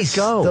fuck. Let it piece.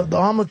 go. The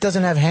omelet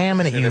doesn't have ham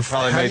in it. And You it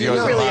probably how made do yours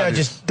you really a are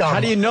just dumb. How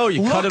do you know?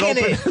 You cut it Look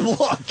open at and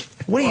look.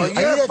 What are you?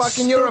 Well,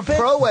 you're a stupid?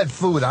 pro at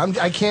food.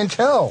 I can't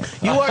tell.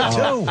 You are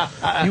too.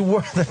 You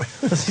were.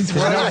 There's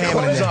no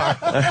ham in there.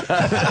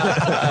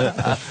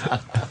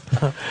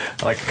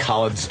 Like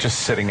Colin's just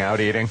sitting out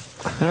eating.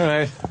 All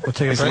right. We'll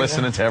take a He's break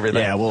listening to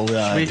everything. Yeah, we'll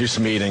do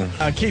some eating.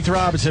 Keith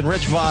Robinson,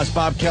 Rich Voss,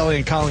 Bob Kelly,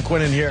 and Colin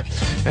Quinlan here.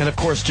 And, of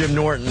course, Jim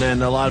Norton.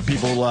 And a lot of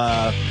people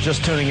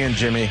just tuning in,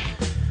 Jimmy.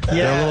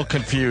 They're a little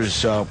confused,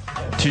 so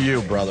to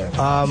you, brother.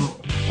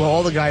 Well,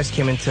 all the guys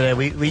came in today.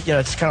 We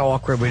it's kind of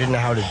awkward. We didn't know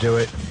how to do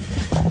it.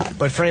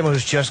 But for anyone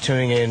who's just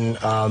tuning in,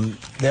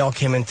 they all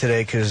came in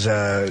today because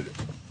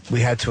we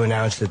had to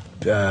announce that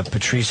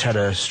Patrice had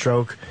a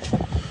stroke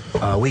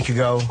a week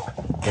ago.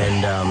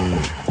 And,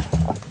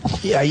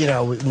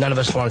 none of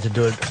us wanted to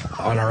do it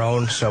on our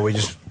own, so we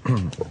just... I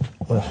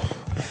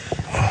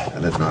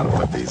didn't know how to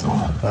put these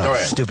on. Go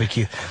ahead. Stupid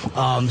cute.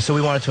 So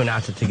we wanted to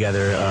announce it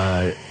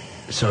together.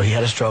 So he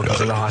had a stroke. He was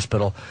in the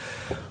hospital.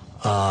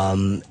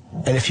 And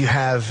if you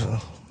have...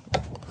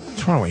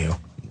 What's wrong with you?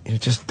 You're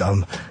just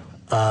dumb.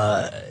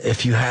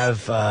 If you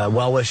have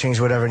well-wishings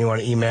or whatever and you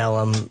want to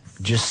email them,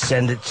 just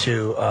send it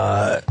to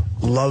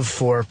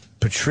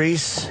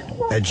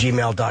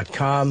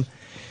loveforpatrice@gmail.com.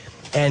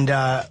 And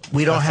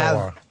we don't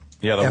have...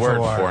 Yeah, the word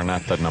FOR. for,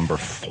 not the number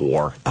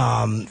 4.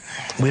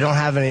 We don't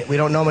have any... We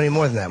don't know any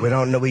more than that. We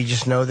don't know. We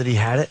just know that he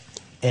had it.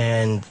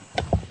 And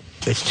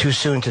it's too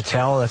soon to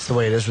tell. That's the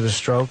way it is with a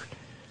stroke.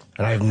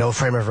 And I have no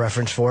frame of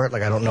reference for it.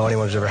 Like, I don't know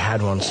anyone who's ever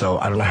had one, so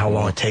I don't know how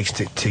long it takes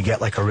to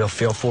get, like, a real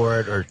feel for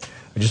it, or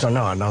we just don't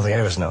know. I don't think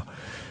any of us know.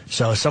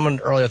 So someone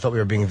earlier thought we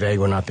were being vague.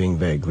 We're not being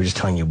vague. We're just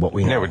telling you what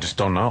we know. Yeah, we just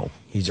don't know.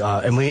 He's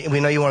and we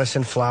know you want to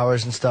send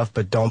flowers and stuff,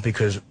 but don't,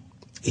 because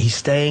he's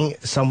staying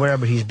somewhere,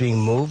 but he's being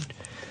moved.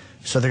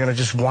 So they're going to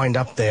just wind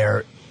up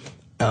there,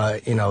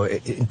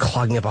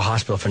 clogging up a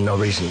hospital for no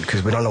reason,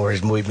 because we don't know where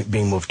he's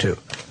being moved to.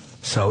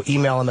 So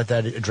email him at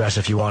that address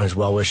if you want his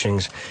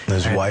well-wishings.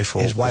 His wife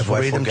will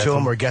read them to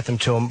him or get them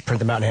to him, print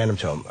them out and hand them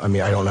to him. I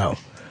mean, I don't know.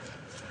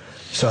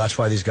 So that's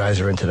why these guys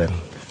are in today.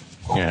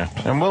 Yeah,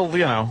 and we'll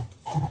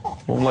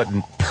let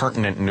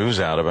pertinent news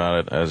out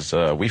about it as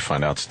we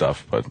find out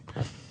stuff, but,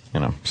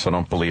 so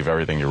don't believe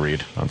everything you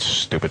read on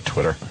stupid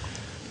Twitter.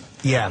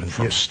 Yeah.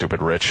 From stupid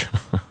Rich,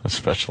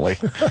 especially,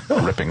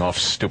 ripping off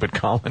stupid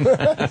Colin.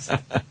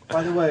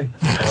 By the way,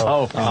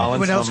 Colin's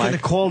anyone else the going to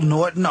mic. call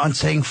Norton on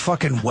saying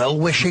fucking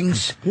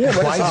well-wishings? Yeah,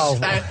 twice?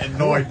 that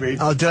annoyed me.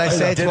 Oh, did I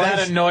say it Did twice?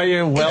 that annoy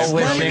you?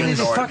 Well-wishing? It's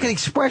a fucking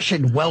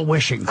expression,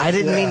 well-wishing. I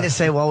didn't mean to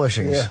say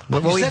well-wishings. Yeah.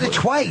 But You said it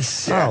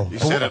twice. Oh, You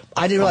said it.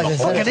 I didn't realize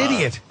I said Fucking it.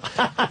 idiot.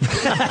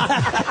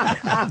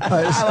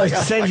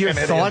 Send your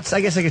thoughts.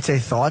 I guess I could say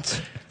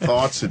thoughts.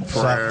 Thoughts and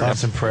prayers.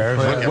 Thoughts and prayers.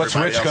 What's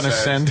Everybody Rich going to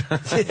else send?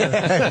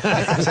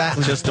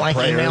 Exactly. Just blank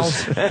prayers.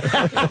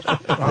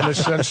 emails. I'm going to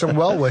send some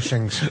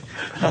well-wishings.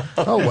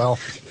 Oh, well.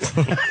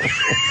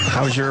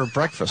 How was your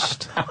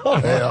breakfast?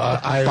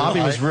 Yeah, Bobby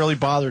was really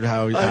bothered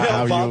how you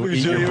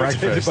eat your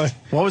breakfast.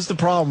 What was the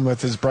problem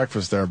with his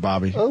breakfast there,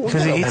 Bobby?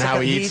 Because he eats, how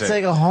like, he he eats eats it.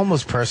 like a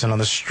homeless person on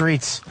the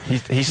streets.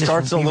 He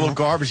starts a little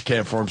garbage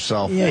can for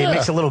himself. Yeah, he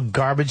makes a little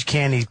garbage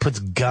can. He puts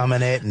gum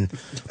in it, and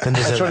then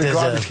there's That's what a there's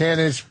garbage can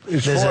is for,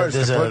 is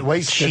there's to a put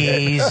waste in it.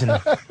 cheese,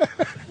 but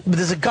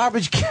there's a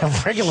garbage can,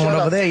 regular one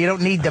over there. You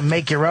don't need to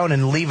make your own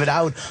and leave it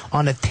out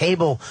on a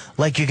table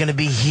like you're going to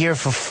be here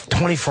for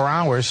 24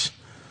 hours.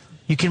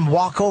 You can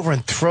walk over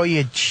and throw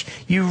you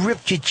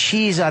ripped your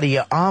cheese out of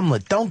your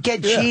omelet. Don't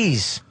get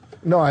cheese.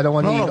 No, I don't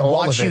want to No, eat all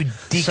watch of it. you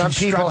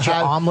deconstruct your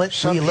omelet with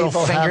some your little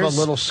people have a fingers.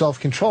 little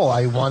self-control.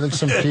 I wanted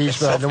some cheese,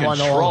 but I didn't want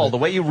all Self-control. of The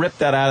it. way you ripped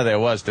that out of there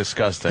was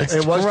disgusting.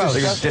 It was gross.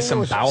 Like you're disgusting.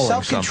 disemboweling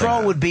Self-control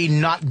something. would be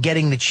not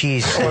getting the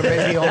cheese. Or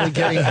maybe only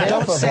getting half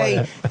Don't of say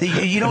one.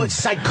 you know it's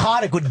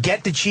psychotic would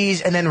get the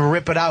cheese and then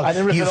rip it out. I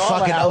didn't rip you it all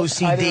fucking out. I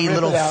OCD didn't rip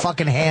little it out.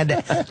 fucking hand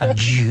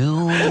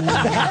Jew.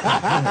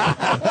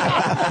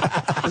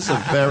 This is a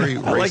very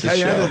racist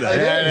show.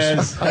 Yeah, it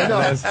is. I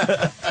know. It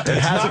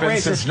has been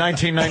since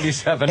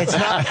 1997.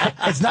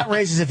 It's not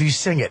racist if you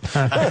sing it.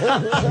 okay.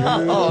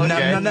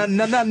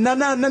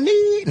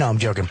 No, I'm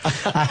joking.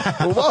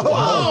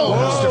 Whoa!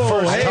 That's the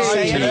first I didn't time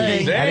say today.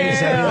 anything. I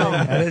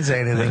didn't say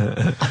anything.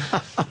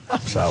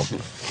 So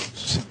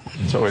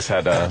It's always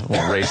had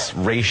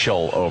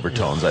racial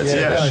overtones, I'd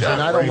say. Yeah, this show.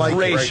 and I don't like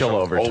racial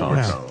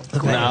overtones.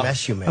 Look what No. a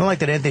mess you I made. don't like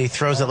that Anthony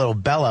throws that little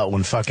bell out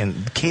when fucking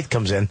Keith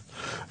comes in.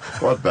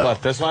 What bell?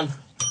 What, this one?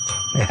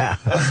 Yeah.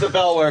 That's the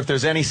bell where if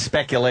there's any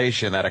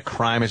speculation that a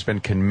crime has been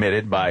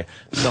committed by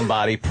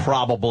somebody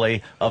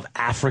probably of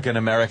African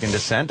American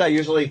descent, I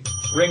usually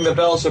ring the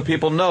bell so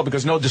people know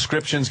because no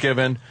description's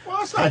given.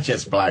 Well, it's not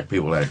just black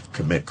people that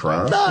commit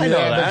crimes. No, I know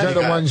But that.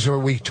 they're the ones who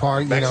we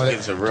target.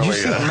 Mexicans are really...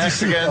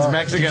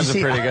 Mexicans are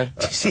pretty good.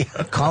 Did you see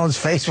Colin's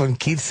face when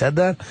Keith said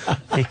that?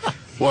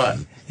 What?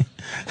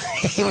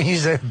 When you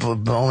said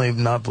only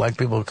not black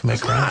people who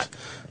commit crimes?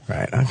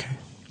 Right, okay.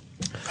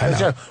 I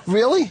know.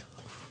 Really?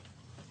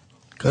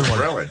 Good one.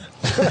 Really?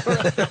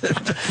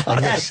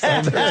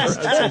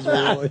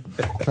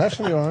 That's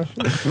the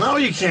orange. No,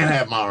 you can't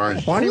have my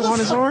orange. Why do you want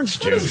his orange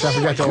juice? I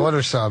forgot to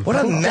order some. What a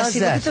Who mess! does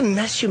Look at that? the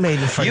mess you made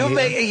in front You of you.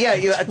 make, yeah,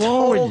 you. What's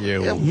wrong with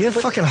you? You're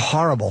fucking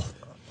horrible.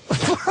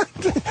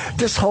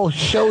 This whole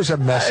show's a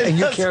mess, and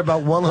you care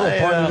about one little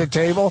part of the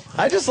table?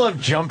 I just love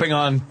jumping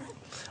on.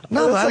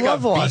 No, it's I like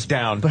love a Oz. beat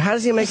down. But how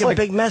does he make It's a like-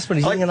 big mess when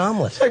he's like- eating an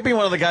omelet? It's like being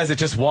one of the guys that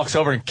just walks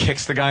over and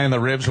kicks the guy in the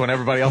ribs when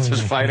everybody else is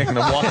fighting and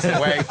then walks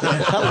away.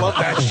 I love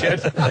that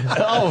shit.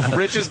 Oh,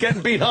 Rich is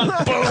getting beat on.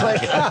 Boom.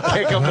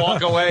 Kick him,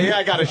 walk away. Yeah,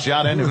 I got a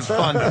shot in. It was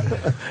fun.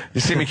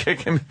 You see me kick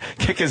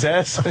his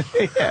ass?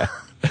 Yeah.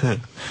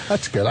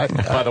 That's good.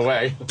 By the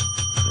way.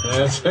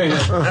 That's what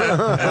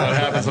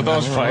happens with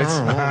those fights.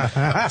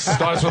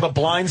 Starts with a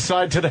blind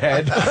side to the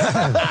head,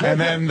 and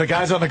then the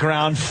guy's on the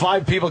ground.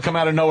 5 people come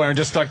out of nowhere and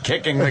just start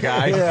kicking the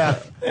guy. Yeah.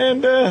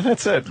 And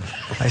that's it.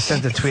 I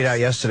sent a tweet out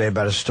yesterday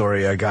about a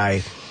story, a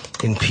guy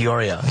in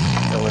Peoria,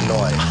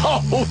 Illinois.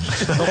 Oh,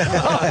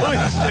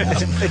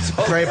 It's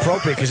very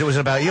appropriate because it was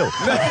about you.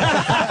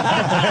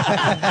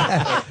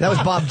 That was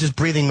Bob just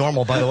breathing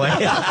normal, by the way.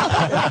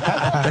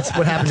 That's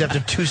what happens after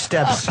 2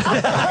 steps.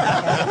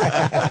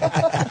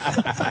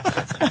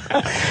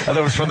 I thought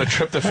it was from the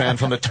tryptophan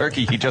from the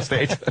turkey he just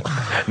ate.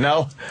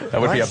 No?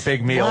 That would be a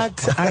big meal.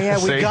 What? Oh, yeah,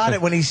 we See? got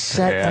it when he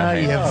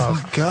said, Yeah.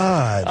 oh,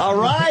 God. All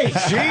right,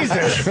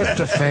 Jesus.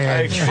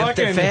 Tryptophan.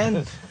 Fucking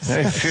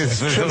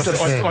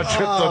Tryptophan. What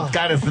the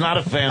guy that's not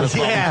a fan is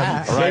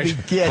Yeah, right? maybe,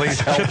 yeah. Please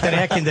help. Tryptophan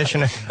air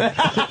conditioner.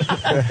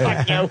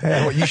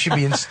 Yeah, what you should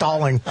be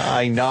installing.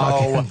 I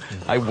know.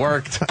 I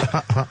worked.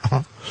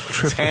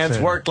 His hands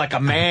worked like a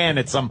man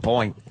at some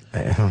point.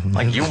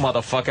 Like you,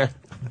 motherfucker.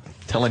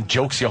 Telling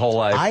jokes your whole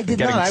life. I did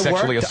getting not. I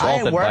sexually worked.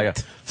 assaulted by a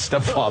worked.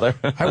 stepfather.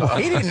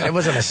 He didn't. It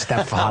wasn't a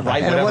stepfather.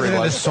 Right, And it whatever wasn't it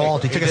an was.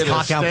 assault. He took his did a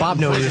cock out. Bob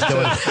knew what he was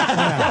doing.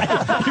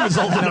 He was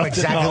old to know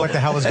exactly what the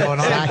hell was going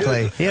on.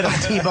 Exactly. He had a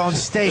T-bone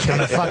steak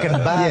on a fucking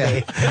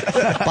body.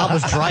 Bob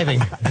was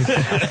driving. He's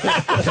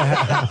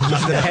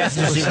in the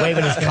passenger seat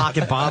waving his cock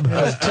at Bob.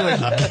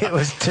 It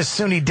was to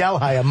SUNY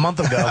Delhi a month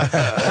ago.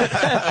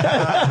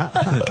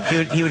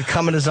 He would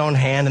come in his own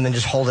hand and then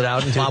just hold it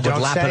out, and Bob would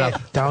Don't lap say it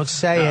up. Don't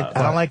say it.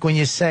 I don't like when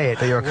you say it.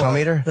 That you're a cum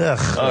eater? Ugh.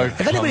 Oh,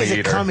 If anybody's cum a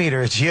eater. cum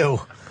eater, it's you.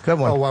 Good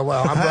one. Oh, well,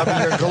 I'm rubbing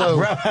your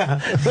glue.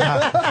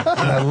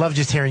 I love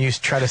just hearing you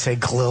try to say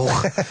glue.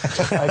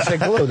 I say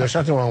glue. There's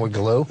nothing wrong with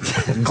glue.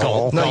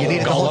 No, you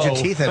need to hold your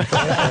teeth in.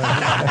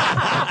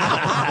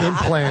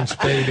 Implants,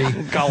 baby.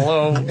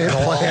 Gallo.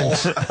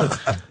 Implants.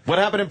 What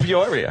happened in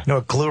Peoria?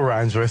 No, glue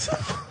rhymes with.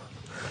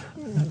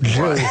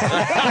 Jew.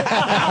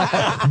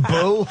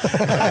 Boo.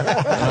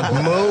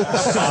 Moo.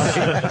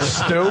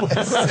 Stu?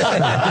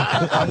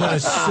 I'm going to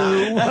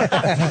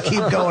sue.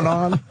 Keep going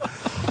on.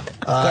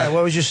 Go ahead,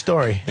 what was your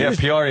story? Yeah,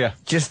 Peoria.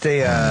 Just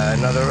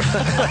another.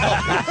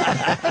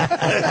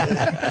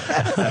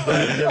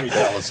 Let me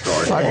tell a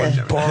story.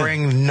 Fucking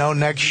boring, no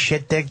neck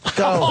shit dick.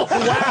 Go.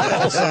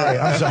 I'm sorry.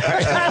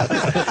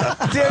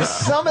 There's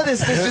some of this,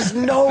 there's just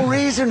no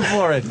reason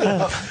for it.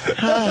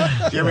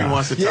 Jimmy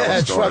wants to tell Yeah, a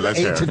it's story. from Let's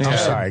 8 hear to it. 10. I'm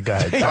sorry. Go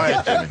ahead. Go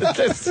ahead,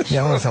 Jimmy.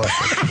 Yeah, I want to tell it.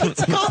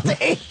 It's called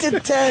 8 to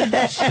 10.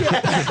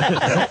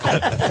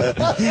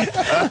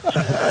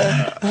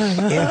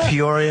 In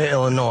Peoria,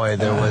 Illinois,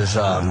 there was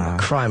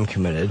crime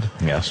committed.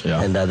 Yes,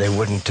 yeah. And they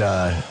wouldn't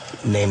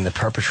name the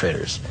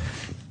perpetrators.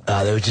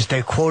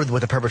 They quoted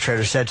what the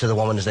perpetrator said to the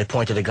woman as they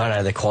pointed a gun at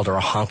her. They called her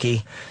a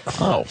honky.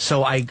 Oh.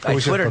 So I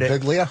Was twittered it.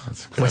 Babiglia?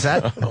 What's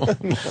that?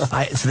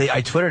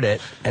 I twittered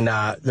it, and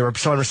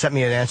someone sent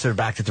me an answer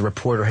back that the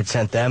reporter had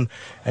sent them,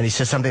 and he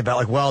said something about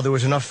like, well, there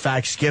was enough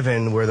facts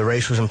given where the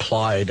race was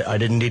implied. I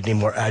didn't need any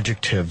more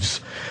adjectives.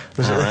 It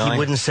was like really? he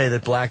wouldn't say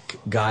that black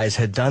guys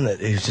had done it.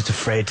 He was just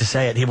afraid to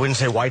say it. He wouldn't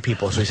say white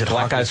people, so he said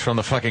Black honky. guys from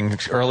the fucking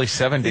early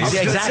 70s.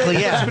 Yeah, exactly.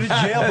 Yeah. He's been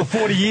in jail for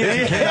 40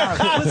 years.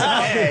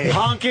 Hey,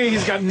 honky,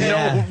 he's got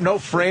no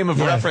frame of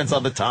reference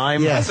on the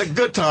time. Yeah. That's a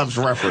good times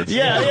reference.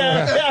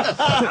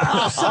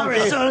 Yeah.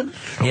 Sorry, son.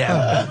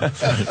 Yeah.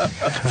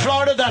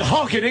 Florida, that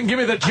honky didn't give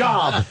me the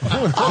job.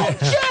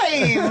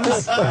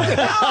 James!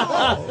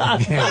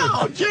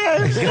 Oh,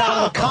 James. Get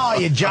out of the car,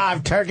 you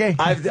jive turkey.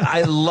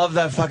 I love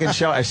that fucking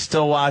show. I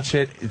still watch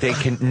it.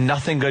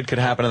 Nothing good could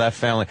happen to that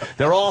family.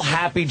 They're all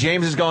happy.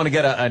 James is going to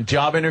get a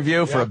job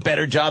interview for a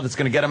better job that's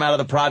going to get him out of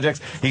the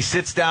projects. He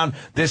sits down.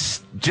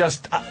 This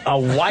just a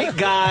white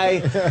guy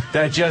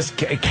that just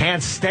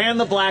can't stand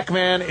the black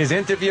man is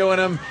interviewing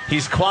him.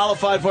 He's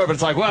qualified for it, but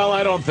it's like, well,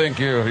 I don't think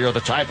you're the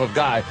type of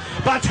guy.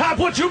 But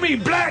what you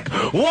mean, black?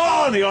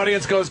 Whoa! And the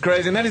audience goes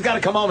crazy. And then he's got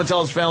to come home and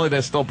tell his family Apparently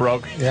they're still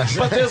broke. Yes.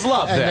 But there's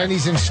love And there. then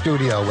he's in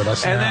studio with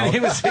us And now. then he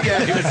was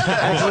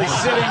actually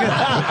sitting.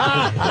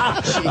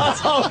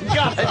 Oh,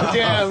 God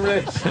damn,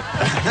 Rich.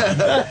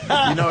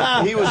 You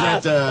know, he was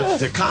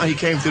at he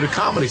came through the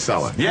Comedy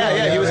Cellar.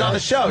 Yeah, he was on the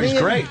show. He's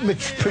great.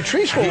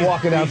 Patrice were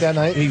walking out that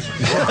night.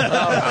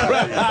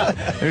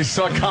 We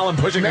saw Colin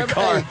pushing a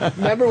car. Hey,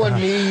 remember when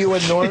me, you,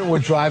 and Norton were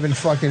driving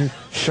fucking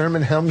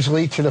Sherman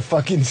Hemsley to the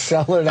fucking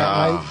cellar that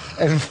night?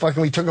 And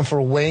fucking we took him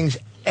for wings.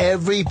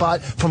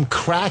 Everybody, from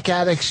crack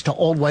addicts to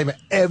old white men,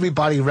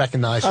 everybody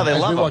recognized him they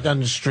as love we him. walked down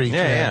the street.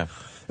 Yeah.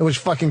 It was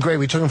fucking great.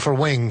 We took him for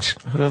wings.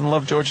 Who doesn't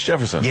love George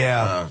Jefferson?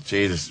 Yeah. Oh,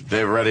 Jesus.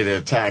 They're ready to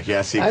attack you.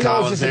 I see I know,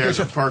 Colin's it's just ears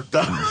are perked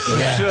up.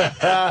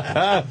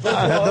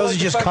 Those are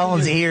just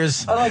Colin's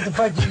ears. I like the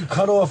fact that you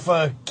cut off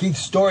Keith's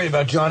story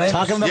about John Anderson.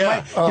 Talking to the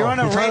mic. You're on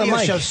a you're talking to radio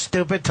the show, mic.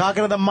 stupid.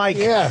 Talking to the mic.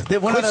 Yeah. They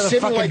went Quit out of the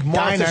sitting fucking like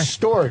Martha diner.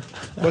 Stewart.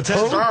 What's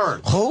that?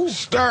 Sturt. Who?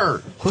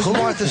 Sturt. Who's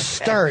Martha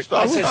Sturt?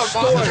 I said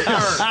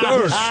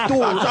Sturt.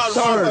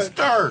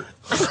 Sturt.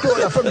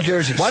 I'm from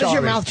Jersey. Why does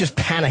your Sorry. mouth just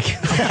panic?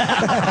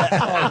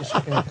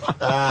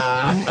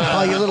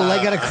 Oh, your little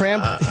leg got a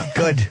cramp?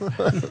 Good.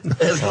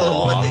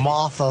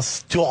 Martha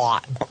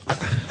Stewart.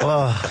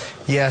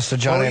 Yeah, so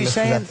John What were you Amos was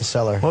saying? at the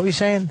cellar. What were you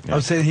saying? I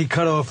was saying he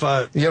cut off.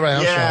 You're right.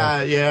 I'm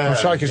sorry. I'm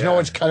sorry because no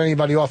one's cut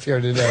anybody off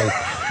here today.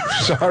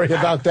 Sorry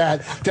about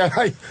that.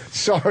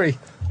 Sorry.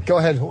 Go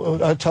ahead.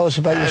 Tell us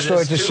about your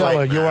story at the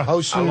cellar. You were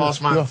hosting. I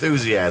lost my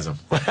enthusiasm.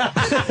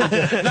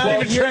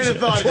 Not even train of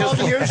thought.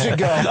 12 years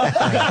ago.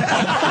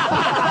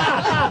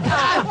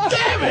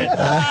 Damn it!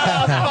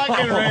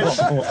 Fucking Rich.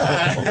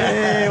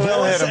 Hey,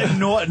 Will hit him.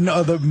 Norton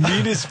are the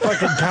meanest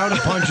fucking counter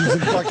punches in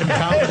fucking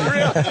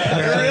comedy.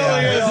 It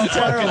really is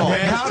terrible.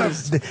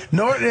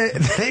 Norton,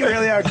 they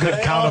really are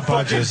good counter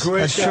punches.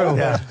 That's true.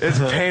 Yeah. It's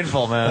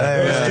painful,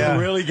 man.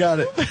 You really got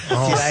it.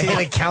 I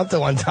hit a counter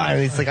one time,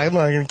 and he's like, I'm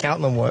not going to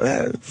count no more.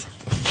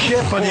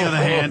 Chip, on the other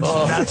hand,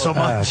 not so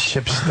much.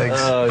 Chip stinks.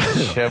 Oh,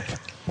 Chip.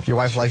 Your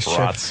wife likes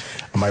Rots.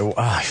 chips.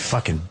 It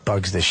fucking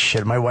bugs the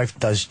shit. My wife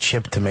does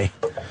Chip to me.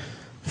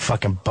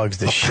 Fucking bugs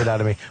the shit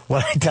out of me.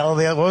 What I tell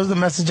her, what was the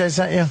message I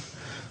sent you?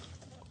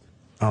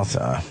 I'm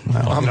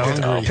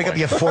hungry. Pick up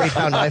your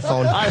 40-pound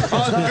iPhone.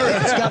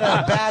 It's got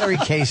a battery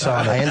case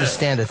on it. I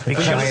understand it. For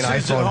Giant your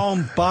listeners at iPhone.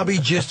 home, Bobby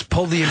just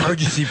pulled the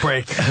emergency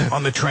brake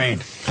on the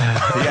train.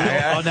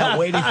 Oh, now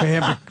waiting for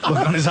him to look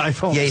on his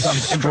iPhone. Yeah, he's for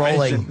some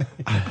scrolling.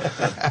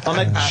 On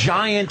a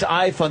giant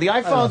iPhone. The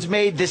iPhone's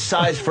made this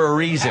size for a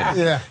reason.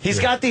 Yeah. He's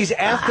got these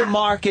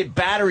aftermarket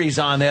batteries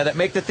on there that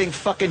make the thing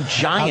fucking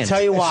giant. I'll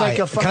tell you why. It's like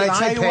a fucking Can I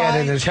tell you iPad why?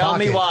 in his Tell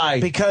me pocket. why.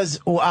 Because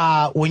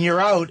when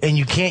you're out and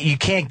you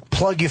can't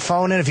plug your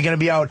phone in if you're going to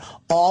be out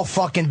all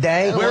fucking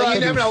day. Well, you you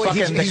never know.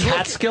 fucking the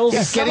Catskills?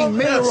 He's getting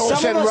minerals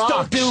some and of us rocks.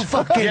 don't do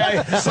fucking.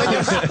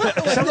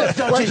 Some of us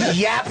don't just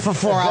yap for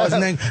 4 hours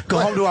and then go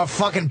home to our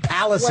fucking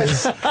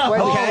palaces.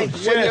 Okay?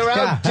 When you're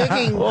out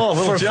digging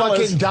for jealous.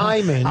 fucking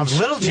diamonds, I'm a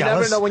little jealous. You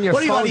never know when your what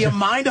do you want? phone's- Do you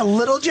mind a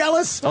little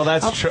jealous? Oh,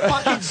 that's I'm true.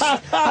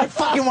 I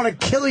fucking want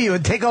to kill you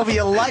and take over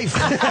your life.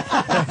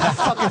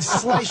 Fucking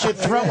slice your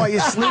throat while you're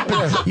sleeping.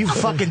 You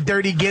fucking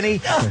dirty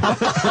guinea.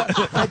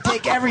 I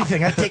take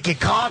everything. I take your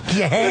cock,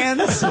 your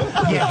hands, your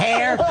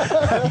hair,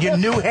 your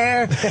new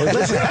hair.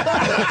 Listen.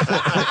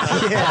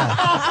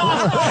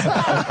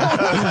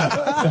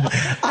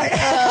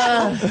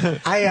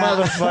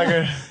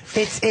 Motherfucker.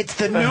 It's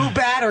the new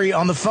battery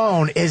on the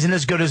phone isn't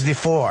as good as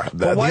before.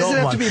 But why The does it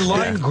old have to be one.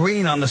 lime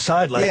green on the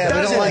side like Yeah, that?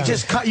 we don't like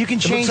just cut. You can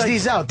change like-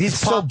 these out. These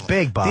it's pop so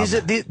big, Bob.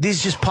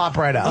 These just pop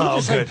right out. Oh,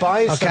 just like good.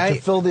 buy stuff Okay.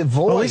 to fill the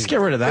void. Well, at least get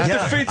rid of that. It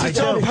defeats its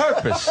own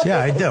purpose. Yeah,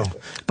 I do.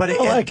 But I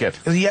like it.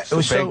 Yeah,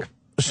 So so big.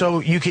 so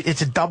you could.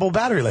 It's a double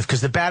battery life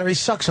because the battery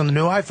sucks on the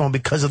new iPhone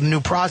because of the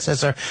new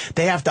processor.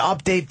 They have to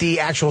update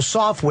the actual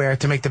software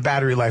to make the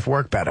battery life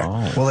work better.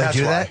 Will they That's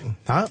do why. that?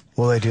 Huh?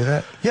 Will they do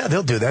that? Yeah,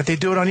 they'll do that. They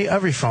do it on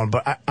every phone.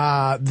 But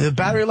the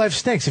battery life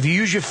stinks. If you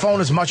use your phone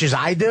as much as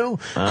I do,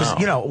 because,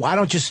 I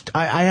don't just,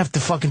 I have to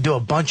fucking do a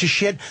bunch of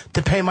shit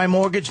to pay my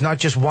mortgage, not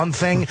just one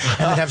thing, and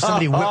then have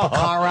somebody whip a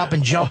car up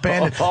and jump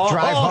in and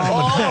drive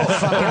home and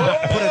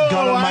fucking put a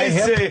gun on my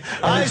hip.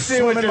 I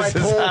see what swim in my this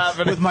is pool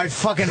happening. with my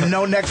fucking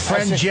no-neck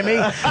friend Jimmy.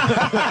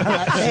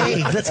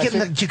 Hey, let's get in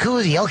the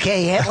jacuzzi.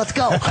 Okay, yeah, let's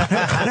go.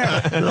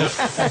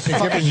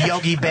 Fucking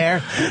Yogi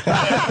Bear.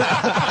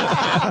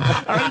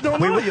 I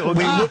don't know.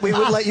 We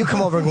would let you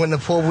come over and go in the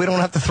pool. We don't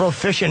have to throw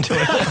fish into it.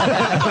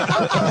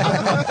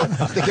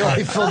 They can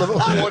only fill the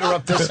water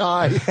up this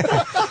high.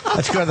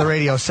 Let's go to the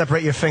radio.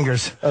 Separate your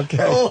fingers. Okay.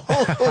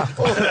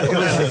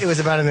 It was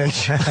about an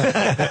inch.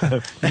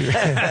 Can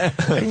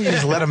you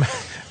just let him?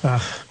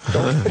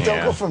 Don't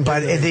go from. But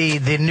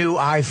the new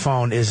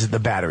iPhone is the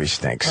battery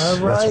stinks. All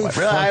That's right. what.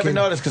 Really, I haven't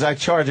noticed because I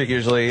charge it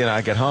usually.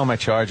 I get home, I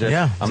charge it.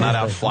 Yeah. I'm not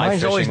out fly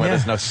Mine's fishing always- where yeah.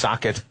 there's no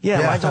socket.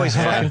 Yeah, mine's always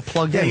Yeah. fucking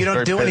plugged Yeah, in. you don't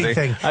Very do busy.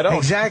 anything. I don't.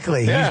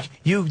 Exactly. Yeah.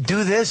 You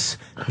do this,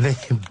 then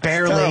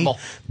Terrible.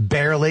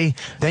 barely.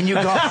 Then you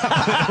go.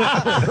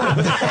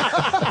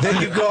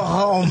 Then you go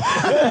home.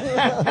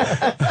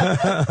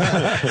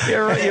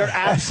 You're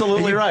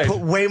absolutely You right. put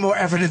way more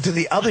effort into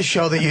the other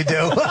show that you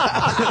do.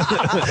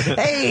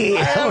 Hey,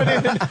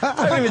 I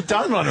haven't even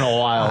done one in a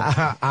while.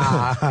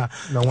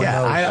 No one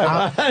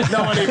knows.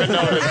 No one even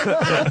noticed.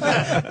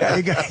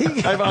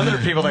 I have other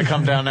people that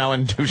come down now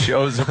and do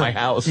shows at my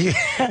house. You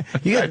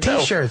got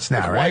T-shirts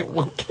now, right?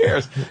 Who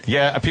cares?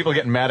 Yeah, people are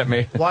getting mad at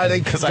me. Why are they?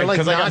 Because They're I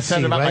like got to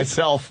send them out Nazi, right?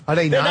 myself. Are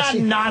they They're Nazi?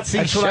 not Nazi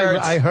That's shirts.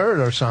 what I heard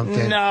or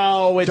something.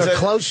 No, it's They're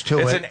close to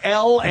it's it. an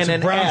L and It's a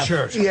an brown F.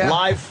 shirt. Yeah.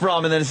 Live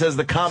from, and then it says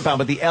the compound,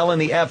 but the L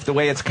and the F, the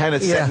way it's kind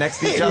of set Yeah. next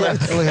to each other,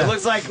 Yeah. it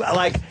looks like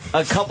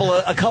a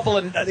couple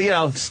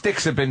of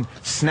sticks have been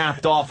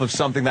snapped off of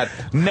something that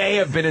may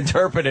have been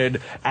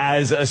interpreted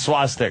as a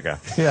swastika.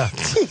 Yeah.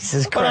 Jesus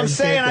Christ. But I'm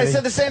saying, I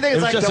said the same thing.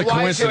 It's like just the a why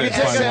coincidence,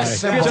 should by the way.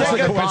 if you Just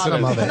take a a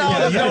coincidence. of it. No,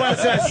 there's no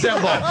SS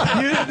symbol.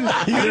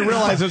 You didn't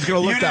realize it was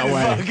going to look that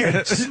way.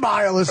 Fucking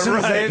smile as soon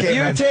as they If came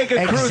you in. take a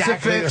Exactly.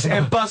 crucifix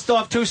and bust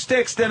off 2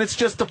 sticks, then it's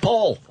just a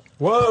pole.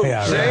 Whoa. Yeah,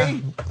 right.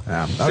 See?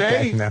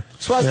 Okay. See? No.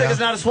 Swastika's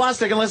not a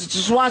swastika unless it's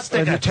a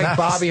swastika. If you take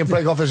Bobby and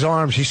break off his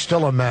arms, he's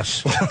still a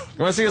mess. You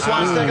want to see a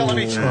swastika? Let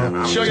me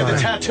show you the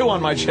tattoo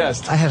on my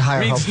chest. I had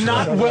higher Means hopes.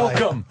 not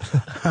welcome.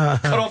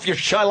 Cut off your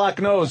Shylock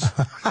nose.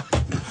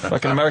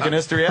 Fucking American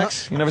History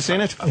X. You never seen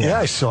it? Yeah,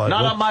 I saw it.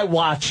 Not on my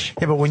watch.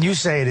 Yeah, but when you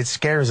say it, it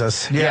scares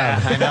us. Yeah,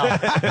 I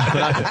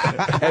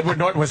know. Edward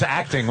Norton was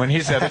acting when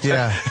he said it.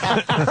 Yeah.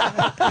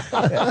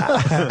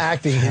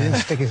 Acting, he didn't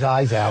stick his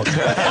eyes out. Looks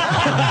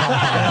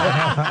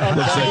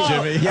like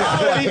Jimmy.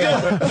 Oh, he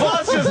did.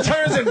 Voss just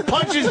turns and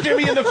punches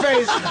Jimmy in the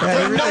face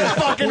for no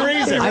fucking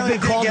reason. I've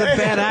been called a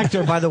bad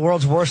actor by the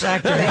world's worst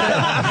actor.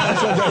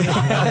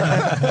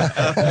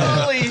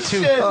 Holy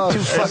shit. Two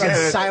fucking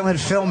silent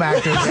film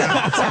actors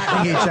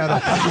attacking each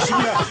other. You should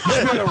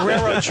be on a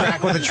railroad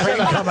track with a train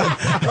coming.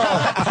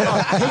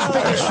 His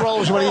biggest role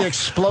was when he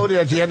exploded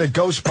at the end of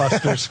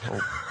Ghostbusters.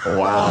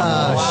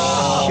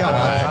 Wow. Shut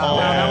up. Oh,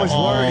 That was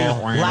wordy.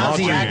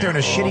 Lousy Oh, actor in a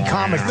shitty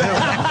comic, too.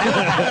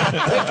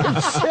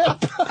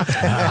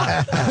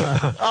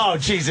 Oh,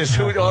 Jesus.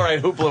 All right,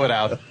 who blew it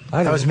out?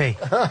 That was me.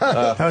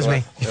 That was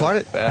me. You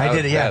farted? I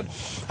did it, yeah.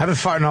 I've been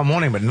farting all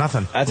morning, but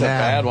nothing. That's a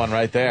bad one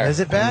right there. Is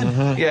it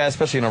bad? Yeah,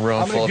 especially in a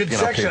room I'm full in a of good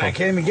section. people. I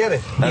can't even get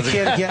it. You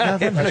can't get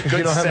nothing? In a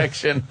good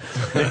section.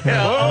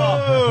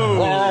 Oh,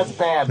 that's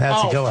bad.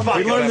 That's a good one. fuck,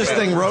 We learned this that's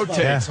thing rotates.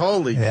 Yeah.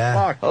 Holy Yeah.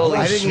 fuck. Holy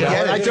I didn't shit.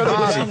 get it. I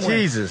thought it was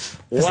Jesus.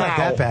 It's not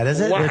that bad, is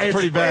it? Wow. It's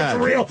pretty bad.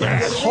 It's real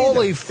bad.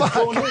 Holy fuck.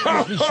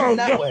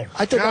 that way.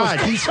 I thought that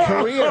was Keith's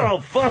career. Oh,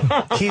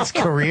 fuck. Keith's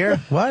career?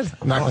 What?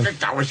 I think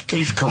that was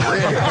Keith's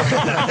career.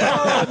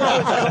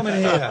 Coming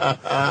here.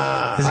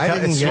 I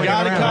didn't get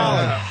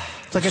Colin.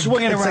 It's like,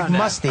 Swinging it's like around now.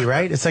 musty,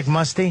 right? It's like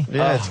musty.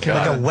 Yeah, it's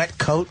like a wet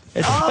coat.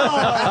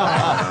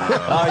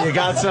 Oh, you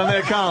got some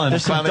there, Colin?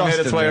 There's some Finally made dust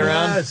its in way there.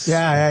 around?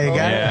 Yeah, you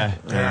got it.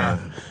 Yeah.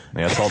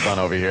 Yeah, it's all done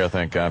over here,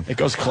 thank God. It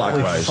goes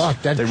clockwise. Fuck,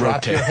 that They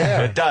dropped rotate. your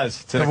hair. It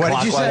does. It's in a What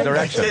did you clockwise say?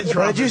 direction.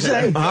 What did you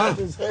say?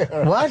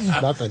 What?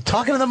 Nothing.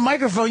 Talking to the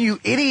microphone, you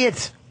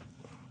idiot.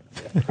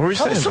 What were you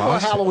Tell saying, us some more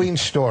Voss? Halloween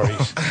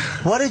stories.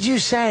 What did you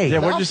say? Yeah,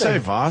 what'd you say,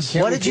 Nothing. Voss?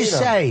 What did you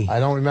say? I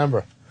don't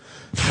remember.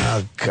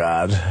 Oh,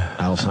 God.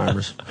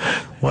 Alzheimer's.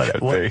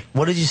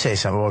 What did you say?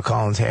 Something about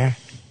Colin's hair?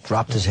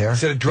 Dropped his hair. He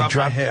said it dropped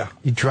my hair.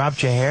 You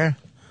dropped your hair?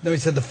 No, he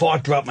said the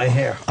fart dropped my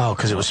hair. Oh,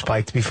 because it was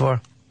spiked before?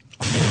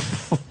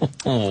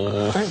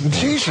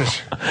 Jesus.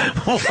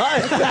 What?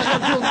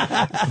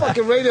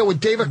 Fucking radio with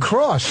David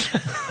Cross.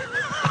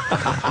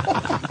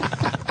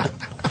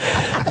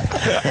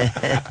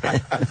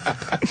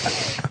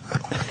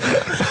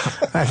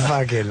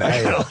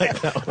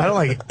 I don't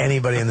like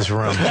anybody in this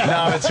room.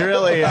 No, it's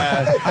really.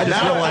 I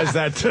just realized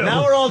that, too.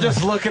 Now we're all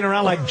just looking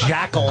around like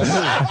jackals,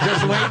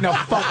 just waiting to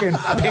fucking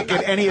pick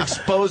at any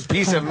exposed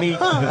piece of meat.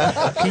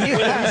 Can you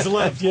guys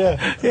left?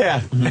 Yeah.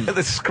 Yeah,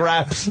 the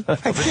scraps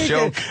of a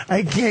joke.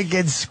 I can't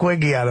get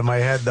Squiggy out of my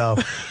head though,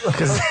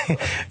 because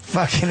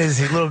fucking his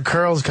little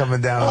curls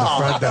coming down on the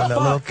front down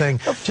that little thing.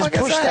 Just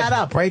push that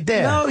up right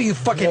there. No, you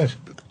fucking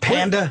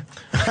panda.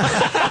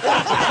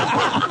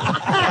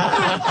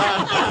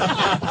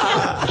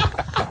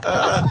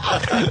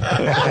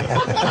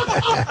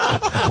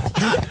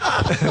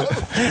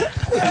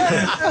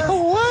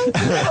 What?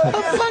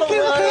 A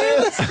fucking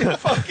panda?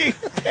 Fucking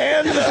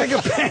panda. Like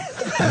a panda.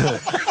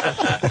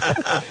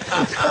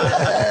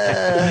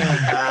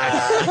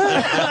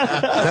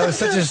 That was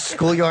such a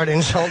schoolyard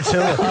insult too.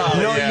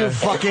 yeah. You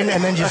fucking,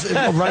 and then just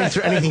running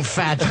through anything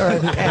fat.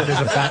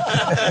 Pandas are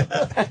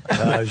fat.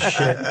 Oh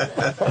shit.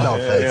 No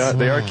offense.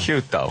 They are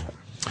cute though.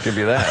 Give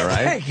you that,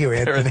 right? Thank you,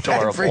 They're Anthony. I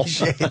adorable.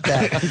 appreciate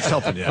that. It's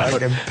helping you out.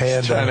 Fucking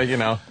Trying to, panda. you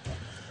know,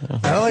 I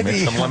don't like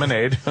make some the.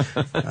 lemonade.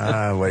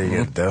 What are you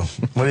gonna do?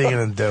 What are you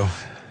gonna do?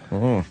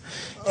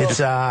 It's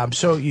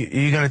so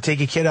you gonna take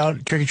your kid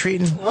out trick or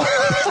treating?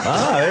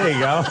 Ah, there you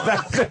go.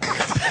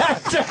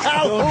 back to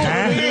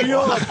Halloween.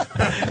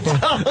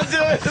 Don't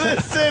do it to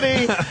the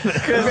city.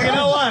 Because you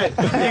know what?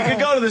 You can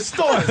go to the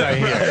stores, I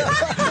hear.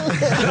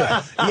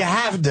 You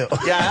have to.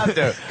 Yeah, I have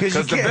to.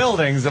 Because the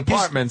buildings,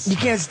 apartments. You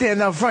can't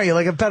stand out front. You're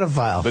like a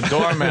pedophile. The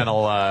doorman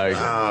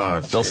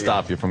will, they'll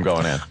stop you from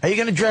going in. Are you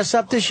going to dress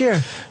up this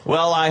year?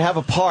 Well, I have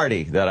a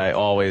party that I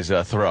always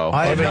throw.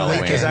 I on haven't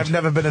Halloween. because I've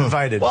never been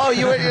invited. Well,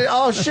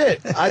 oh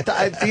shit!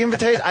 The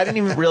invitation. I didn't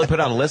even really put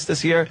it on a list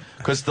this year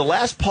because the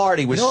last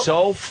party was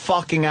so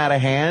fucking out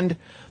of hand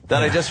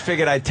that I just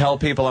figured I'd tell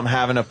people I'm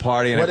having a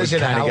party and What it is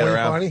would it, a kind of get Halloween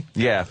around. party?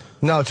 Yeah.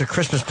 No, it's a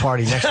Christmas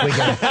party next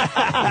weekend.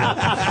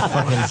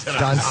 Fucking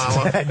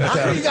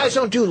dunce. You guys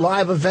don't do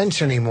live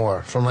events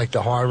anymore from like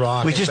the Hard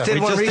Rock. We and just stuff.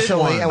 did one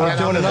recently, and we're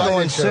doing another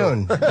one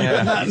soon.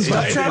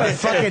 Stop trying to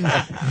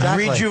fucking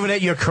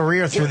rejuvenate your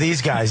career through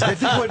these guys. They're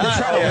trying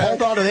to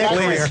hold on to their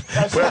career.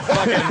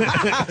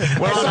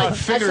 We're on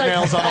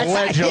fingernails on a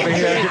ledge over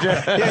here.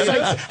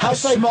 How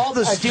small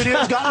the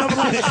studio's gotten over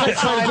the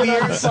last 5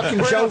 years.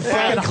 Fucking Joe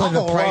Franklin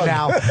Right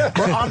now.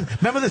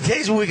 Remember the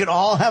days when we could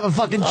all have a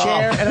fucking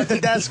chair and at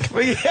the desk? Yeah,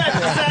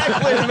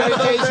 exactly. Remember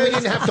the days we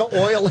didn't have to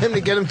oil him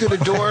to get him through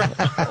the door?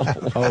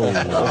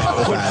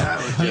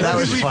 That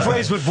was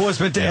rephrased what Voss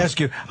meant to ask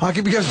you. How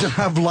come you guys don't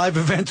have live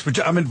events, which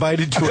I'm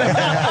invited to?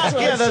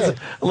 Yeah, that's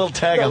a little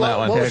tag on that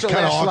one. What was the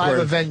kinda last live awkward.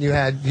 event you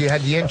had? You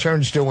had the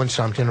interns doing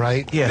something,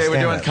 right? Yeah, They were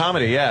stand doing up.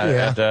 comedy,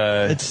 yeah.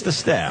 It's the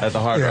staff. At the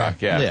Hard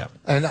Rock, yeah.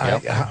 And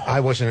I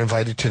wasn't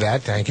invited to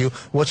that, thank you.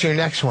 What's your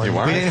next one? You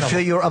weren't? We didn't feel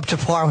you were up to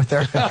par with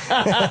their.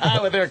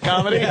 With their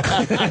comedy.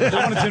 They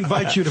wanted to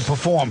invite you to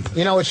perform.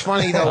 You know, it's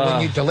funny though.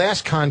 When the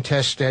last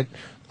contest that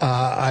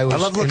I was I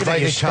love looking at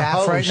invited your to staff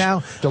host, right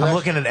now. the I'm last-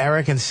 looking at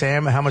Eric and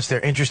Sam and how much they're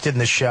interested in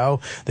the show.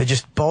 They're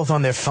just both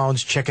on their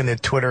phones checking their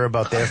Twitter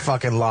about their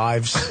fucking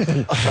lives.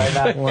 Right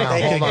now. Wow,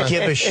 They hold could on.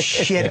 give a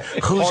shit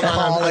who's Hold on,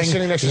 calling, I'm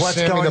sitting next to what's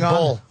Sammy going the on.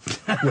 Bull.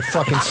 You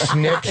fucking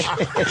snitch.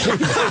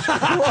 Jesus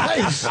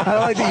Christ. I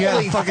don't like that you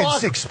Holy gotta fucking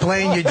fuck.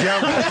 explain your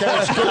joke.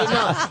 That's good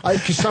enough.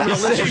 Because some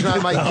of the listeners I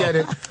might get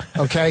it.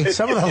 Okay?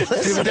 Some of the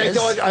listeners. They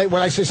don't,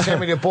 when I say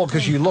Sammy the Bull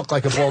because you look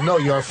like a bull, no,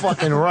 you're a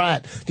fucking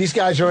rat. These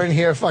guys are in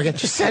here fucking.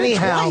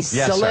 Anyhow, Yes,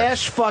 the sir.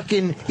 last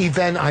fucking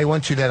event I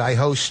went to that I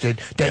hosted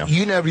that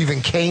you never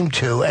even came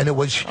to, and it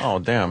was. Oh,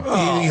 damn.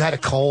 You had a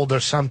cold or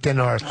something,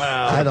 or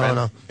I don't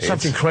know,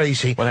 something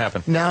crazy. What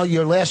happened? Now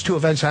your last two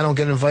events, I don't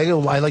get invited.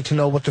 I like to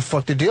know what the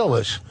fuck the deal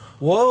is.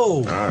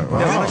 Whoa!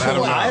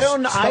 I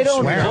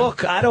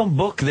don't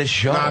book this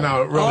show.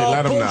 No, really,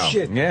 let him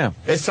bullshit. know. Yeah.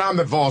 It's time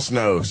that Voss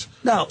knows.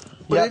 No,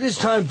 but it is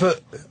time for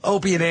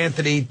Opie and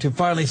Anthony to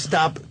finally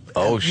stop.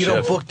 Oh, you shit.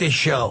 don't book this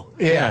show.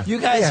 Yeah. You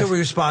guys Yeah. are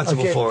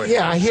responsible Okay. for it.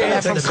 Yeah, I hear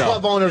that from That's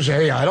club owners.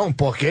 Hey, I don't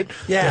book it.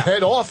 Yeah. The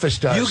head office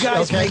does. You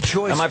guys make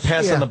choices. Am I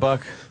passing the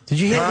buck? Did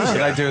you hear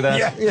Did I do that?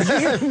 Yeah.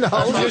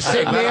 No, you're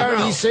sitting there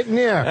and he's sitting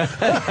there.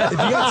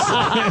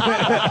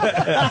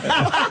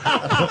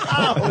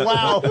 Oh,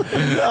 wow.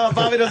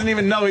 Bobby doesn't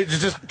even know. He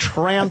just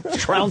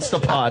trounced the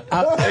pot.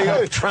 There you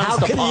go.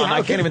 Trounced the pot.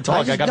 I can't even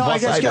talk. I got I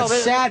just got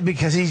boss sad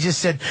because he just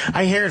said,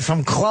 I hear it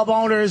from club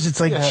owners. It's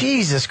like,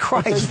 Jesus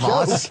Christ,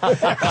 Voss. No,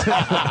 it's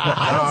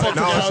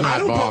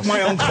not, Voss.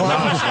 my own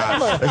club. No, it's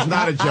not. It's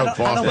not a joke,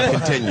 Voss, but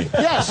continue.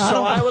 Yes,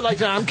 so I would like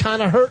to. I'm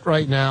kind of hurt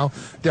right now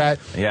that.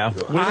 Yeah.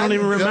 We don't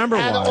even remember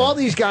and why. all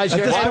these guys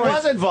here. Why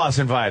wasn't Voss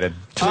invited?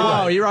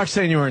 Oh, you're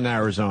saying you were in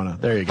Arizona.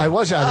 There you go. I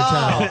was out of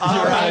town.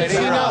 all right, See,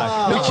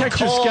 no, We no, checked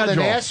your called schedule.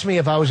 And asked me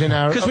if I was in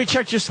Arizona. Because we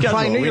checked your schedule.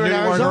 I knew we you were in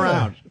weren't Arizona.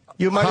 around.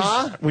 You might.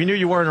 Huh? We knew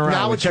you weren't around.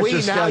 Now we it's checked we. your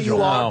Now schedule.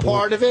 you are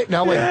part of it.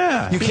 Now wait,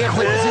 you can't.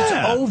 It's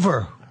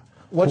over.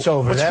 What's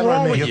over? What's That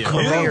wrong one with made you?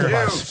 career.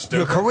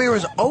 Your career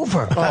is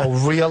over. Oh,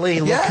 really?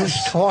 Look Yes.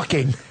 who's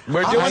talking.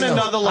 We're doing I know.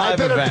 another live I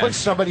better event. put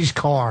somebody's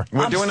car.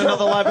 We're doing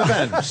another live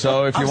event.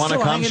 So if you I'm want to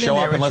still come, hanging in show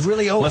there. up. It's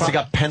really over. Unless you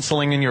got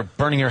penciling in your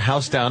burning your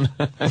house down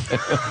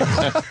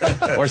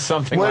or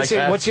something like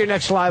that. What's your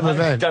next live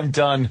event? I'm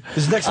done.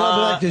 This next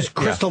level act is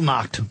Crystal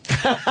Knocked.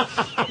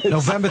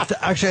 November.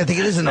 Actually, I think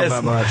it is in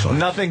November. Actually,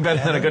 Nothing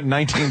better than a good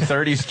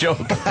 1930s joke.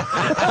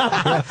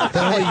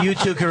 Then only you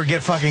two could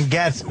get fucking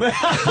guests.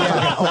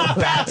 Yeah, old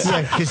bats.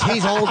 Yeah, because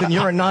he's old and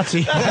you're a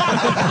Nazi.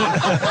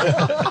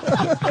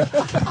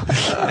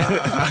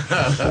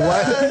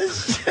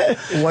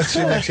 What's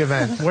your next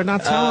event? We're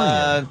not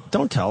telling you.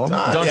 Don't tell him.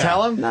 Don't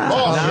tell him.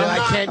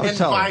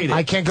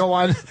 I can't go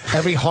on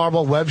every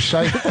horrible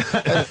website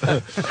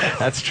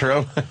That's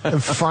true.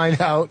 and find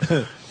out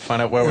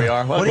Find out where we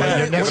are. what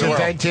your next What-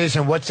 event is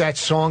and what's that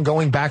song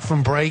going back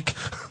from break.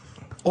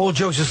 all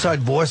jokes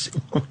aside, boss,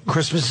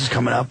 Christmas is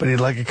coming up, and he'd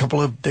like a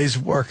couple of days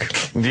of work.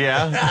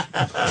 Yeah.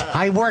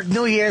 I worked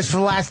New Year's for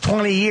the last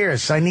 20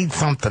 years. So I need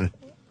something.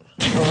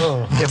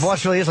 If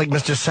Voss really is like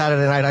Mr.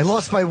 Saturday Night, I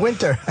lost my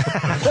winter. Shut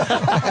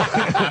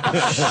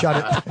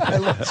it. I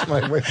lost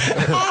my way.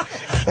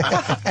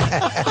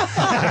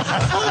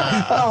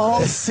 A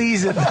whole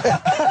season.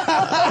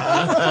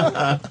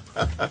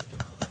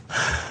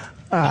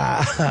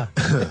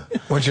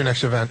 What's your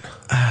next event?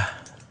 I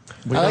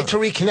like to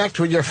reconnect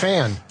with your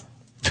fan.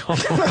 I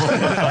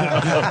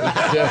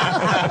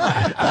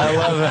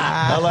love it.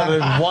 I love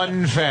it.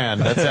 One fan.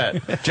 That's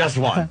it. Just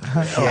one.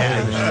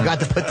 Yeah, you got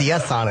to put the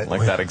S on it.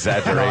 Like that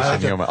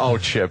exaggeration humor. Oh,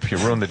 Chip, you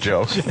ruined the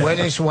joke. When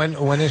is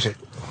it?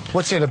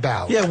 What's it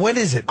about? Yeah, when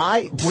is it?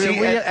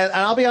 And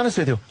I'll be honest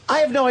with you. I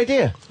have no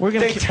idea.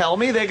 They tell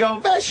me. They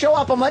go, show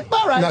up. I'm like,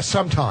 all right. Now,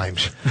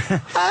 sometimes.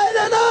 I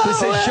don't know. They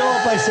say, show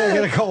up, I say, I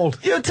got a cold.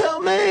 You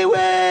tell me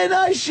when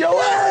I show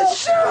up.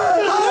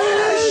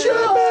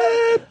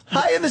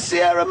 High in the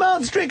Sierra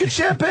Mountains, drinking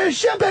champagne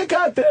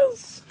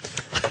cocktails.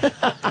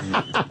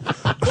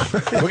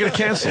 We're going to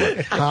cancel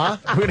it. Huh?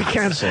 We're going to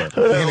cancel it.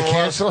 We're going to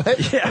cancel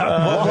it?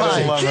 Yeah.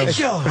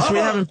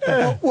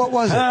 What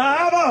was it?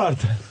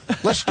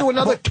 Let's do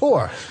another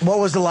tour. What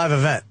was the live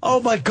event? Oh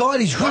my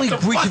God, he's really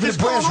reaching for the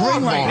brass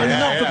ring right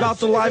now. Enough about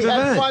the live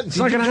event. It's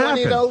not going to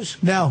happen.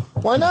 Those? No.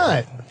 Why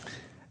not?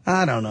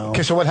 I don't know.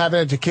 Okay, so what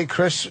happened to Kid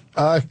Chris?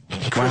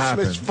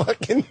 Christmas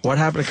fucking. What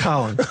happened to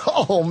Colin?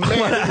 Oh man!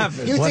 What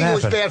happened? You think it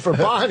was bad for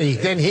Bonnie?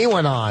 Then he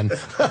went on.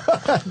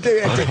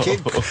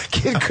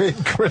 Kid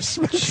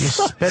Christmas.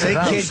 Say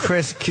Kid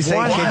Chris. Say Kid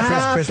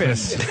Chris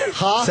Christmas.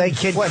 Huh? Say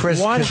Kid Chris.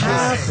 What Christmas.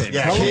 happened?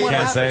 Yeah, What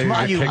can't say. Come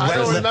on, you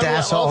red-lipped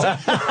asshole.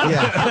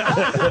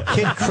 Yeah.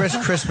 Kid Chris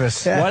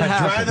Christmas. What Dry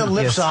happened? the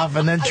lips off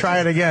and then try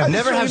it again.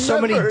 Never have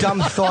so many dumb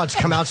thoughts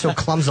come out so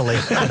clumsily.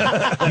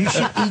 You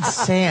should eat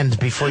sand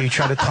before you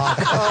try to talk.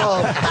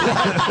 Oh,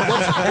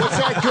 what's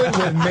that good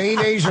with?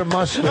 Mayonnaise or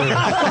mustard?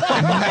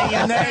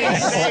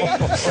 Mayonnaise.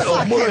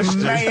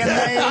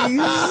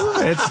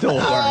 Mayonnaise. It still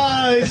works.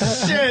 Oh,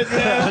 shit,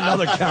 man.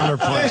 Another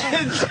counterpunch.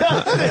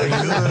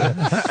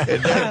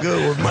 It's that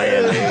good with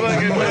mayonnaise.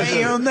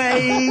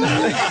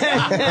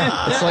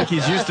 It's like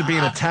he's used to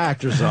being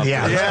attacked or something.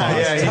 Yeah.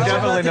 He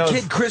definitely knows.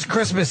 Kid Chris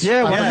Christmas.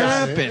 Yeah, what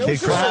happened? What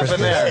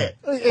happened there?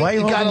 Why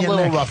you It got a holding your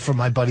little neck? rough for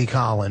my buddy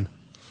Colin.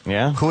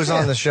 Yeah? Who was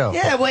on the show?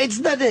 Yeah, well, it's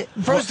not it.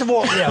 First of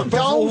all, yeah. First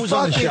of all, who's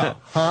on the show?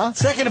 Huh?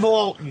 Second of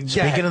all,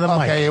 speaking of the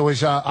mic. Okay, it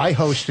was, I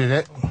hosted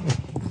it.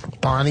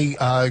 Bonnie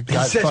got He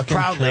says fucking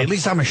proudly. At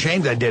least I'm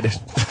ashamed I did it.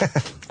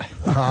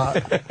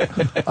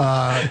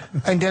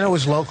 and then it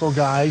was local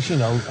guys, you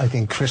know, I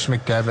think Chris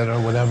McDevitt or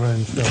whatever.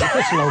 And just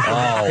local.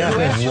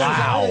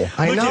 Wow.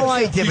 I know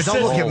I did, but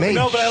don't look at me.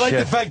 No, but I like Shit.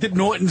 the fact that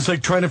Norton's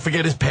like trying to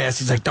forget his past.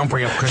 He's like, don't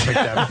bring up Chris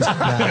McDevitt.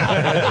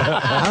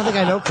 I don't think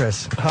I know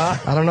Chris. Huh?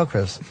 I don't know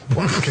Chris.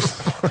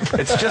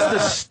 It's just the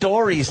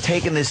story's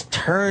taking this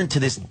turn to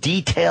this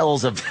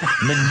details of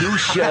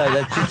minutia,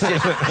 that's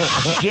just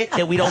shit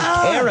that we don't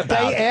care about.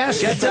 They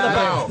asked Get to the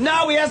about.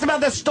 No, we asked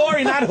about the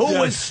story, not who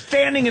was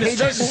standing in a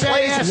certain place.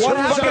 What He's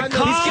giving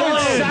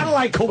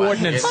satellite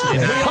coordinates.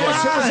 Chris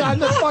was on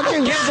the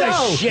fucking Gives a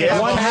show. shit.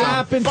 What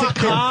happened to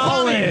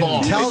Colin?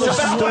 Tell the It's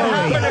about story. what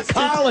happened to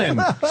Colin.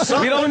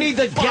 We don't need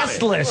the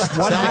guest list.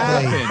 What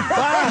happened?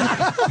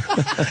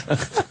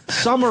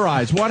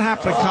 Summarize. What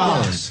happened to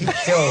Colin?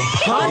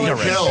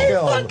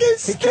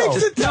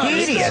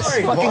 Tedious.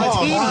 Fucking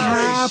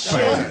tedious.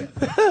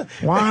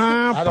 What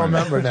happened? I don't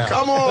remember now.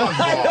 Come on,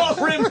 I don't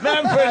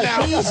remember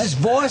now. Jesus,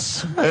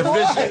 boss.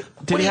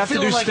 Did he have to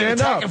do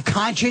stand-up? Of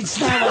conscience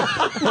now?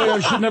 Boy, I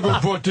should never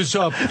have brought this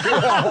up.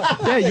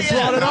 Yeah, you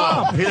brought it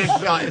up. He didn't,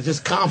 it's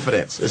just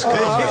confidence. It's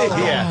confidence.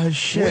 Yeah.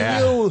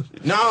 shit. You.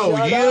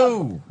 No,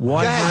 you.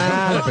 What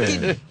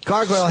happened?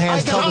 Gargoyle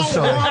hands tell the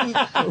story. One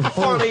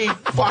funny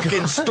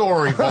fucking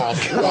story,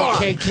 boss.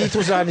 Okay, Keith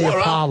was on the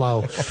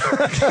Apollo. All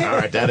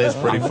right, that is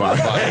pretty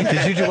funny.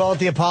 Did you do well at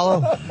the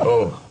Apollo?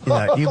 Oh,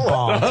 Yeah, you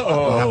bombed.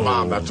 that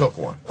bomb, I took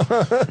one.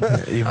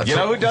 You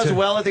know who does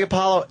well at the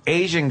Apollo?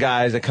 Asian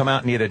guys that come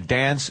out and either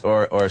dance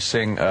or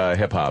sing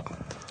hip-hop.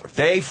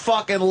 They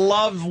fucking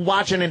love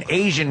watching an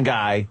Asian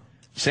guy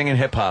singing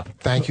hip-hop.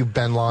 Thank you,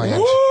 Ben Lyons.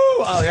 Woo!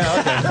 Oh, yeah,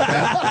 okay.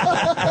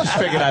 Just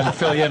figured I'd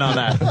fill you in on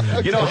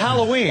that. You know,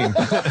 Halloween.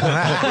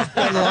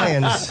 Ben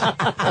Lyons.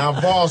 Now,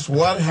 boss,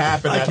 what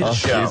happened at the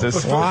show?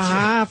 Jesus. What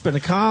happened to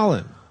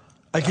Colin?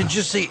 I can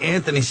just see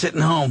Anthony sitting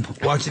home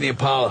watching the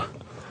Apollo.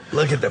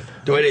 Look at them.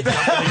 The way they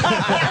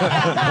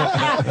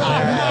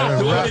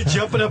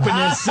jumping up in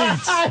their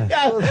seats.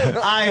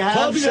 I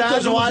have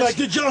Saz watched. Like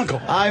the jungle.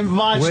 I've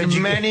watched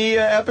many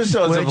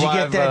episodes Where'd of you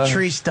live, get that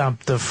tree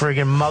stump? The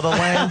friggin'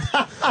 motherland?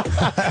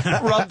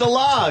 Rub the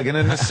log, and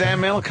then the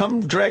Sandman will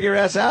come drag your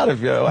ass out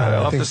if you're I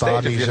off think the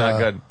stage if you're not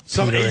good.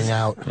 Petering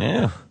out.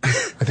 Yeah.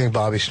 I think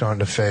Bobby's starting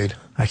to fade.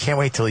 I can't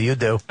wait till you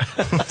do.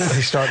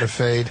 He's starting to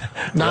fade.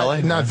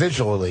 Not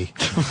visually.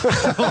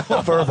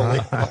 Verbally.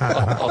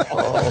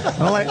 I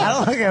don't like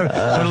I'm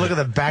gonna look at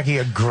the back of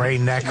your gray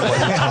neck while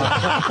you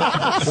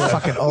talk.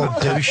 Fucking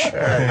old douche.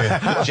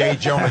 J.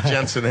 Jonah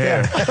Jensen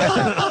hair.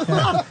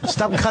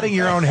 Stop cutting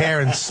your own hair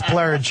and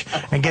splurge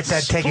and get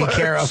that taken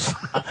care of.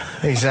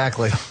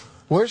 Exactly.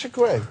 Where's your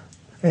Greg?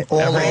 All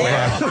over.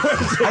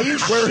 Are you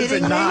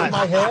shitting me?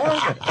 My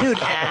hair? Dude,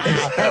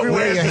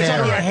 everywhere. It's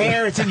on your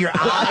hair. It's in your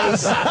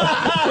eyes.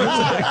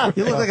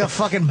 You look like a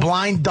fucking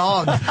blind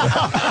dog.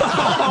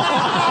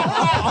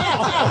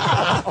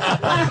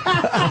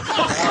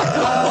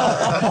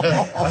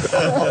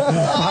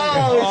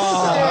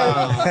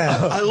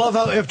 I love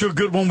how after a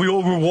good one we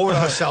all reward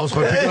ourselves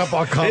by picking up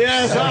our cups.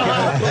 Yes,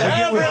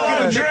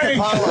 everyone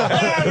drink.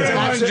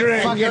 Everyone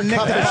drink. Fucking Nick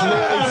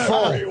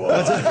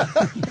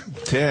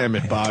Full. Damn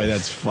it, Bobby.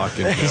 That's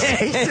fucking.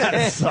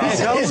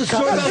 Tell us the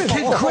story about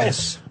Kid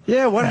Chris.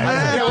 Yeah, what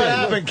happened? Yeah, what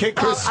happened? Kid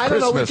Chris. I don't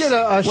know. We did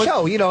a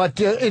show, you know,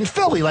 in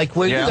Philly, like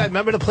where you guys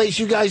remember the place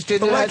you guys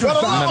did.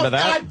 Remember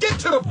that? Get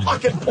to the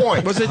fucking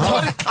point. Was it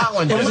tough?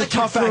 Was it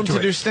tough for him to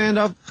do stand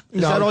up?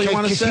 Is that all you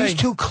want to say? He's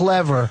too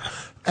clever.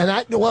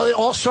 And well, it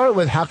all started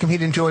with how come he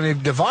didn't do any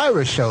of the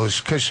virus shows?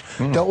 Because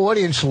the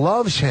audience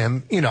loves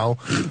him, you know,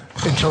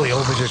 until he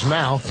opens his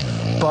mouth.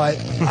 But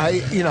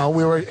we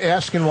were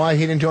asking why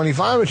he didn't do any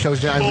virus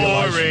shows. And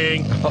I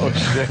realized, Oh,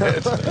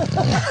 shit.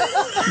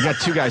 You got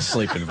two guys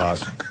sleeping,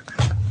 boss.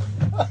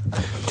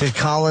 Did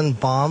Colin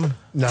bomb?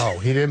 no,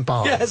 he didn't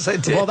bomb. Yes, I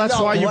did. Well, that's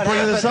why you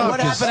bring this up. What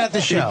happened at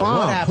the show?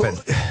 What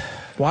happened?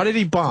 Why did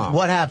he bomb?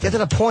 What happened? Get to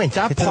the point.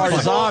 That part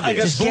is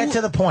obvious. Just get to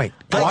the point.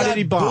 Why did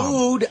he bomb?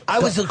 Booed. I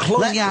was a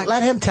closing act.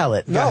 Let him tell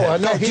it. No,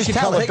 he just can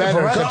tell tell it it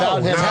better. It's forever.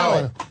 about him. Tell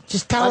it.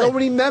 Just tell I it. don't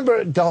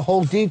remember the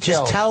whole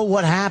detail. Just tell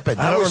what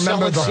happened. I don't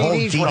remember the whole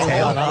detail.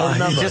 I don't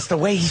remember. Just the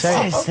way he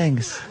says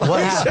things. What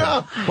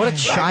happened? What a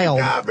child.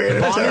 God, man,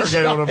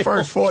 interrogate on the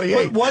first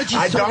 48. What did you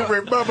I say? don't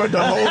remember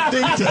the whole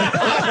detail.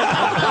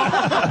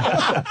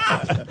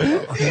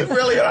 You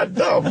really are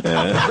dumb.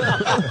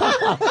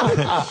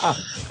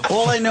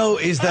 All I know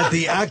is that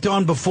the act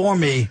on before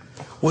me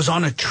was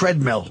on a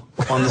treadmill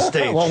on the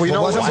stage. Well, we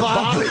know wasn't what's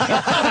Bobby.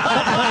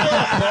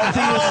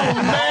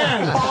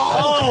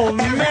 Oh,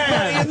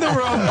 man. In the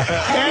room.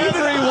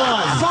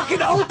 Everyone.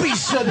 Fucking Opie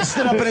stood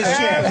up in his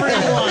chair.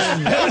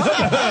 Everyone.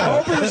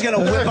 Opie was going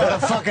to whip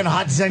out a fucking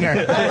hot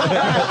zinger.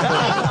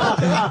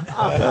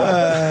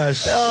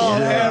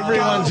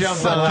 Everyone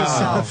jumped on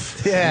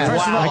yourself. Yeah.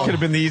 First of all, that could have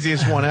been the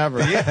easiest one ever.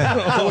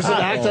 Yeah. It was an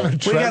act on a We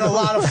got a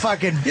lot of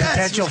fucking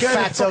potential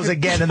fatzos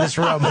again in this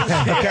room.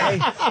 Okay?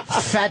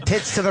 Fat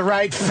tits to the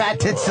right, fat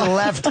tits to the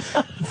left,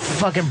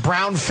 fucking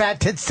brown fat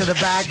tits to the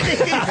back.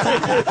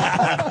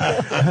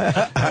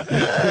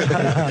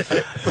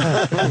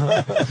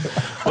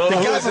 The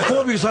guy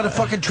before me was on a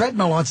fucking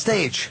treadmill on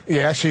stage.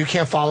 Yeah, so you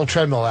can't follow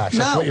treadmill acts.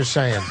 That's No. what you're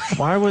saying.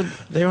 Why would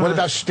they? What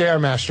about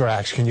Stairmaster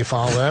acts? Can you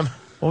follow them?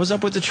 What was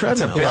up with the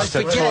treadmill? Bitch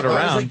that tore it It was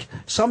around. like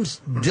some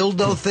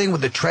dildo thing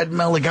with the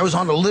treadmill. The guy was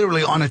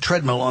literally on a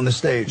treadmill on the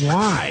stage.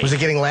 Why? Was it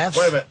getting laughs?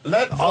 Wait a minute.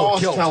 Let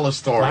Voss tell a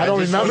story. I don't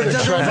just remember wanna-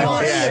 the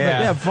treadmill.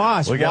 Yeah,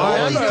 Voss. We got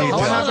all these details.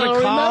 What I happened don't to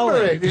remember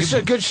Colin? it. It's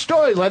a good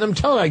story. Let him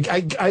tell it.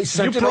 I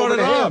sent You it brought over it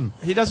to up. him.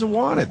 He doesn't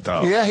want it,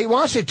 though. Yeah, he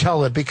wants to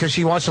tell it because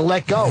he wants to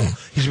let go.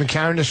 He's been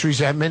carrying this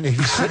resentment.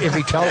 If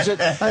he tells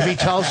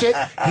it,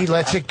 he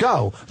lets it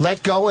go.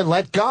 Let go and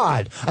let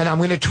God. And I'm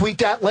going to tweet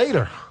that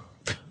later.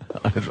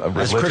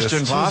 As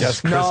Christian Voss?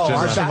 Yes, No,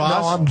 Christian.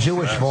 I'm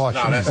Jewish, Voss.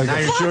 Now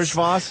you're Jewish,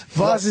 Voss?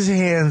 Voss's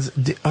hands.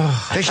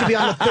 They should be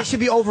on. They should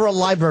be over a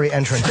library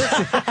entrance.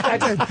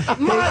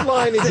 My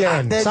line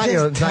again. They're It's not just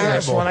your- it's not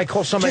yours. terrible. When I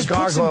call somebody Just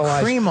put some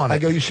gargoyle cream on I it.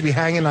 go, you should be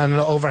hanging on an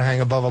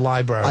overhang above a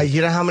library.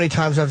 You know how many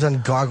times I've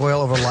done gargoyle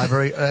over a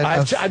library?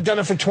 I've done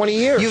it for 20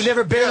 years. You've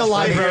never been in a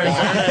library.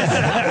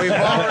 We've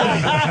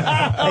already.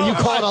 And you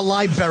call it a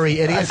library,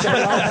 idiot.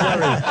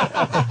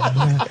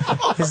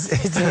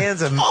 His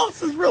hands are.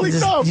 Voss is really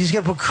Just, dumb. you just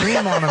gotta put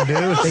cream on them,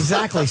 dude.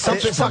 Exactly. I'm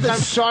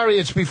sorry,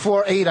 it's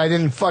before 8. I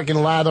didn't fucking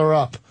lather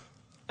up.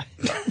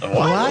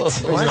 What?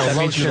 That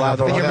means you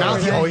lather In your up.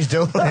 mouth, you always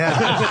do.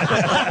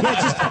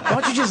 Why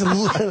don't you just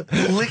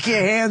lick your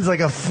hands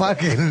like a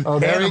fucking. Oh,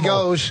 there he animal?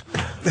 goes.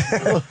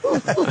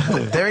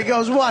 There he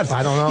goes. What?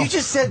 I don't know. You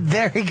just said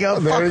there he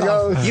goes. There he Fuck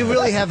off. goes. You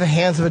really have the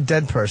hands of a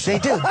dead person. They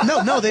do.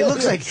 No. They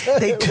look like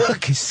they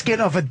took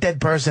skin off a dead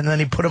person and then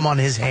he put them on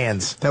his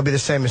hands. They'll be the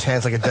same as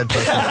hands like a dead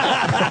person.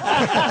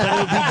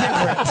 It'll be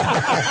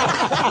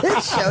different.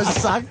 This show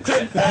sucked.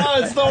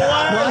 Oh, it's the worst.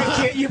 Why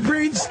can't you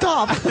breathe?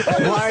 Stop.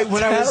 Why?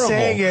 When I was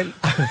saying it,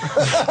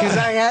 because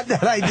I had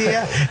that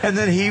idea, and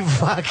then he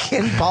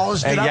fucking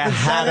polished it And up you and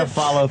had said to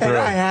follow and through.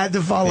 I had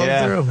to follow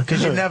through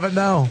because you never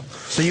know.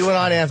 So you went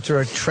on after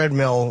a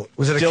treadmill.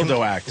 Was it a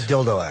Dildo act.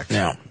 Dildo act.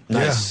 Yeah.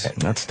 Nice.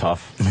 That's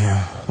tough.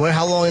 Well,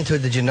 how long into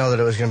it did you know that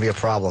it was going to be a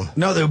problem?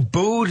 No, they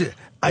booed.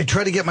 I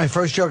tried to get my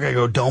first joke. I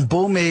go, don't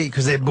boo me,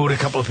 because they booed a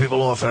couple of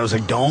people off. And I was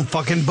like, don't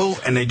fucking boo.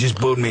 And they just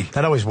booed me.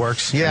 That always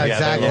works. Yeah,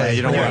 exactly. Yeah,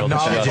 you don't Yeah, want to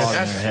knowledge put is-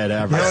 that in your head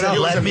ever. No, You was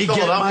let in me get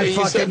Philadelphia, my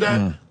you said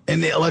fucking... that? In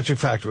the electric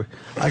factory.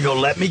 I go,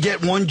 let me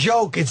get one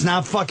joke. It's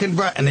not fucking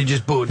right. And they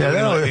just booed. Yeah,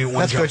 They wouldn't let me one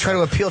that's joke. good. Try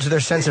to appeal to their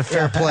sense of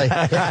fair play.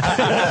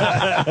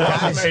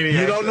 Guys,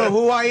 you don't know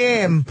who I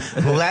am.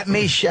 Let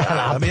me shut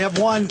up. Let me have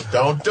one.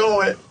 Don't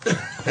do it.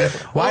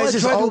 Why is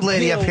this old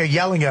lady up here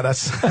yelling at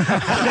us? Why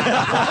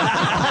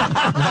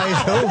is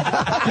who?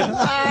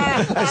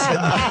 I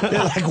said,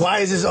 they're like, why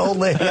is this old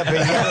lady up here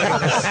yelling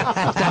at us?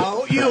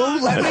 Don't you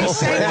let me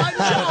say my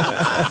joke.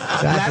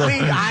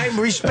 I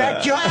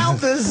respect your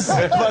elders.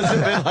 It must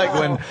have been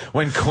like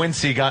when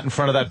Quincy got in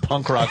front of that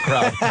punk rock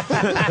crowd.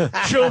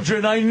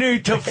 Children, I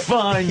need to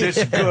find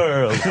this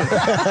girl.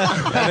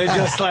 And they're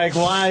just like,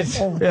 what?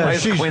 Yeah, why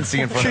is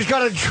Quincy in front She's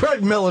got a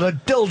treadmill and a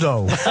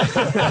dildo.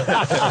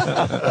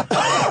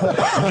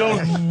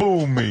 Don't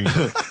boo me.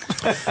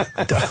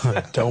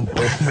 Don't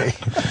boo me.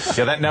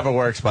 Yeah, that never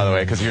works, by the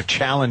way, because you're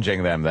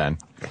challenging them then.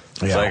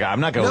 It's like, I'm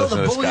not going to listen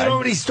to this bully guy.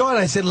 already started.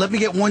 I said, let me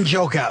get one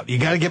joke out. You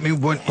got to get me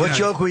one. What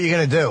joke were you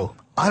going to do?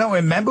 I don't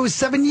remember. It was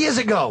 7 years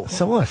ago.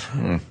 So what?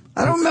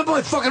 I don't remember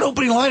my fucking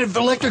opening line at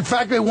Electric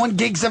Factory, one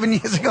gig 7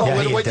 years ago.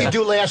 What did you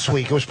do last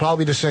week? It was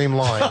probably the same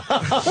line.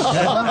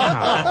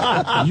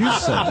 You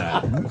said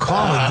that.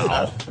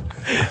 Colin.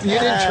 You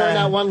didn't turn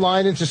that one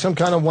line into some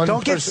kind of one.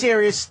 Don't get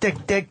serious,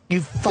 stick dick.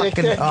 You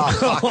fucking. Dick.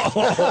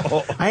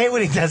 Oh, fuck. I hate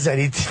when he does that.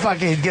 He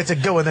fucking gets a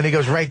go and then he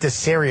goes right to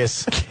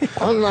serious.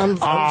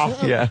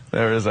 Yeah,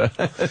 there is a.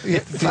 Do you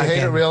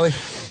hate it really?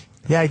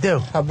 Yeah, I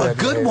do. A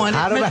good one.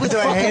 How do I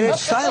hate it?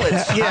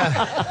 Silence.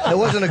 Yeah, it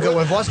wasn't a good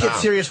one. Boss gets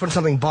serious when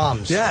something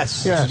bombs.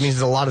 Yes. It means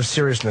there's a lot of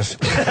seriousness.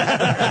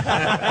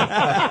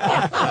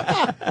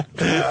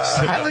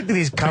 I look at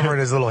he's covering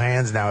his little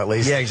hands now, at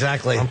least. Yeah,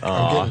 exactly. I'm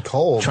getting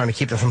cold. Trying to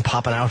keep them from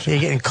popping out. Yeah,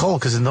 you're getting cold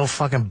because there's no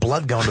fucking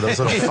blood going to those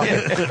little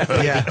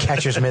fucking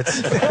catcher's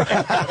mitts.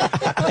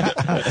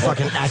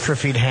 Fucking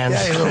atrophied hands.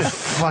 Yeah, your little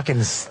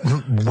fucking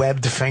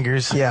webbed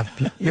fingers. Yeah,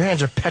 your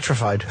hands are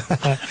petrified.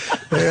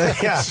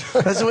 Yeah,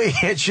 that's the way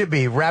it should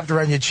be, wrapped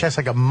around your chest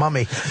like a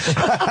mummy.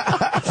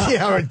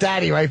 Yeah, or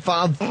daddy, right,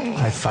 Bob?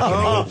 I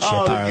fucking hate Chip.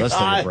 All right, let's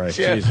take a break.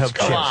 Chip, Jesus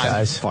come Christ. on.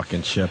 Guys.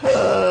 Fucking Chip.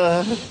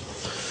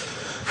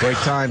 Break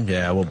time?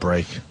 Yeah, we'll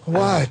break.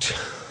 What?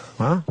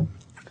 Huh?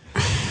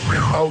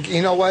 Oh,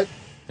 you know what?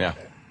 Yeah.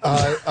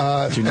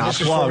 Do not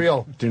this is plug. for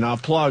real. Do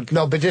not plug.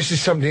 No, but this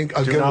is something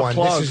a Do good not one.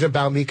 plug. This is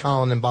about me,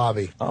 Colin, and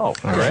Bobby. Oh,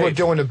 Because we're great.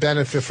 doing a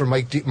benefit for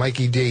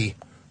Mikey D.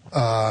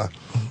 November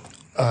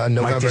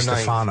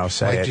 9th. DiStefano,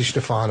 say Mike it.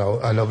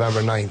 DiStefano,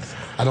 November 9th.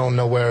 I don't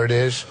know where it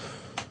is.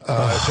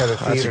 It's at a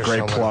theater That's a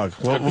great somewhere.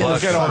 plug. We'll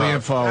get all the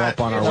info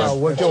up on our No,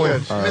 we're doing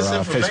it.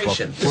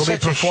 Facebook. We'll be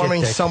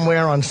performing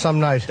somewhere on some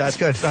night. That's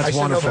good. I That's said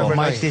wonderful. November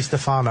Mike 9th.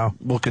 DiStefano.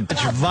 We'll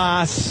continue.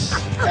 Voss,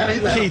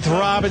 Keith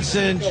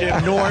Robinson,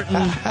 Jim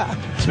Norton.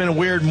 It's been a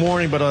weird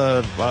morning, but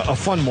a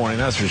fun morning,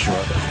 that's for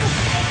sure.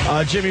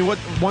 Jimmy,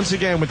 once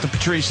again with the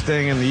Patrice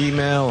thing and the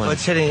email. Well, And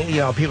it's hitting,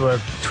 people are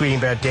tweeting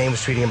about it. Dane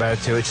was tweeting about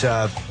it, too. It's,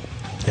 Yeah,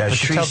 you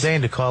should tell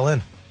Dane to call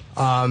in.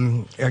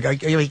 Dane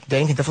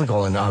can definitely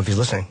call in if he's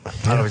listening. I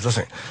don't know if he's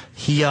listening.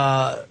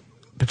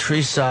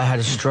 Patrice had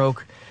a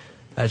stroke.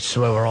 That's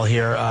why we're all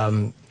here.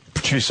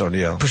 Patrice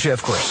O'Neill.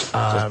 Of course.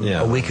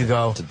 A week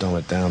ago. To dumb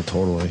it down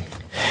totally.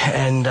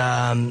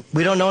 And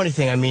we don't know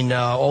anything. I mean,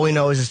 all we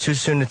know is it's too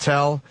soon to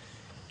tell.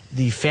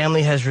 The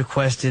family has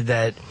requested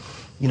that,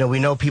 we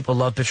know people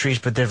love Patrice,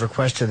 but they've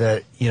requested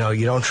that, you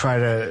don't try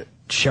to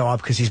show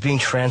up because he's being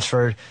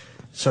transferred.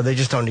 So they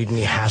just don't need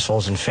any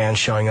hassles and fans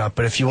showing up.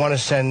 But if you want to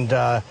send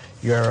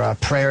your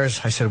prayers,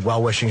 I said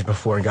well-wishings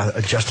before and got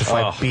a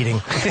justified beating.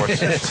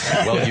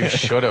 Well, you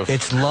should have.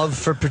 It's Love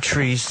for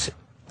Patrice,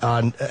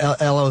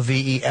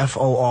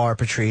 LOVEFOR,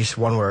 Patrice,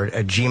 one word,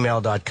 at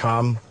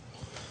gmail.com.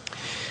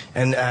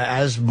 And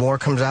as more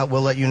comes out,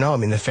 we'll let you know. I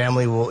mean, the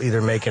family will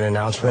either make an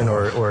announcement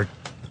or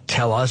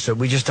tell us.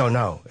 We just don't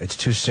know. It's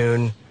too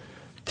soon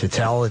to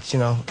tell. It's,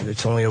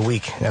 it's only a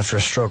week. After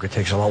a stroke, it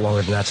takes a lot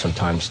longer than that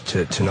sometimes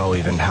to know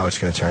even how it's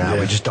going to turn out.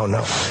 We just don't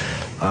know.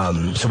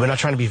 So we're not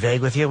trying to be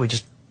vague with you.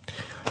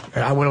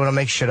 I wouldn't want to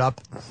make shit up.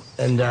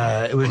 And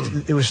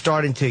it was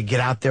starting to get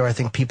out there. I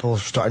think people are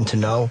starting to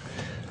know.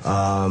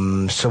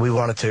 So we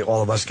wanted to,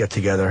 all of us, get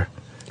together.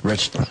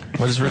 Rich,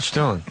 what is Rich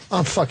doing?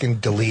 I'm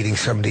fucking deleting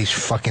some of these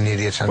fucking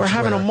idiots on We're Twitter.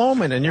 having a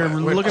moment, and you're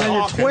looking at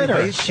your Twitter.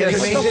 Are you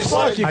kidding me? What the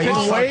fuck? You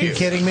couldn't wait? Are you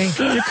kidding me?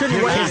 You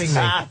couldn't wait.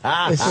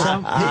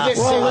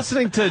 Well,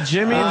 listening to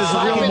Jimmy, there's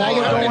a real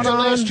moment going on.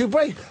 Last two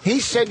breaks.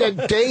 He said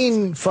that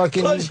Dane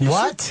fucking...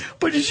 What?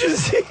 But you should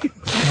see.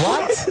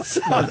 What?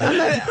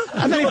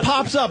 and then he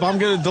pops up. I'm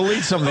going to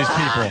delete some of these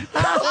people. Do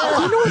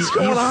you know what's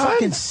going You on?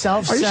 fucking Are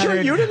self-centered you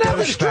sure you didn't have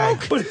a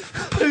douchebag. stroke? But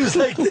it was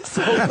like this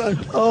the whole time.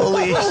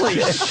 Holy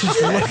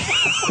shit.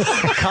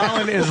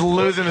 Colin is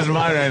losing his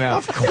mind right now.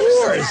 Of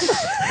course.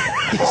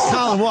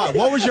 Colin, what?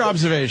 What was your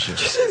observation?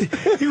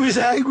 He was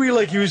angry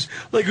like he was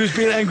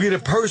being angry at a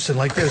person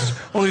like this.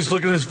 Only he's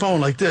looking at his phone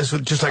like this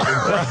with just like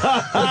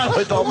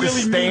With all the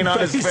stain on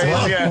his face,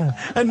 yeah.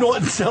 And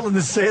Norton's telling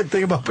the sad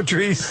thing about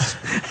Patrice.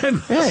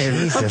 And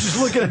I'm just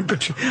looking at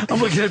Patrice.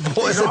 I'm looking at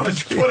boys on his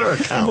Twitter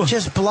account.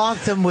 Just block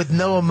them with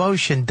no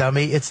emotion,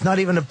 dummy. It's not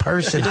even a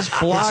person. Just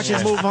block It's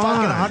just and move fucking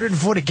on.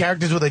 140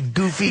 characters with a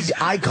goofy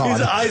icon.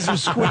 His eyes were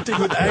squinting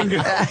with anger.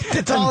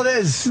 That's all it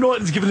is.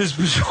 Norton's giving this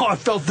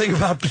heartfelt thing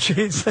about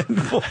Patrice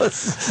and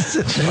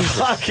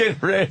Fucking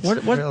Rich. What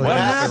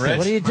happened? Rich?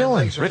 What are you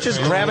doing? Rich is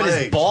grabbing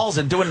his balls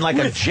and doing like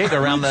a jig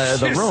around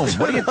the room.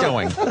 What are you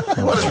doing?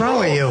 What's wrong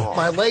with you?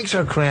 My legs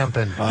are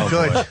cramping.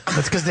 Good.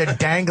 That's because they're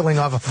dangling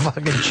off a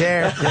fucking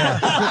chair.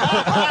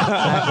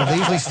 Exactly. They're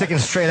usually sticking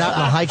straight out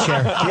in a high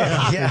chair.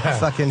 Yeah.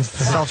 Fucking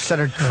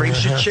self-centered creep.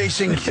 You're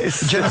chasing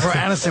Jennifer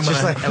Aniston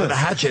with a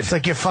hatchet. It's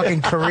like your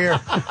fucking career.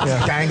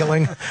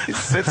 Dangling. He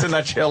sits in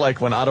that chair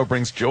like when Otto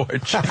brings George.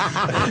 Is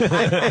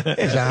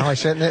that how I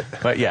said it?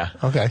 But yeah.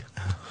 Okay.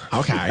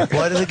 Okay.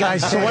 What did the guy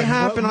say? So what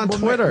happened on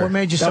Twitter? What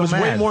made you that so was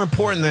mad? way more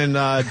important than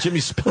Jimmy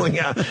spilling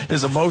out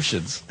his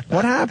emotions.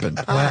 What happened?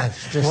 What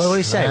did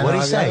he say? What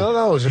did he say? I don't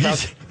know. It was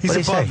about... He's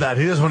above that.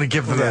 He doesn't want to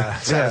give them Yeah.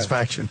 the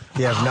satisfaction.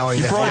 Yeah, knowing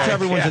You that. brought it to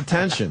everyone's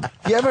attention.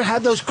 You ever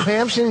had those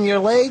cramps in your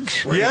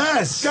legs?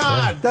 Yes.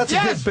 God, That's a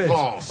yes, good bit.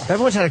 balls.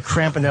 Everyone's had a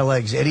cramp in their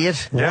legs,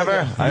 idiot.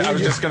 Never. I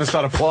was just going to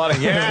start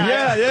applauding.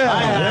 Yeah.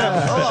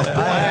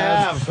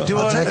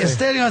 I'll tell you,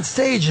 standing on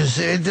stage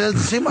it doesn't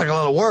seem like a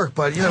lot of work,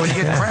 but you know when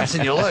you get cramps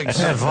in your legs.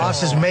 Yeah,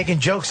 Voss is making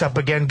jokes up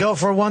again. Go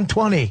for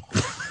 120.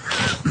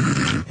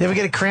 You ever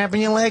get a cramp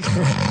in your leg?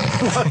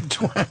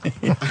 120.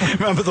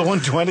 Remember the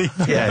 120?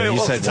 Yeah, you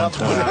said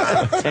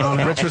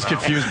 120. Rich was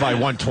confused by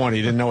 120.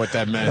 He didn't know what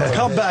that meant.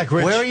 Come back,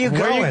 Rich. Where are you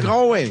going? Where are you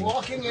going?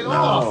 Walking it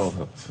off.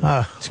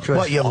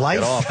 What, your life?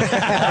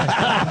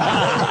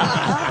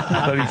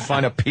 Thought he'd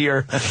find a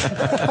pier.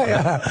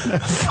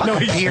 No,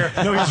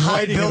 he's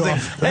riding it building.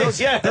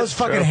 off. Those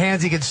fucking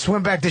hands, he could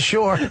swim back to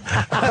shore.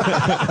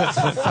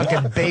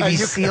 Fucking baby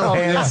seal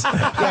hands.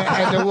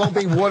 Yeah, and there won't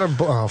be water.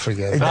 Oh,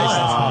 forget it.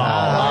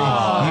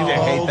 You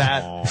hate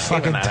that.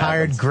 Fucking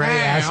tired gray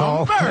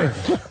asshole.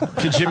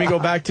 Did Jimmy go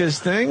back to his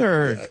thing,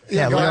 or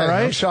Yeah, Go look, ahead. all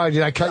I'm right. sorry,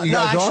 did I cut you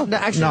guys off? No,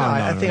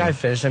 I think I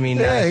finished. I mean,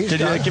 Yeah, he's did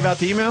you done. give out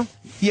the email?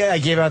 yeah, I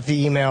gave out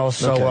the email,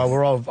 so Okay.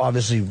 we're all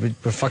obviously we're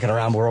fucking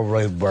around. We're all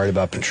really worried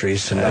about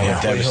Patrice, and hopefully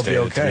he'll be devastated,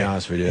 okay. to be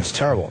honest with you. It's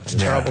terrible. It's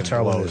terrible,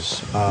 terrible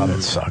news.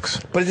 It sucks.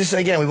 But this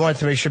again, we wanted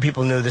to make sure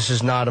people knew this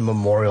is not a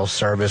memorial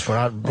service. We're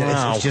not.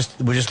 It's just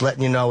we're just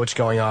letting you know what's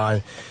going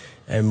on,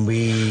 and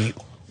we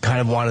kind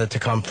of wanted it to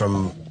come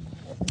from,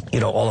 you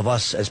know, all of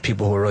us as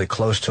people who are really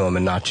close to him,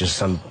 and not just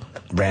some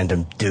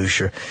random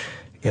douche or,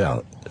 you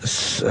know,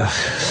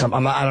 some.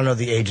 I don't know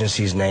the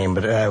agency's name,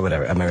 but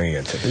whatever. I'm going to get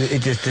into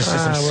it. This is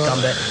some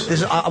scumbag.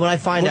 This is when I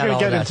find We're out. gonna all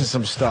get that, into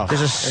some stuff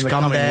There's a in the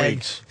coming scumbag,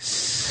 weeks.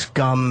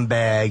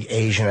 scumbag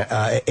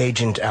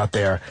agent out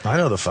there. I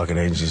know the fucking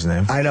agency's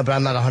name. I know, but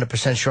I'm not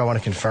 100% sure. I want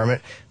to confirm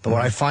it. But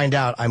when I find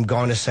out, I'm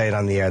going to say it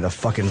on the air. The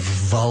fucking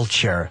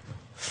vulture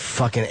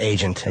fucking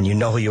agent. And you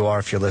know who you are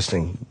if you're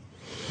listening.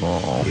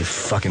 You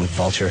fucking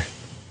vulture.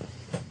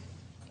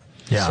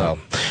 Yeah. So,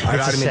 I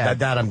It's mean, sad.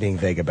 that I'm being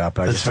vague about.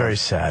 But I That's just very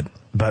sad.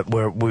 But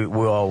we're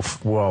all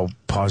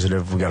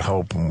positive. We got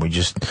hope, and we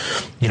just,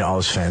 you know, all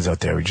his fans out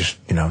there, we just,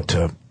 you know,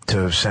 to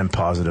send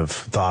positive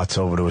thoughts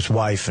over to his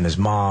wife and his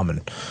mom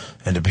and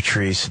to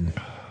Patrice and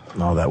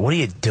all that. What are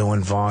you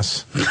doing,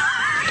 Voss?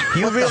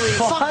 You really? What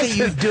the fuck are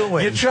you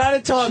doing? You're trying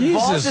to talk.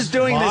 Voss is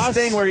doing this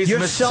thing where he's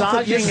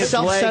massaging his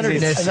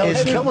self-centeredness legs.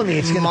 is killing me.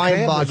 It's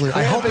mind-boggling.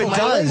 I hope it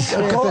does.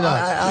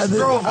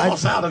 Throw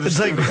Voss out of it. It's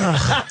like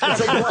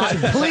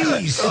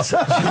please.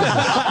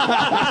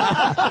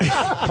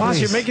 Voss,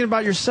 you're making it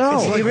about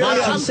yourself. You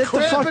really sit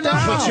the fuck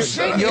down.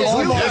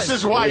 This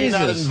is why you're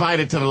not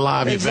invited to the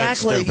lobby.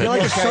 Exactly. You're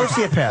like a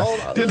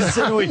sociopath.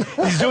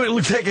 He's doing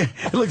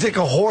it. Looks like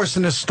a horse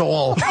in a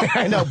stall.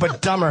 I know,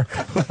 but dumber.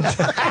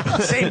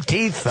 Same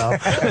teeth, though.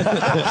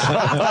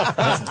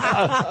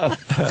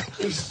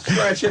 He's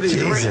scratching his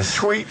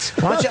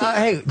tweets. Why don't you,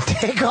 hey,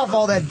 take off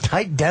all that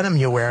tight denim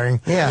you're wearing.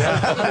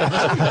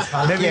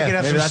 Yeah. Maybe you can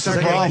have that's some the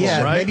circles. problem.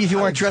 Yeah, right? maybe if you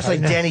weren't dressed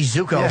like Danny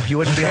Zuko, you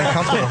wouldn't be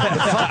uncomfortable.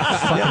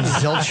 Fucking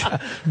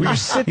zilch. Will you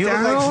sit You look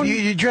down? like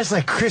you dress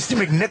like Christy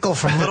McNichol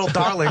from Little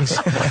Darlings.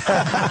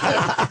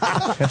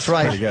 That's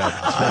right. You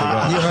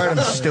heard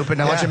him, stupid.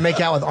 Now watch him make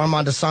out with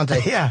Armand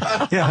Asante. Yeah.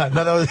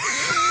 No, that was.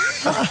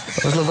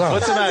 What's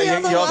the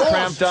matter? You all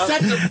cramped up?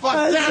 Set the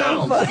fuck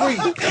down.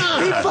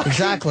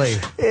 Exactly.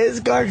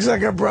 His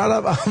cocksucker brought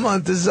up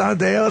Armand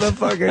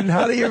Asante.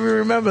 How do you even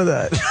remember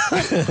that?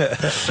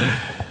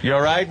 You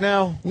all right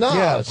now? No,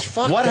 Yeah. it's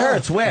fucked What up.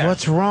 hurts? Where?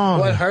 What's wrong?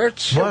 What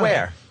hurts?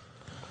 Where?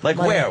 Like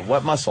where?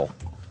 What muscle?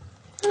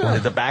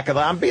 The back of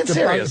the. I'm being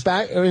serious.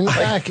 Back, in the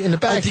back, in the I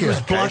back think he here.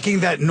 was blocking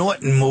that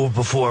Norton move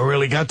before it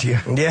really got to you.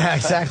 Yeah,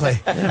 exactly.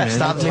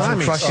 Stop me from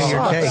crushing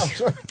your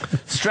cake.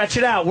 Stretch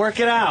it out. Work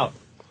it out.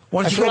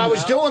 That's what I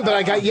was doing, but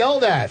I got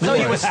yelled at. No,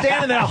 you were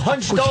standing there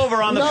hunched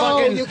over on the you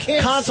fucking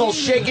can't console,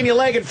 see. shaking your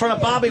leg in front of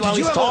Bobby while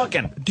he's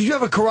talking. Did you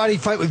have a karate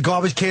fight with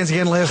garbage cans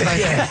again last night?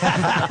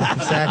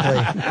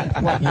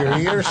 Exactly. What, your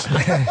ears?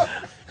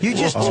 You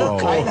just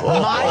took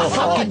my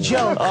fucking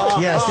joke.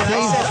 Yes, And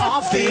I said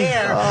off the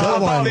air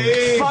Good one.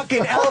 about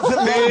fucking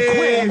Elephant Man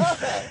Quinn.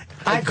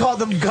 I called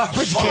them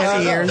garbage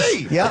can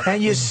ears. Yep.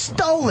 And you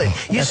stole it.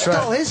 You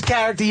stole his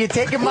character. You're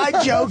taking my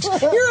jokes.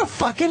 You're a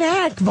fucking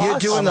hack, boss. You're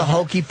doing the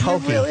hokey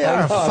pokey. You really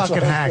are a fucking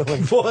hack.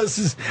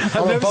 Bosses.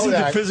 I've never seen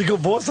the physical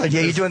boss like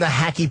Yeah, this. you're doing the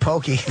hacky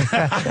pokey.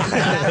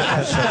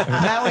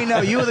 Now we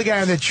know you were the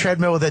guy on the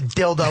treadmill with a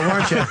dildo,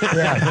 weren't you?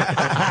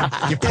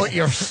 Yeah. You put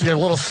your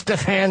little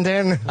stiff hand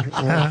in.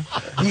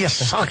 You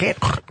suck it.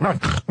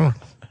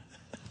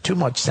 Too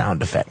much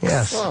sound effects.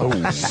 Yes.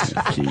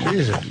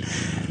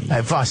 Hey,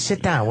 Voss,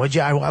 sit down, would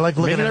you? I like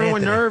looking Making at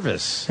everyone Anthony.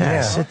 nervous.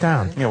 Yeah, sit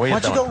down. Yeah, what why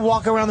you don't you go doing?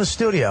 walk around the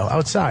studio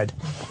outside?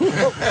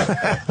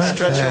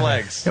 Stretch your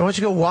legs. Yeah, why don't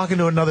you go walk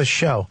into another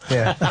show?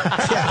 Yeah.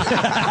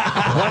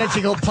 Why don't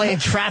you go play in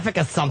traffic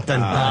or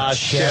something?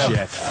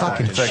 Shit.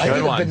 Fucking It's a I good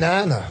need a one.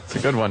 banana. It's a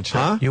good one, Chip.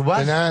 Huh? You what?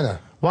 Banana.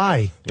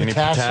 Why? You need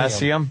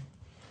potassium?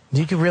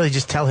 You could really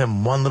just tell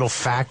him one little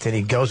fact and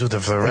he goes with it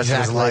for the rest of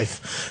his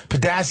life.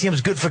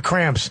 Potassium's good for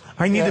cramps.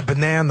 I need a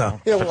banana.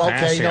 Yeah, well,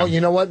 okay,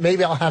 you know what?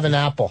 Maybe I'll have an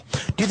apple.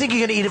 Do you think you're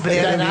going to eat a Maybe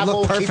banana an and you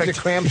apple look will keep perfect?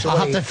 the cramps I'll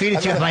away. have to feed it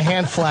to you with my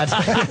hand flat.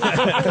 I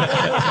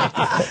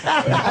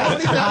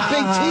don't even have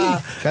big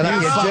teeth. Shut up,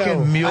 You you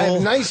fucking do. mule. I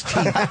have nice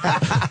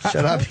teeth.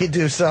 Shut up, you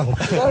do so.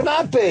 They're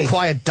not big.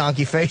 Quiet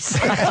donkey face.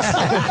 You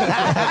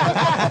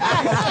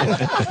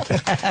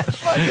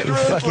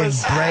fucking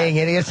braying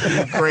idiot.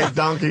 Great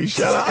donkey,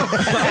 shut up.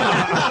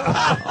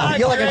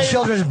 You're like a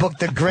children's book,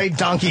 The Great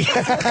Donkey.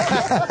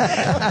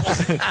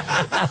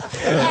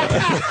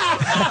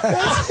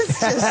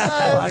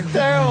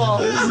 Terrible.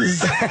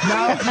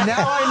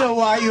 Now I know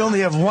why you only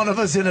have one of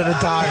us in at a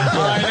time.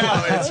 I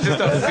know. It's just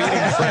a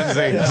feeding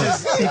frenzy.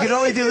 You can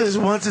only do this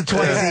once or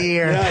twice a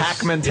year.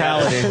 Pack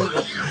mentality.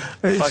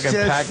 It's Fucking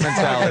just pack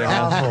mentality,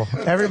 man. awful.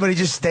 Everybody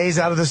just stays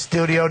out of the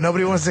studio.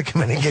 Nobody wants to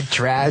come in and get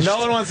trashed. No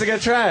one wants to get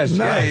trashed.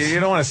 No. Yeah, you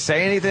don't want to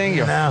say anything.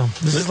 You're No,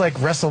 this is like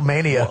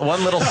WrestleMania.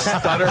 one little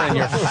stutter and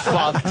you're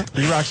fucked.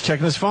 E-Rock's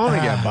checking his phone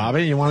again,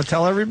 Bobby. You want to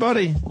tell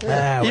everybody?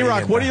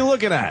 E-Rock, what are you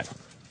looking at?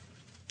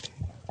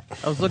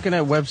 I was looking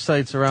at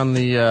websites around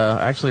the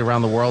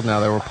around the world now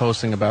that were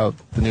posting about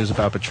the news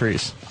about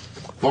Patrice.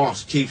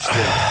 Boss, keep still.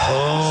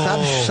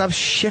 Stop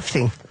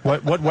shifting.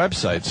 What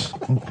websites?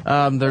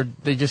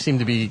 They just seem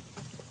to be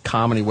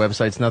comedy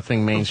websites,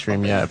 nothing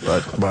mainstream yet,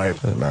 but Right.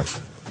 in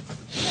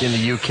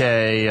the UK,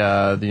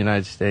 the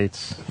United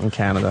States, and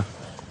Canada.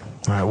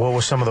 All right, what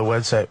were some of the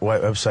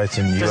websites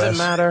in the U.S.? Does it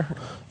matter?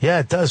 Yeah,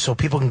 it does, so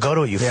people can go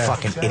to it, you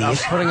fucking I idiot.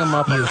 was putting them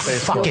up on You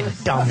Facebook. fucking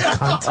dumb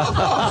cunt.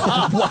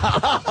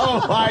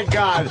 Oh my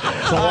God!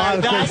 There's a lot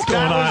of things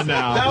going on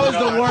now. That was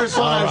the worst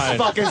one All I've right.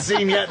 fucking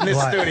seen yet in this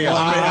What? studio.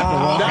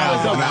 That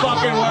was the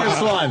fucking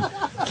worst one.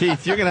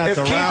 Keith, you're going to have If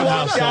to Keith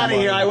roundhouse walked out of somebody.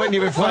 here, I wouldn't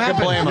even fucking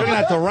blame You're him. going to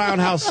have to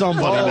roundhouse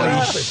somebody. Holy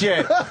now.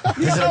 shit!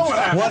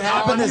 What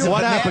happened? There's a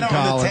What banana happened, on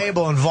the Colin?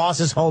 table and Voss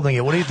is holding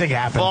it. What do you think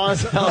happened?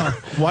 Boss,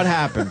 What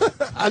happened for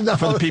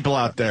the people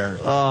out there?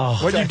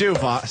 What'd you do,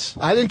 Voss?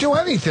 I didn't do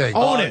anything.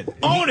 Own it.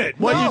 Own it.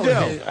 What'd you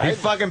do? he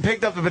fucking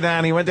picked up the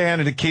banana. He went to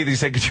hand it to Keith. He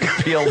said, "Could you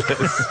peel this?"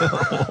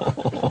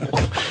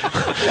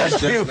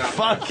 You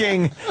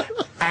fucking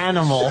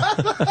animal.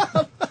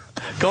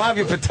 Go have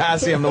your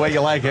potassium the way you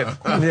like it.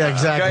 Yeah,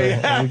 exactly.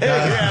 Yeah,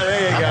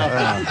 there you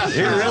go.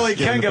 You really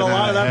can get a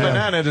lot of that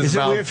banana in his Is it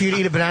mouth. weird for you to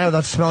eat a banana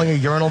without smelling a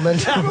urinal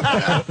mint? You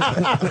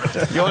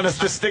want us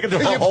to stick it to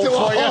a hole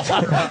for you? All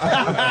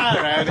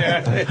right,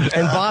 yeah.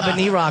 And Bob and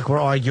E-Rock were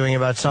arguing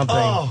about something.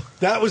 Oh,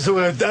 that's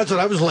what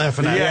I was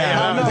laughing at.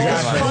 Yeah, no, yeah.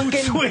 it's fucking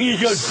Swing, he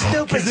goes,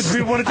 stupid. Because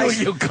people want to do it,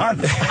 you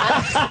cunt.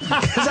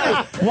 Because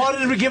I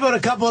wanted to give out a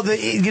couple of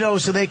the,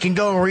 so they can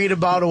go and read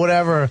about or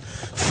whatever,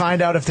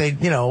 find out if they,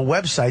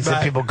 websites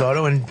that people go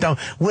to and don't.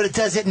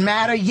 Does it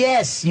matter?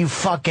 Yes, you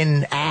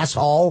fucking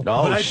asshole.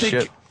 Oh, But I shit.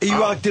 think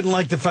E-Rock didn't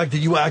like the fact that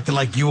you acted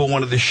like you were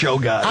one of the show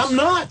guys. I'm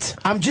not.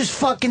 I'm just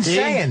fucking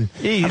saying.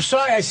 I'm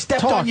sorry I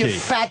stepped on your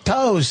fat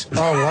toes.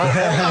 Oh, what?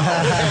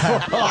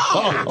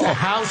 The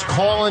house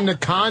calling the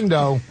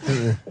condo.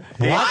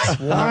 What?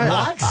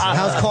 What?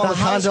 How's calling the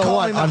condo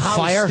what? On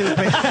fire?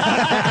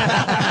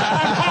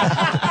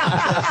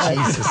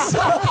 Jesus.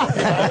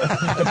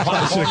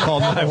 I should have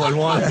called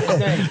 911.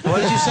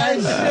 What did you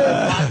say?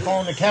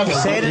 Calling the Kevin.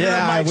 Say it into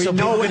the mic we so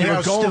know people what can hear you how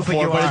were going stupid for,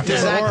 you but are. it didn't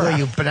Exactly,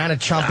 you banana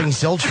chomping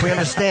zilch. We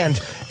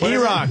understand.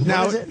 E-Rock.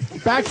 Now,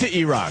 is back to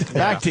E-Rock.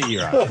 Back to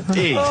E-Rock.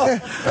 E.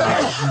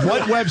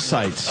 What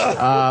websites?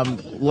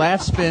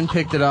 Last Spin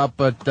picked it up,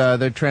 but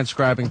they're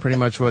transcribing pretty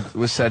much what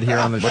was said here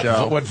on the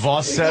show. What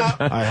Voss said?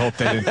 I hope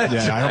they didn't.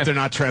 Yeah, I hope they're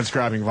not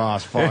transcribing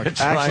Voss. Fuck.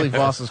 Actually,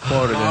 Voss is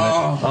quoted in it.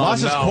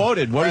 Voss is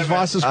quoted. What is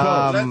Voss's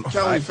quote? Let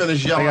Kelly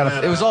finish yelling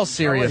at It was all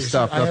serious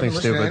stuff, I haven't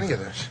nothing listened to stupid. any of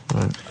this.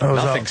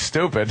 Nothing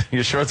stupid.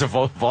 You sure it's a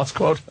Voss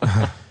quote?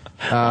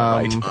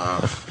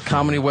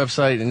 Comedy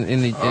website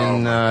in the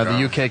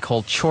UK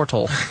called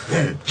Chortle.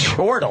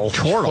 Chortle.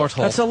 Chortle.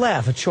 That's a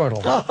laugh, a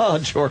chortle. Oh,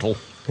 chortle.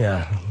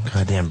 Yeah.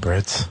 Goddamn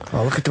Brits.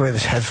 Oh, look at the way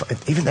this headphone.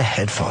 Even the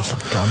headphones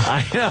look dumb.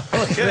 I know.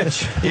 Look at it.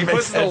 He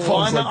puts the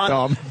one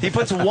on. He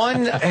puts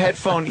one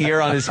headphone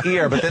ear on his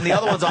ear, but then the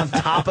other one's on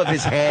top of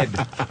his head.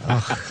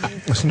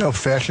 There's no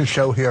fashion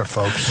show here,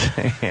 folks.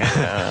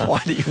 Yeah. Why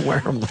do you wear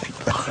them like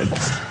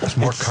that? It's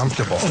more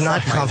comfortable. It's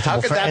not comfortable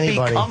How could for that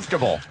anybody. be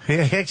comfortable? He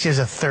actually has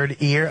a third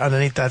ear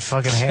underneath that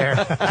fucking hair.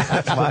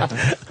 That's why.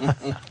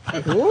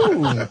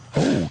 Ooh.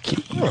 Okay.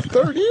 Oh,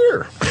 third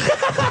ear.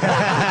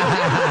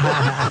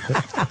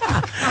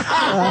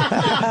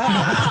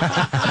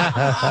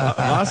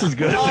 Voss is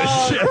good at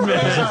this shit,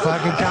 man. He's a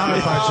fucking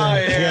comic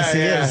puncher. Yes,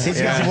 he is.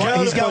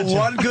 He's got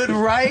one good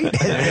right, and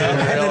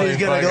then he's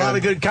got a lot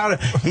of good counter.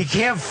 He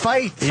can't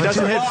fight. He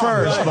doesn't hit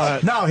first,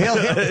 but no, he'll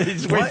hit.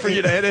 He's waiting for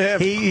you to hit him.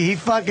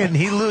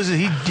 He loses.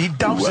 He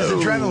dumps his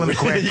adrenaline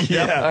quick.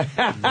 Yeah.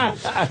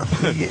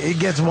 He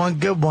gets one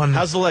good one.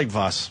 How's the leg,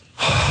 Voss?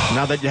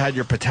 Now that you had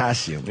your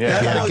potassium.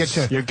 Yeah.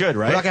 You're good,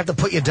 We're right? not going to have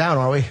to put you down,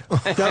 are we?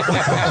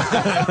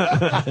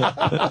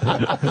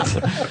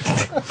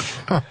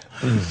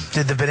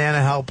 Did the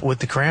banana help with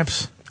the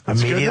cramps?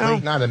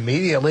 Immediately? Not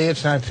immediately.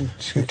 It's going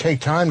to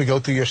take time to go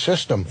through your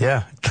system.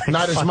 Yeah.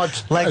 Not as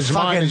much like as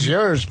mine as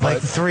yours, but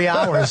like 3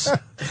 hours.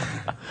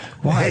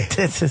 Why?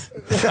 No, you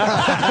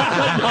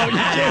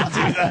can't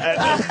do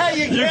that.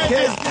 You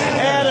can't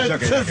add it at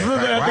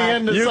the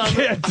end of something.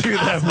 You can't do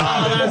that,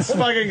 Bobby. That's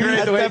fucking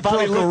great. The way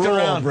Bobby looked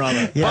around,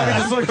 brother. Yeah. Bobby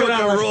just looked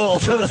around. Rule.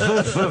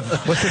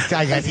 What's this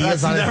guy got?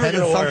 Ears on his head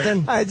or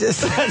something? I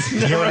just. You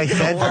hear what I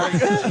said?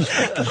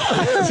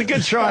 It's a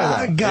good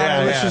try, though. God,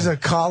 I wish yeah. it was a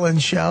call-in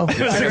show.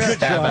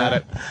 Stab at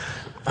it.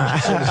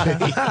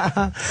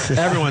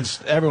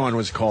 Everyone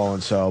was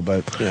calling, so,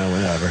 but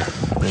whatever.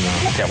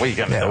 Yeah, what you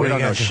got? We don't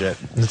know shit.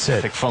 That's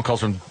it. Take phone calls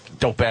from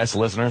dope ass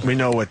listeners. We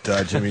know what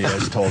Jimmy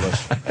has told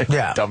us.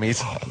 Yeah.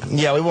 Dummies.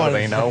 Yeah, we want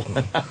They know.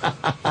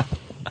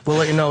 We'll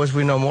let you know as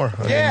we know more.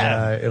 I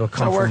Yeah. mean, it'll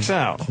come That works from,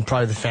 out. from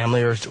probably the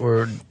family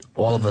or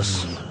all of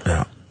us.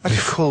 Yeah. that's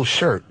a cool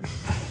shirt.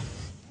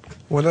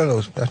 What are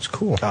those? That's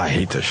cool. I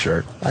hate this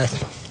shirt. I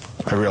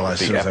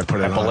realized as soon as I put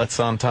it on. Epaulets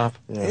on top.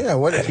 Yeah,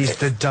 what? He's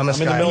the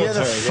dumbest I'm in the guy. military.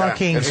 You're the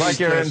fucking. It's like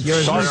you're in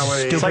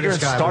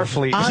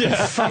Starfleet.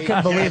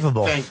 Unfucking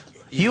believable.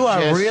 You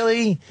are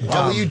really.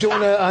 Are you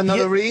doing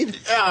another read?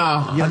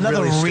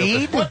 Another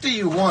read? What do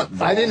you want?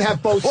 I didn't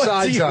have both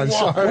sides on.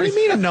 Sorry. What do you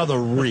mean another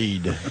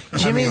read?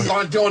 Jimmy's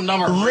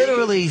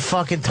literally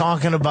fucking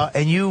talking about,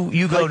 and you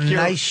go, Like you're-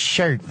 nice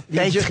shirt.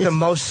 You're just the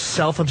most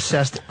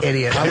self-obsessed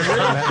idiot. That's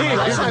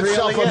not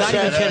self-obsessed. Not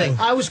even kidding.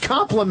 I was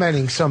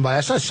complimenting somebody.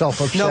 That's not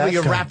self-obsessed. No, but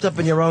you're wrapped up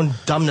in your own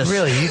dumbness.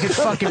 Really, you could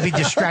fucking be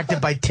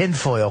distracted by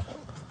tinfoil.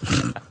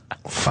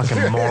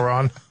 Fucking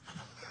moron.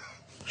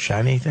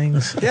 Shiny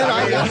things. I'm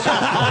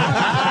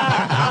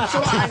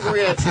so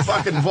angry at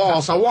fucking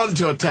Voss. I wanted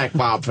to attack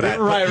Bob for that.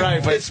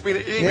 Right, but It's been-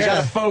 we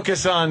got to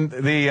focus on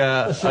the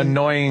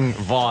annoying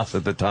Voss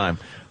at the time.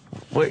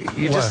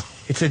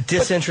 It's a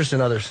disinterest in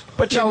others.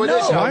 But No, it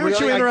isn't. Why aren't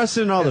you Really,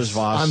 interested in others,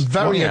 Voss? I'm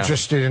very Yeah.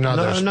 interested in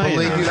others. no, you're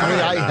Believe me,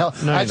 not.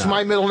 that's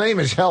my middle name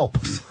is Help.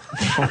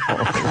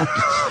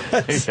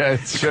 Yeah,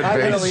 it should I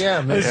be. really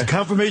am. His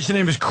confirmation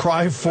name is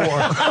Cry 4.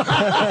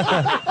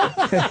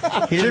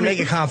 He didn't make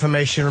a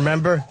confirmation,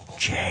 remember?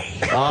 Jay.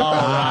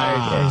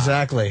 Right.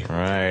 Exactly.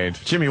 Right.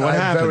 Jimmy, what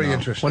I'm happened? very though?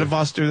 interested. What did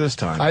Voss do this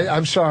time?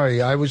 I'm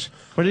sorry. I was.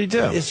 What did he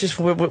do? It's just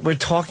we're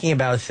talking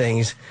about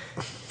things,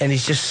 and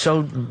he's just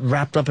so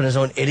wrapped up in his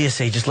own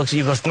idiocy. He just looks at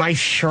you and goes, nice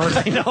shirt.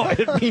 I know,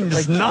 it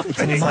means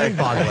nothing. It's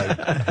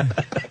mind-boggling.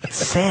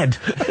 Sad.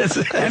 If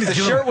the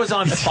shirt was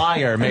on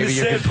fire, maybe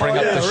you could bring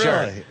up the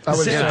shirt. I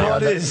would sad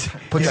part is,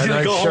 put he's that gonna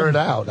nice go shirt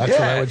home. out. That's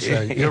what I would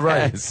say. You're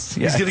right. Yes.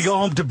 He's going to go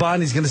home to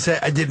Bond. He's going to say,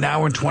 I did an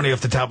hour and 20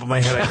 off the top of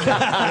my head.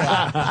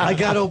 I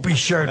got Opie's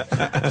shirt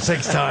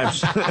 6 times.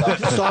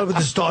 Started with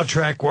the Star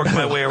Trek, worked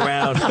my way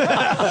around.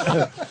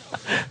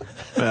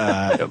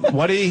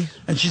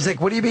 And she's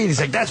like, what do you mean? He's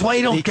like, that's why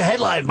you don't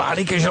headline,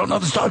 Bonnie, because you don't know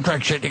the Star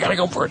Trek shit. You got to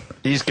go for it.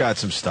 He's got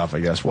some stuff, I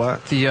guess.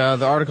 What? The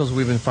articles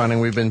we've been finding,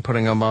 we've been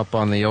putting them up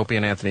on the Opie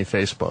and Anthony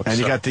Facebook. And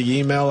you so- got the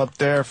email up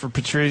there for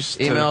Patrice?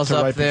 emails to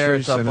up write there. Patrice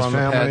It's up and his on the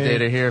pad family?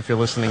 data here if you're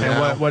listening And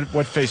now.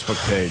 what Facebook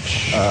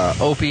page?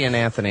 Opie and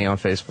Anthony on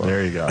Facebook.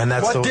 There you go. And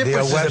that's What the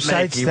difference does it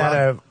make, websites that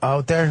are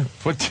out there.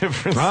 What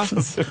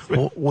difference?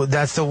 Well,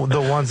 that's the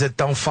ones that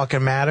don't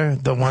fucking matter.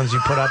 The ones you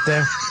put up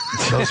there.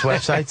 Those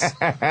websites.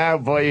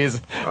 Boy, is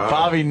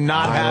Bobby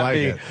not I like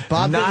happy. it.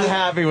 Bob not didn't-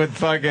 happy with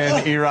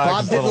fucking E-Rock.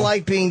 Bob didn't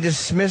like being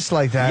dismissed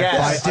like that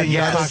Yes. by another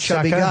Yes.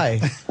 chubby guy.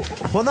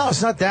 Well, no,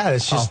 it's not that.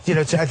 It's just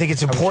I think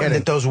it's important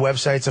that those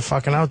websites are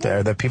fucking out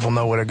there, that people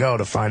know where to go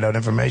to find out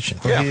information.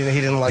 He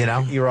didn't like You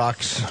know?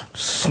 Iraq's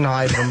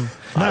snide him.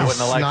 I wouldn't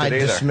have liked snide it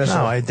either. dismissal.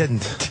 No, I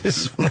didn't.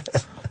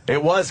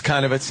 It was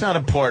kind of. It's not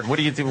important. What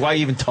do you do? Why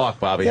even talk,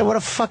 Bobby? Yeah, what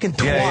a fucking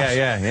twat.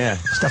 Yeah.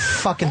 Just a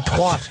fucking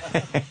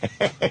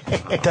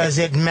twat. Does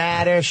it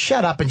matter?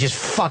 Shut up and just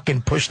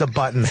fucking push the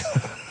button.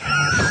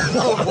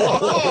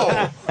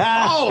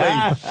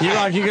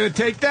 E-Rock, you gonna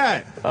take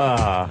that?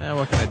 Yeah,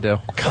 what can I do?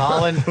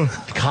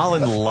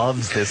 Colin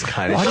loves this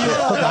kind of shit.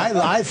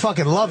 I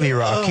fucking love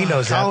E-Rock. He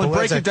knows that. Colin, but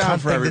break that's it a down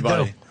cunt for thing to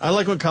everybody. do. I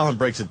like when Colin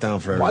breaks it down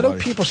for Why everybody. don't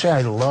people say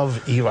I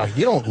love E-Rock?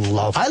 You don't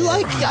love him. I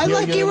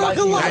like E-Rock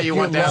a lot. you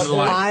went down to the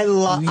line. I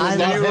love him.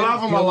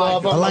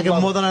 I like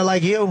him more than I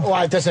like you.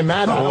 Well, it doesn't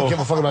matter. I don't give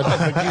a fuck about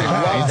that. But you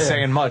love Ain't him.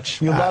 saying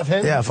much. You love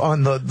him? Yeah,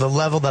 on the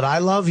level that I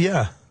love,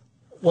 yeah.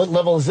 What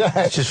level is that?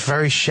 It's just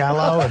very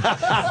shallow. And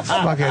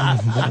fucking,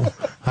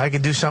 I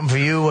can do something for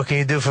you. What can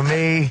you do for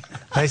me?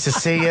 Nice to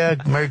see you.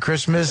 Merry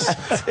Christmas.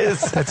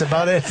 That's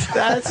about it.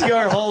 That's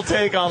your whole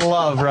take on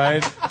love,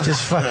 right?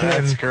 Just fucking.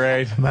 That's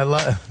great.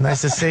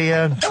 Nice to see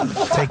you.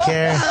 Take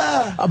care.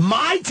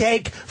 My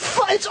take.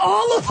 It's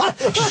all of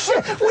us.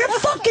 Shit, we're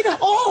fucking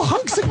all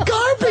hunks of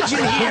garbage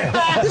in here.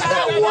 There's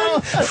not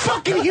one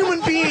fucking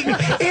human being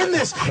in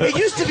this. It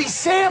used to be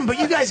Sam, but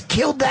you guys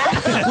killed that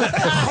with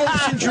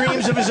hopes and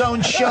dreams of his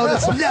own show.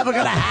 That's never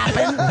gonna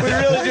happen. We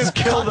really just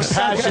killed the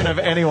passion of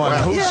anyone.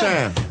 Who's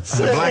Yeah.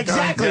 Sam?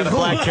 Exactly. Yeah, the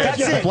black kid.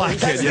 That's it. Black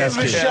That's kid, the name yes, of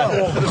the kid.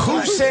 show.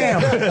 Who's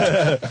Sam?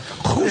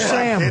 Who's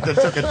Sam? Kid that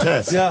took a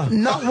test. Yeah.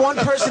 Not one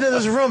person in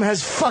this room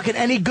has fucking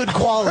any good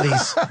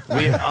qualities.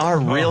 We are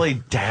really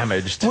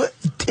damaged. What?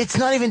 It's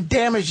not even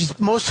damaged.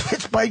 Most of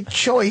it's by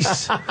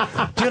choice. Do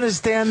you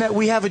understand that?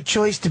 We have a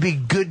choice to be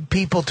good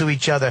people to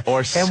each other. Or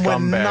and we're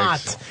scumbags.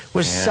 not.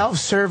 We're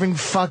self-serving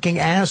fucking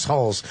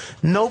assholes.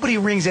 Nobody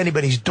rings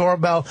anybody's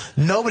doorbell.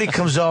 Nobody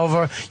comes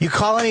over. You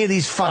call any of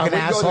these fucking we go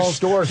to assholes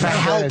stores for and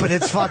help, bed. and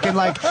it's fucking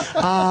like,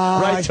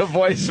 Right to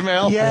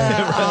voicemail.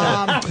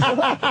 yeah.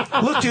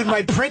 Look, dude,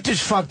 my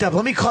printer's fucked up.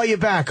 Let me call you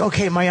back.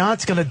 Okay, my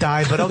aunt's gonna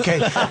die, but okay.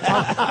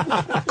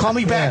 Call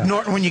me back,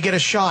 Norton, when you get a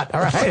shot.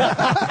 All right.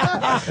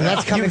 And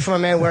that's coming from a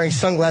man wearing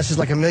sunglasses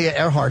like Amelia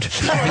Earhart.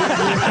 We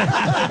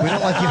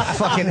don't like your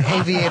fucking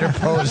aviator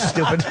pose,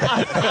 stupid.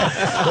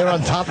 They're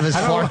on top of his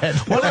forehead.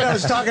 One night I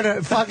was talking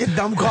to fucking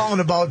dumb Colin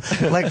about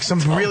like some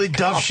really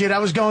tough shit I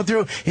was going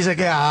through. He's like,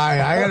 yeah,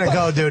 I gotta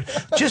go, dude.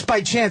 Just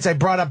by chance, I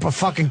brought up a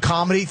fucking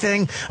comedy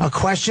thing, a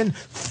question.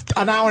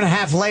 An hour and a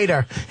half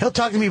later, he'll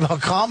talk to me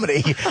about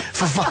comedy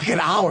for fucking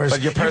hours.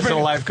 But your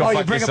personal life, go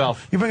fuck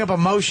yourself. You bring up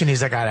emotion.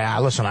 He's like,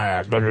 listen,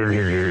 Can't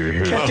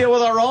deal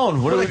with our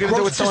own. What are we going to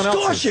do with someone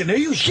else's? Are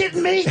you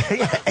shitting me?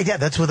 yeah,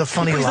 that's with a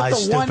funny brings up lie, the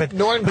stupid. one-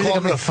 Norton What do you called think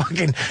I'm gonna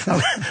fucking?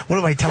 What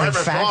am I telling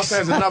Reverend Floss facts?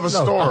 has another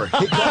story.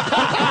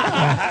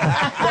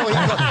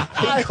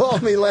 He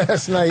called me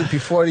last night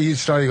before he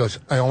started. He goes,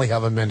 I only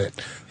have a minute.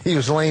 He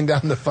was laying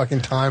down the fucking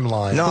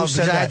timeline. No, Who because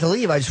said I had that? to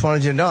leave. I just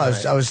wanted you to know.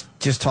 I was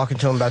just talking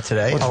to him about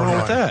today. What's wrong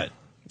with that?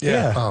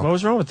 Yeah. Oh. What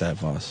was wrong with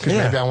that, boss? Because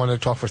maybe I wanted to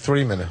talk for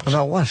 3 minutes.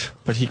 About what?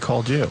 But he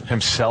called you.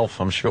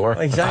 Himself, I'm sure.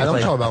 I Exactly.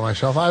 don't talk about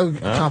myself. I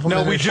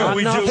compliment. No, we do.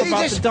 We do He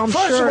about just, the dumb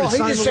first shirt. of all, It's he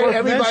not just even said worth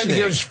everybody mentioning.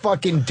 here is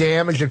fucking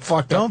damaged and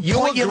fucked up. Don't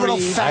point your little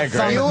fat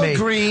thumb You at me.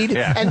 agreed,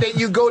 Yeah. and then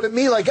you go to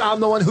me like I'm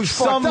the one who's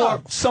fucked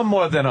up. Some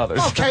more than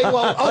others. Okay,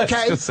 well, Let's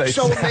okay. just say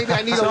So maybe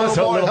I need a some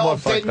little more help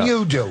fucked than up.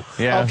 you do.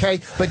 Yeah.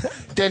 Okay, but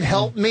then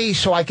help me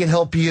so I can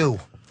help you.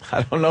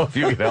 I don't know if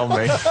you can help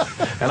me,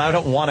 and I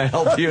don't want to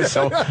help you,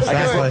 so I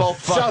guess we're both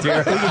fucked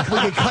here. We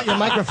can cut your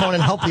microphone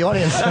and help the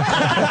audience.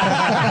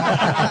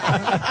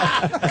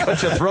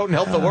 Cut your throat and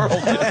help the world.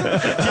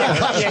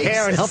 Cut your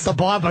hair and help the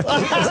barber.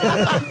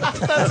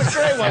 That's a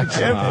great one,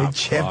 Chip. Hey,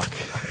 Chip.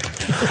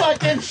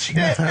 Fucking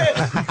shit.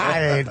 I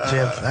hate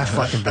Chip. That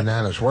fucking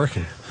banana's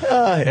working.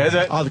 Is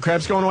it? Oh, the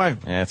crab's going away.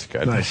 Yeah, it's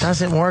good. It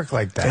doesn't work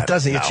like that. It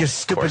doesn't. It's just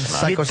stupid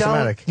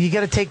psychosomatic. You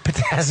got to take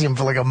potassium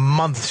for like a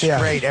month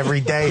straight every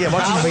day.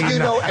 How do you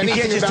know you anything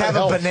can't just about have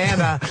health? a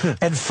banana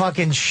and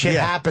fucking shit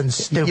happens.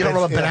 Stupid. You don't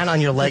rub a banana on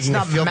your leg It's and you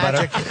not feel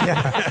magic. better.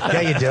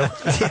 Yeah, you do.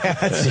 Yeah,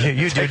 that's,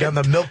 you do down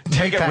the milk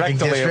Take it packing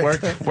rectally. It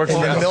district. works In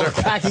the faster. milk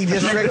packing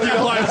district.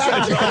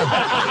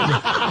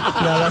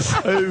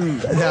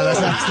 No,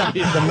 that's not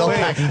the milk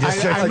packing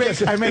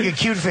district. I make a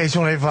cute face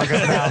when I fucking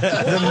now.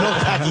 The milk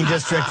packing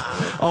district.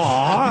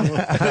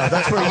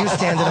 That's where you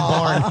stand in a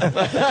barn.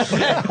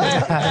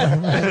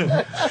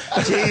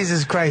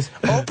 Jesus Christ.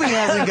 Opie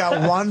hasn't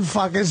got one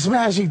fucking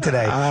smashing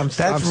today. I'm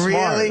That smart.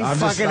 really I'm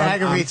just- fucking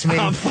aggravates me.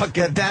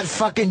 that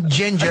fucking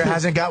ginger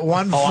hasn't got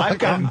one Oh, I've fucking...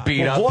 gotten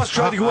beat up. Boss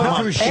tried to go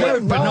after his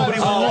shit, but nobody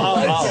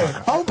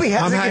wants Opie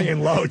hasn't... I'm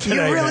hanging low today.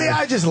 You really man.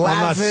 are just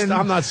laughing.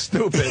 I'm not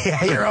stupid.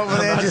 Yeah, you're over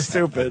there just...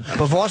 stupid.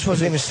 But Voss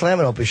wasn't even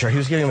slamming Opie Shirt. He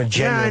was giving him a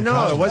genuine I know. It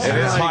compliment. wasn't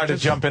It is like hard to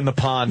jump in the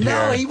pond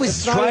here.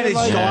 was trying to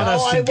start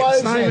us. I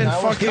It's not even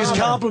wasn't. fucking. He was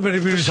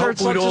complimenting me. He was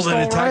hoping we'd all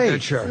then attack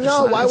that shirt.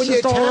 No, why would you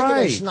It's just all attack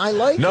right. us? And I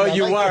like No, it. I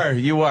you like were. it.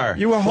 You were.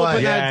 You were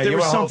hoping Yeah, that there you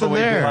was were something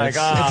hoping we'd be there. like, It's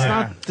ah.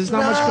 not. There's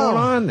not much going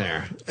on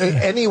there.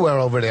 Anywhere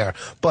over there.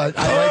 But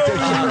I like the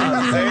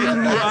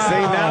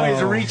See, now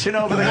he's reaching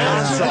over the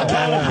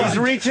console. He's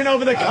reaching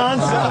over the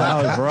console.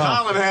 That was rough.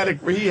 Colin had it.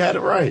 He had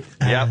it right.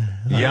 Yep.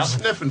 Yep.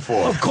 Sniffing for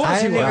it. Of course I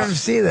he didn't even was.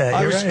 see that.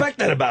 I You're respect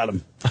that about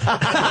him. He's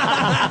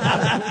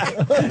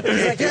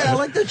like, yeah, I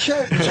like that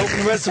shirt. Hoping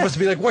the rest of us to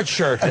be like, what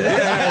shirt? No,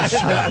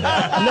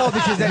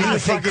 because then he would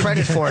take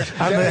credit for it.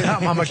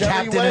 I'm a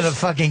captain in a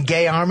fucking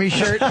gay army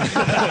shirt.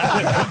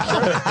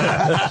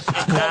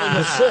 called an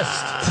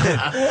assist.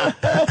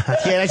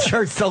 Yeah, that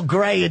shirt's so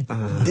gray.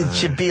 It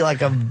should be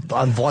like on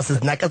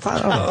Voss's neck or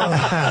something.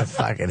 I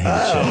fucking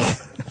hate shit.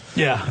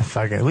 Yeah.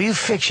 Fucking. Will you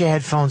fix your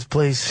headphones,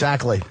 please?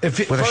 Exactly. With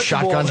a first of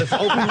shotgun. all, if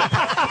Opie-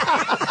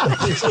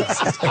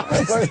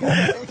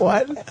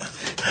 What?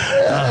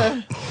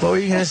 What were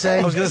you gonna say?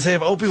 I was going to say,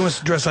 if Opie wants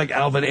to dress like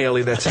Alvin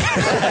Ailey, that's it.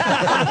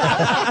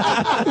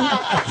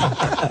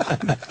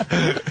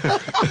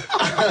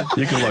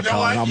 You can look,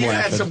 Colin. I'm You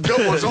had laughing. some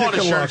good ones on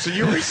the shirt, so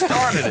you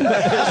restarted it.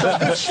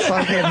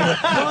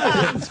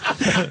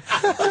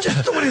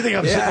 Just do anything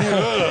I'm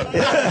saying.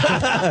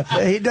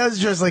 Yeah, he does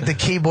dress like the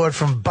keyboard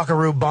from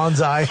Buckaroo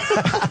Banzai.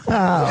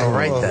 All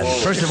right then.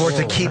 First of all, it's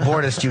a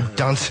keyboardist, you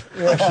dunce.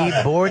 A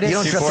keyboardist? You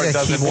don't dress Keyboard like a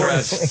doesn't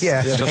keyboardist. dress.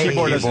 Yeah. Just Hey,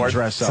 keyboard Doesn't keyboard.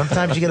 dress up.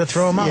 Sometimes you gotta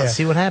throw them out and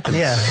see what happens.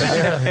 Yeah.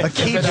 A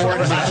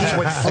keyboard is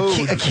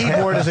a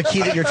keyboard is a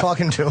key that you're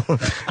talking to.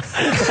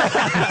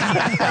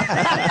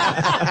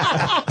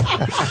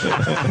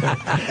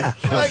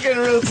 Fucking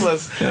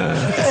ruthless.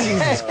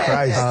 Jesus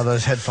Christ. Oh,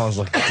 those headphones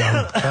look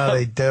dumb. Oh,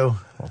 they do.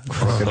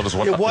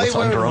 Why are you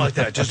wearing them like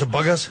that? Just to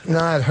bug us?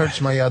 No, it hurts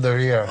my other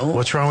ear.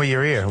 What's wrong with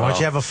your ear? Why don't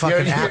you have a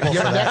fucking apple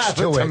You're for that? next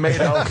to it.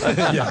 Tomato.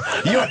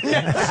 You're next to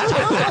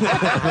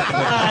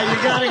it. You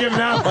gotta give him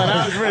that one.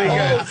 That was pretty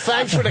good. Oh,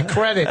 thanks for the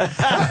credit.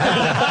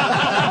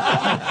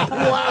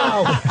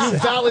 Wow, you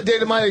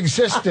validated my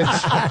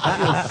existence.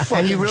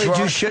 And you really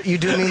you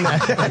do mean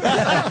that.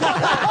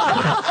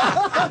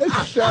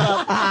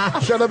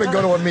 Shut up and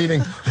go to a meeting.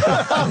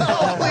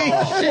 Holy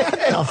shit.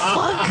 The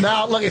fuck?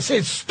 Now, look, it's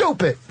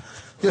stupid.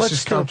 This What's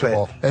is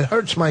comfortable. It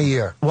hurts my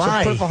ear.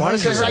 Why?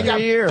 Because I got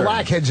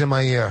blackheads in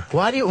my ear.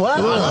 Why do you what?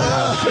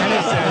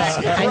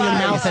 And your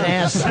mouth and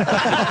ass.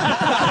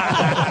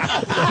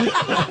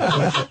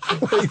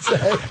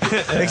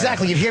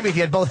 Exactly. You'd hear me if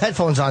you had both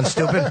headphones on,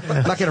 stupid.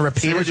 I'm not going to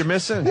repeat it. You're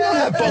missing?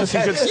 Yeah, both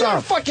good You're a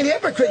stuff. fucking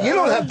hypocrite. You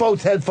don't have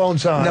both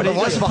headphones on. No, but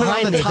one's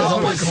behind me.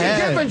 What's the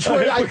difference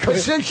when I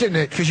position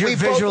it? Because you're We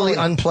both visually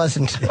are-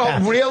 unpleasant. Oh,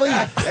 really?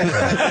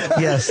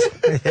 Yes.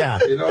 Yeah.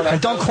 And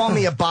don't call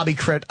me a Bobby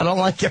Crit. I don't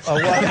like it.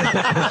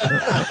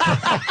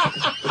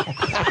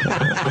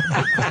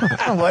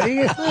 What are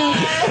you?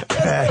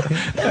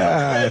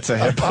 It's a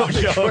hip hop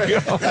joke.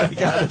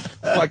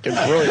 Fucking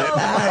brilliant.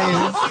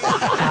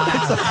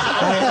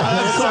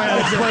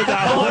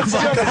 That's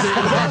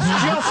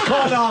just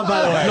caught on,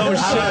 by the way. No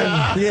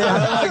shit.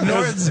 Yeah.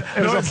 Norton's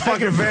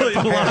fucking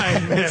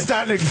vampire. It's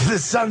starting to, the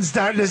sun's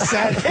starting to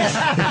set.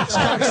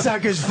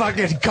 Cocksucker's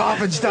fucking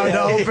coffin starting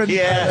to open.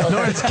 Yeah.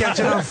 Norton's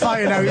catching on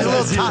fire now. He's a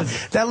little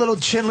that little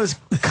chinless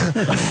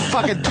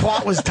fucking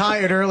twat was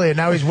tired earlier.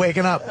 Now he's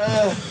waking up.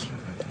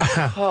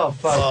 Oh,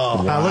 fuck.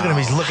 Look at him.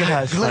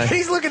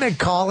 He's looking at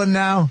Colin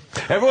now.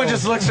 Everyone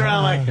just looks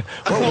around like,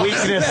 what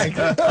weakness?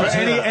 For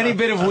any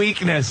bit of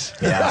weakness.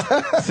 Yeah.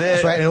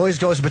 That's right. It always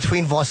goes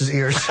between Voss's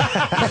ears.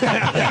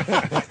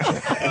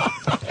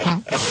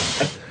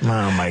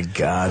 Oh, my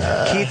God.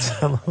 Keats.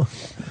 No,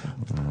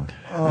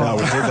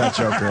 we did that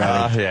joke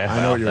already. Yeah,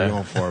 I know what you're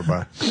going for,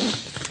 but.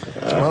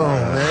 Oh,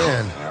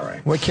 man.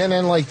 We can't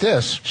end like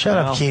this. Shut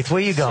up, Keith.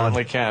 Where you going?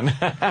 Certainly can.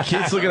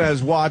 Keith's looking at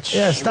his watch.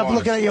 Yeah, stop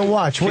looking at your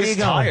watch. Where He's you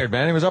going? tired,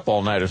 man. He was up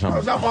all night or I something.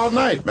 was up all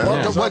night, man. Well,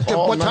 I was up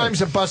all what night. time's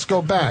the bus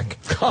go back?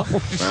 What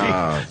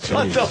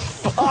the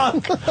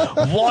fuck?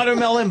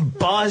 Watermelon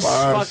bus,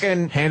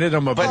 fucking Handed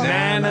him a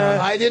banana.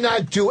 I did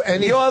not do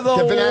any. You're the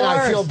banana. I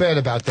worst. feel bad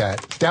about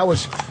that. That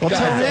was. Well,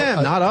 tell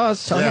him, not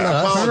us. Tell him, Yeah,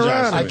 not us. Turn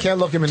apologize. around. I can't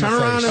look him in Turn the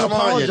around face. and Come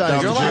on, you apologize.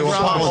 dumb You're like Jew.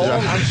 Rob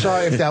Apologize. I'm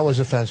sorry if that was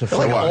offensive.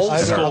 Like was. old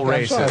school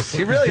I'm sorry. racist.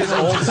 He really is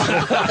old school.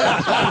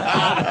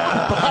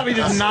 Bobby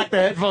just knocked the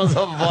headphones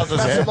off of Boss's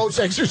That's the head. most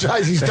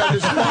exercise he's done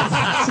this month.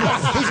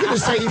 He's going to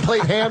say he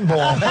played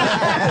handball.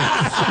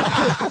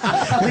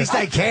 At least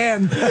I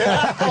can.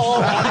 That's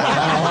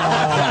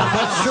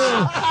true.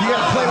 You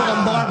got to play with a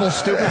marble,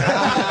 stupid.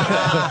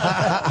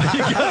 You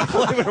gotta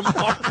play with a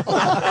marble.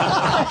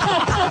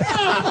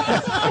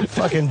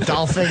 Fucking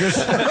doll figures.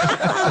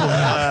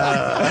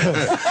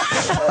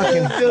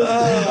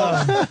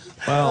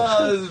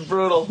 Oh, this is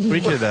brutal.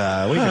 We could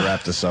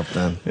wrap this up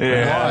then.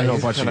 Yeah. I know a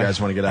bunch of you guys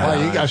want to get out. Well,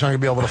 you guys aren't going to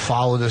be able to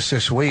follow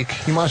this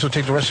week. You might as well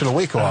take the rest of the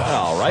week off.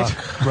 All right.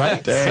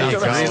 Right? There you Take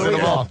the rest of the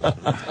week go.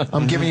 off.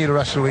 I'm giving you the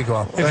rest of the week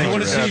off. If you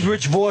want to see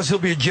Rich Voss, he'll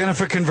be at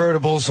Jennifer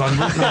Convertibles on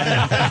Route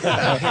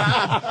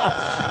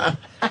 9.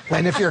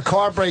 And if your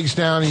car breaks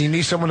down and you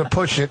need someone to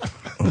push it,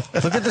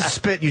 Look at the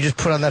spit you just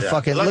put on that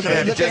fucking. Look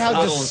at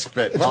how this.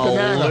 spit. it's Oh,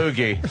 banana.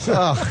 loogie.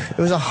 Oh,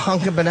 it was a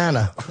hunk of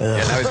banana. Yeah,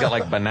 now he's got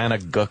like banana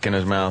gook in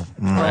his mouth.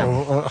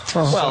 Well,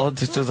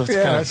 it's just it's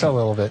Yeah, kind that's of a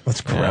little bit.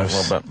 That's yeah, a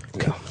gross. little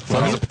bit. As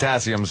long as the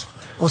potassium's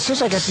Well,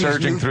 since I got these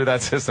surging new, through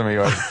that system of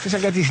yours. since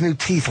I got these new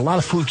teeth, a lot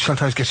of food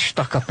sometimes gets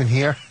stuck up in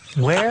here.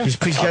 Where? He's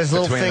got his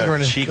little Between finger the in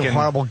his cheek and-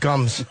 horrible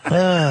gums.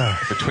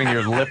 Between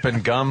your lip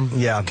and gum.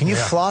 Yeah. Can you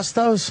floss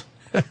those?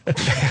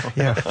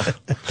 Yeah.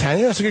 Can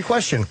you? That's a good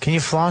question. Can you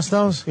floss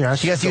those? Yeah.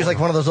 You guys use like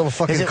one of those little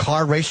fucking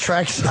car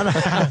racetracks? No,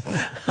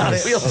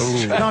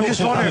 I'm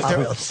just wondering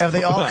if are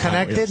they all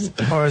connected,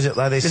 or is it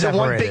are they Is it separated?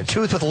 one big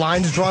tooth with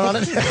lines drawn on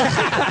it? Is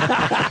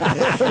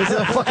it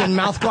a fucking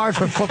mouth guard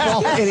for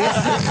football? Idiot.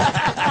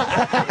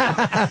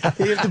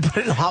 You have to put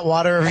it in hot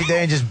water every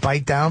day and just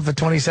bite down for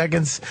 20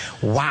 seconds?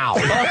 Wow.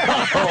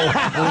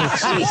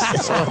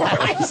 Jesus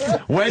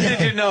Christ. When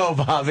did you know,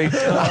 Bobby?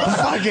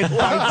 Fucking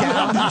bite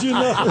down. Did you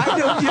know? I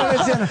know. You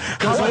understand?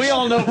 Because we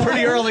all know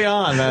pretty early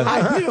on that.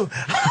 I knew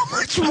how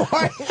much more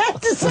I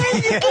had to say.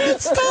 You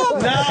can't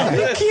stop. No,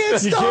 you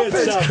can't stop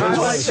it.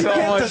 So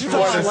much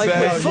more to say. You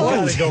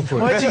gotta go for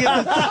it. Why'd you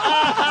get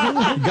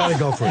the You gotta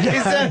go for it. He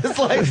said it's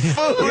like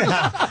food.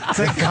 Yeah. It's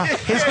like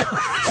his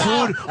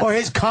food or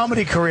his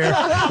comedy career. No,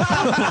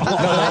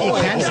 that you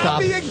can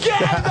stop.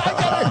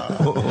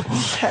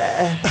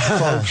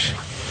 Folks.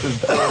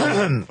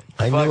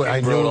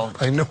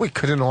 I knew we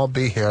couldn't all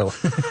be here.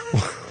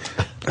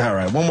 All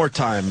right, one more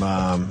time.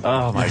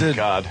 Oh my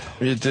God,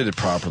 you did it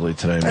properly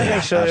today, I man.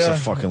 think so, yeah.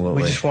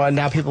 Absolutely. We just want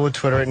now people with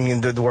Twitter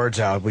and the word's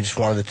out. We just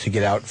wanted it to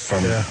get out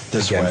from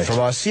this again, way. from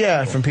us,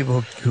 and from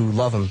people who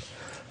love him.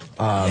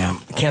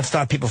 Can't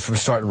stop people from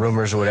starting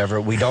rumors or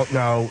whatever. We don't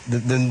know.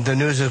 The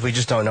news is we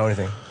just don't know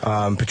anything.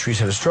 Patrice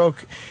had a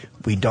stroke.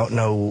 We don't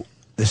know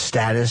the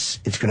status.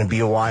 It's going to be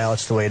a while.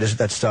 It's the way it is with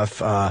that stuff.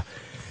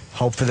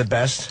 Hope for the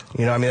best.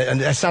 You know, I mean, and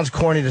that sounds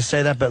corny to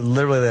say that, but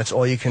literally that's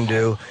all you can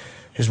do.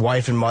 His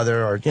wife and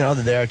mother are, they're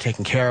there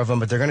taking care of him,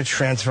 but they're going to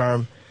transfer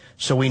him.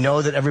 So we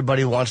know that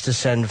everybody wants to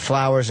send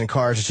flowers and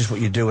cards. It's just what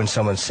you do when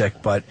someone's sick,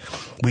 but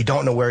we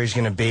don't know where he's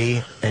going to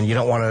be, and you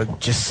don't want to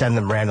just send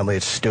them randomly.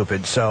 It's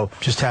stupid. So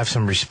just have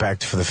some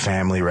respect for the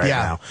family right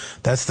now.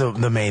 That's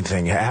the main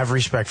thing. Have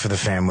respect for the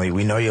family.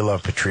 We know you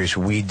love Patrice.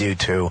 We do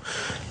too.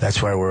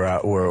 That's why we're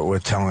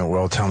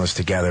all telling this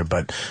together.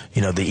 But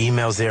the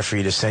email's there for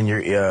you to send your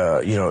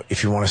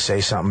if you want to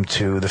say something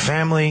to the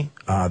family,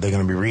 they're going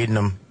to be reading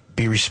them.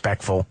 Be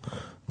respectful.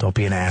 Don't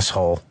be an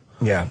asshole.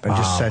 Yeah, and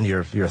just send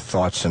your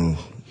thoughts and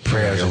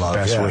prayers and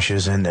best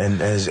wishes. And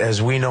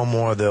as we know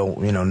more, they'll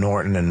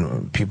Norton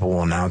and people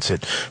will announce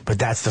it. But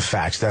that's the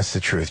facts. That's the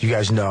truth. You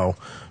guys know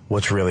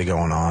what's really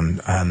going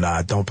on,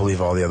 and don't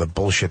believe all the other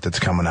bullshit that's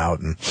coming out,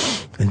 and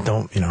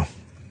don't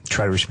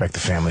try to respect the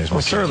family as much.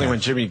 Well, certainly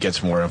when Jimmy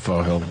gets more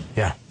info, he'll If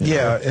as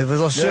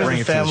soon as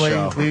the family,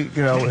 as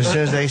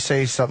soon as they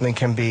say something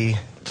can be,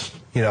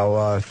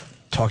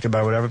 talked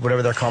about,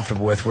 whatever they're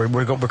comfortable with. We're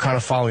kind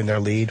of following their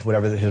lead,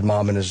 whatever his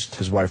mom and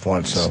his wife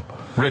want. So,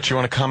 Rich, you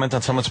want to comment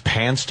on someone's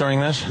pants during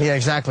this? Yeah,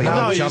 exactly.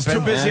 No, he's too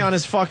busy on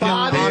his fucking.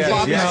 Why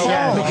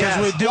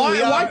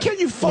can't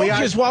you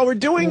focus while we're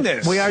doing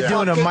this? We are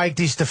doing a Mike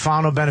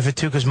DiStefano benefit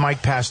too, because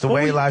Mike passed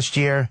away last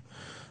year.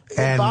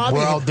 And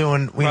we're all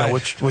doing,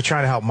 we're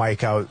trying to help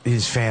Mike out,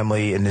 his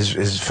family, and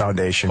his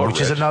foundation,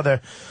 which is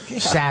another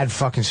sad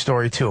fucking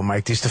story, too.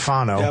 Mike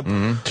DiStefano. Yep.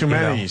 Too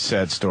many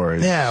sad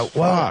stories. Yeah,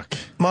 well,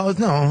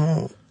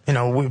 no.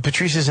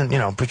 Patrice isn't,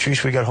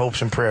 Patrice we got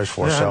hopes and prayers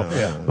for.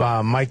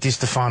 Mike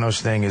DiStefano's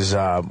thing is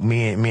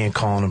me and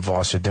Colin and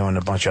Voss are doing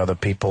a bunch of other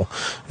people.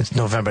 It's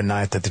November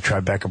 9th at the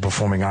Tribeca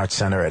Performing Arts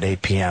Center at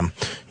 8 p.m.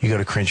 You go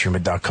to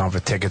cringehumor.com for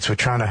tickets. We're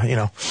trying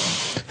to,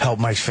 help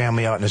Mike's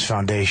family out in his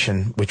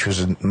foundation, which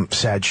was a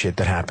sad shit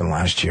that happened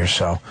last year.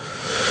 So,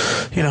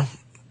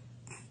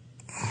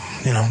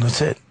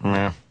 that's it.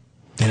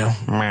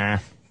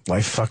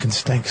 Life fucking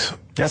stinks.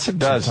 Yes, it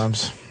does.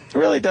 Sometimes. It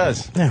really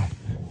does. Yeah.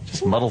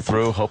 Just muddle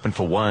through, hoping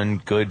for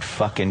one good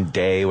fucking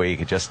day where you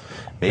could just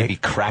maybe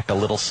crack a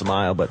little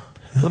smile, but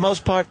for the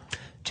most part,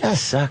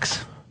 just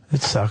sucks.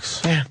 It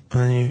sucks. Yeah.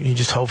 And then you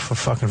just hope for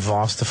fucking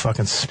Voss to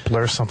fucking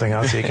splur something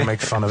out so you can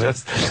make fun of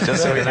it.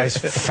 just like a nice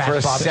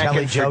fat Bob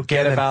Kelly joke.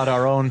 Forget about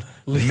our own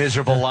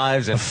miserable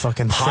lives and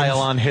fucking pile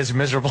on his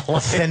miserable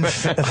life. Thin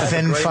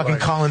fucking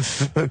Colin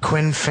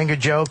Quinn finger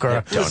joke,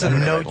 or a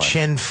no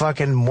chin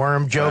fucking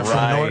worm joke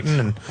from Norton.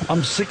 And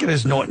I'm sick of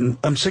this Norton.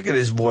 I'm sick of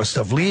this Voss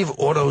stuff. Leave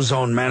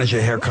AutoZone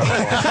manager haircut off.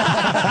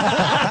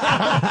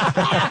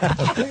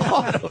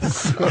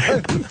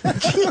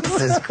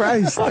 Jesus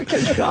Christ.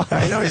 Fucking God.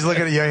 I know he's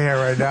looking at your hair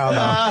right now,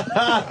 though.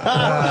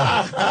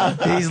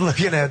 He's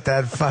looking at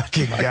that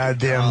fucking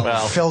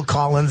goddamn Phil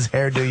Collins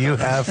hairdo you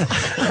have.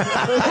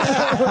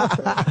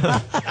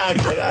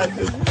 I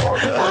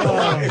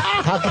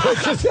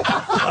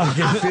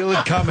can feel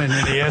it coming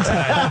in the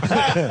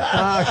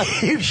inside.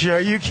 You sure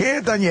you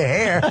can't on your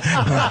hair?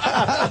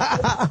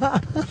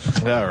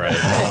 All right.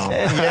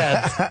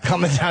 Yeah, it's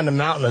coming down the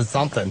mountain or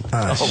something.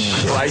 Oh,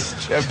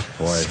 Christ, Chip.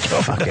 Boy,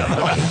 fucking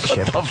hate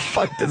Chip. What the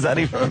fuck does that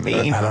even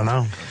mean? I don't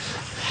know.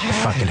 I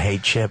fucking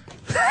hate Chip.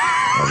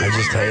 I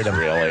just hate him.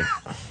 Really?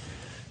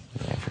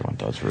 Yeah, everyone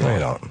does,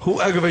 really. Who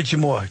aggravates you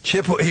more,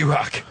 Chip or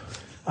E-Rock?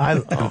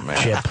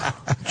 Chip.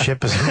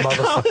 Chip is a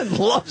motherfucker. Colin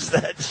loves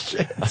that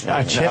shit.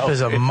 Chip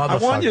is a motherfucker. I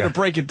want you to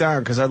break it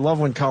down, because I love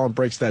when Colin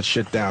breaks that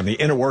shit down, the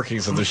inner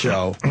workings of the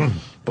show.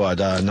 But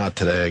not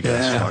today, I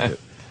guess. Fuck it.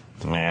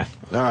 Man.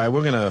 All right,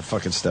 we're going to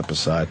fucking step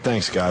aside.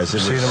 Thanks, guys.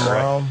 See you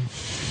tomorrow.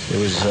 It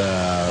was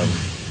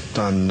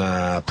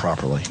done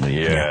properly.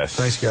 Yes.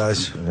 Thanks,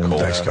 guys. And,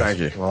 Thanks, guys. Thank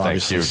you. We'll Thank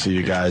obviously you. see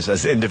you guys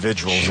as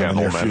individuals in the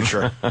near Gentlemen.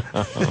 future.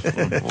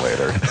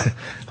 Later.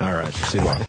 All right. See you tomorrow.